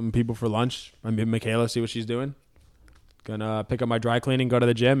people for lunch. I mean, Michaela, see what she's doing. Gonna pick up my dry cleaning, go to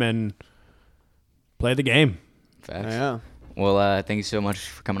the gym, and play the game. Facts. Yeah. Well, thank you so much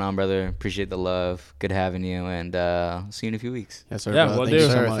for coming on, brother. Appreciate the love. Good having you, and see you in a few weeks. Yes, sir. Yeah, brother. we'll Thank do.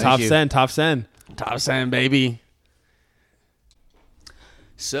 you so much. Top Thank you. send, top send. Top send, baby.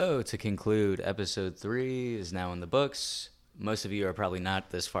 So, to conclude, episode 3 is now in the books. Most of you are probably not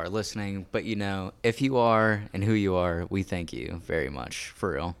this far listening, but if you are and who you are, we thank you very much,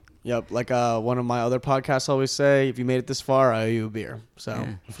 for real. Yep, like one of my other podcasts always say, if you made it this far, I owe you a beer. So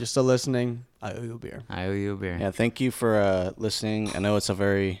Yeah. if you're still listening, I owe you a beer. I owe you a beer. Yeah, thank you for listening. I know it's a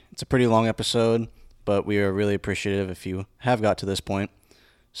pretty long episode, but we are really appreciative if you have got to this point.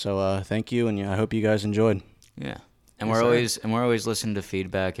 So thank you, and I hope you guys enjoyed. Yeah. And Yes, we're always listening to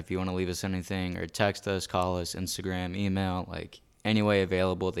feedback. If you want to leave us anything, or text us, call us, Instagram, email, like any way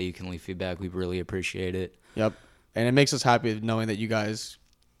available that you can leave feedback, we really appreciate it. Yep. And it makes us happy knowing that you guys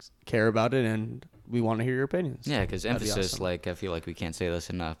care about it and we want to hear your opinions. Yeah, because That'd be emphasis, awesome. like, I feel like we can't say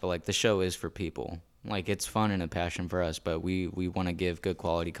this enough, but like the show is for people. Like, it's fun and a passion for us, but we want to give good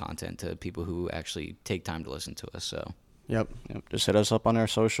quality content to people who actually take time to listen to us. So Yep. Just hit us up on our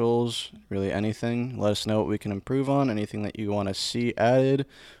socials, really anything. Let us know what we can improve on, anything that you want to see added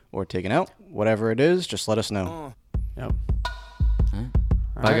or taken out. Whatever it is, just let us know. Yep. Bye,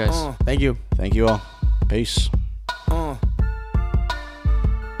 right. guys. Thank you. Thank you all. Peace.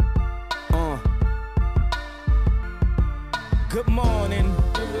 Good morning.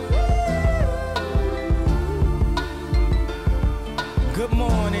 Good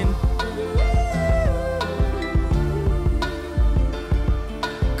morning.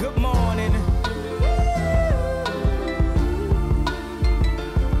 Good morning.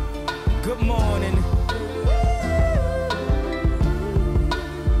 Good morning.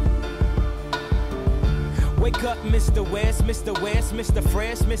 Wake up, Mr. West, Mr. West, Mr.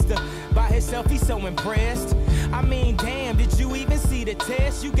 Fresh, Mr. By himself, he's so impressed. I mean, damn, did you even see the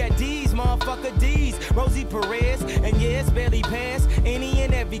test? You got D's, motherfucker D's. Rosie Perez, and yes, barely passed any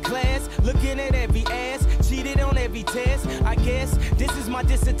and every class. Looking at every ass, cheated on every test. I guess this is my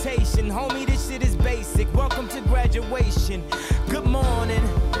dissertation. Homie, this shit is basic. Welcome to graduation. Good morning.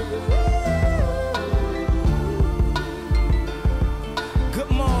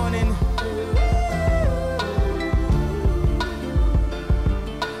 Good morning.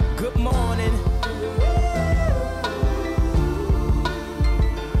 Good morning.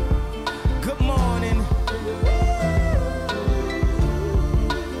 Good morning.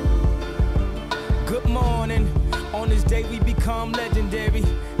 Good morning. On this day we become legendary.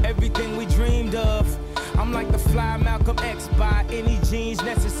 Everything we dreamed of. I'm like the fly Malcolm X, by any jeans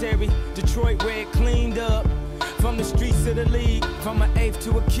necessary. Detroit red cleaned up. From the streets to the league, from an eighth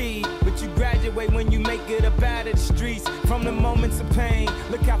to a key. But you graduate when you make it up out of the streets. From the moments of pain,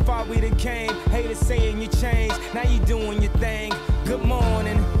 look how far we done came. Haters saying you changed, now you doing your thing. Good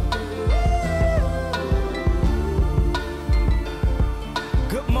morning.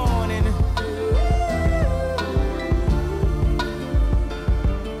 Good morning.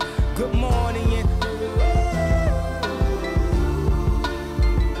 Good morning. Yeah.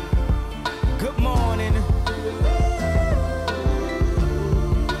 Good morning.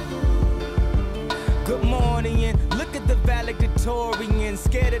 Good morning, and look at the valedictorian.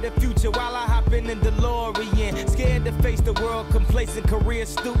 Scared of the future while I hop in the DeLorean. Scared to face the world, complacent career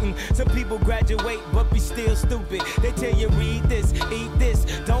student. Some people graduate but be still stupid. They tell you read this, eat this.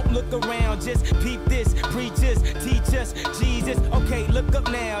 Don't look around, just peep this. Preach us, teach us, Jesus. Okay, look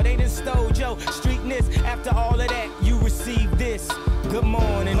up now, they done stole your streetness. After all of that, you receive this. Good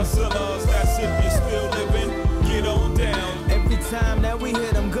morning. Hustlers, that's if you're still living, get on down. Every time that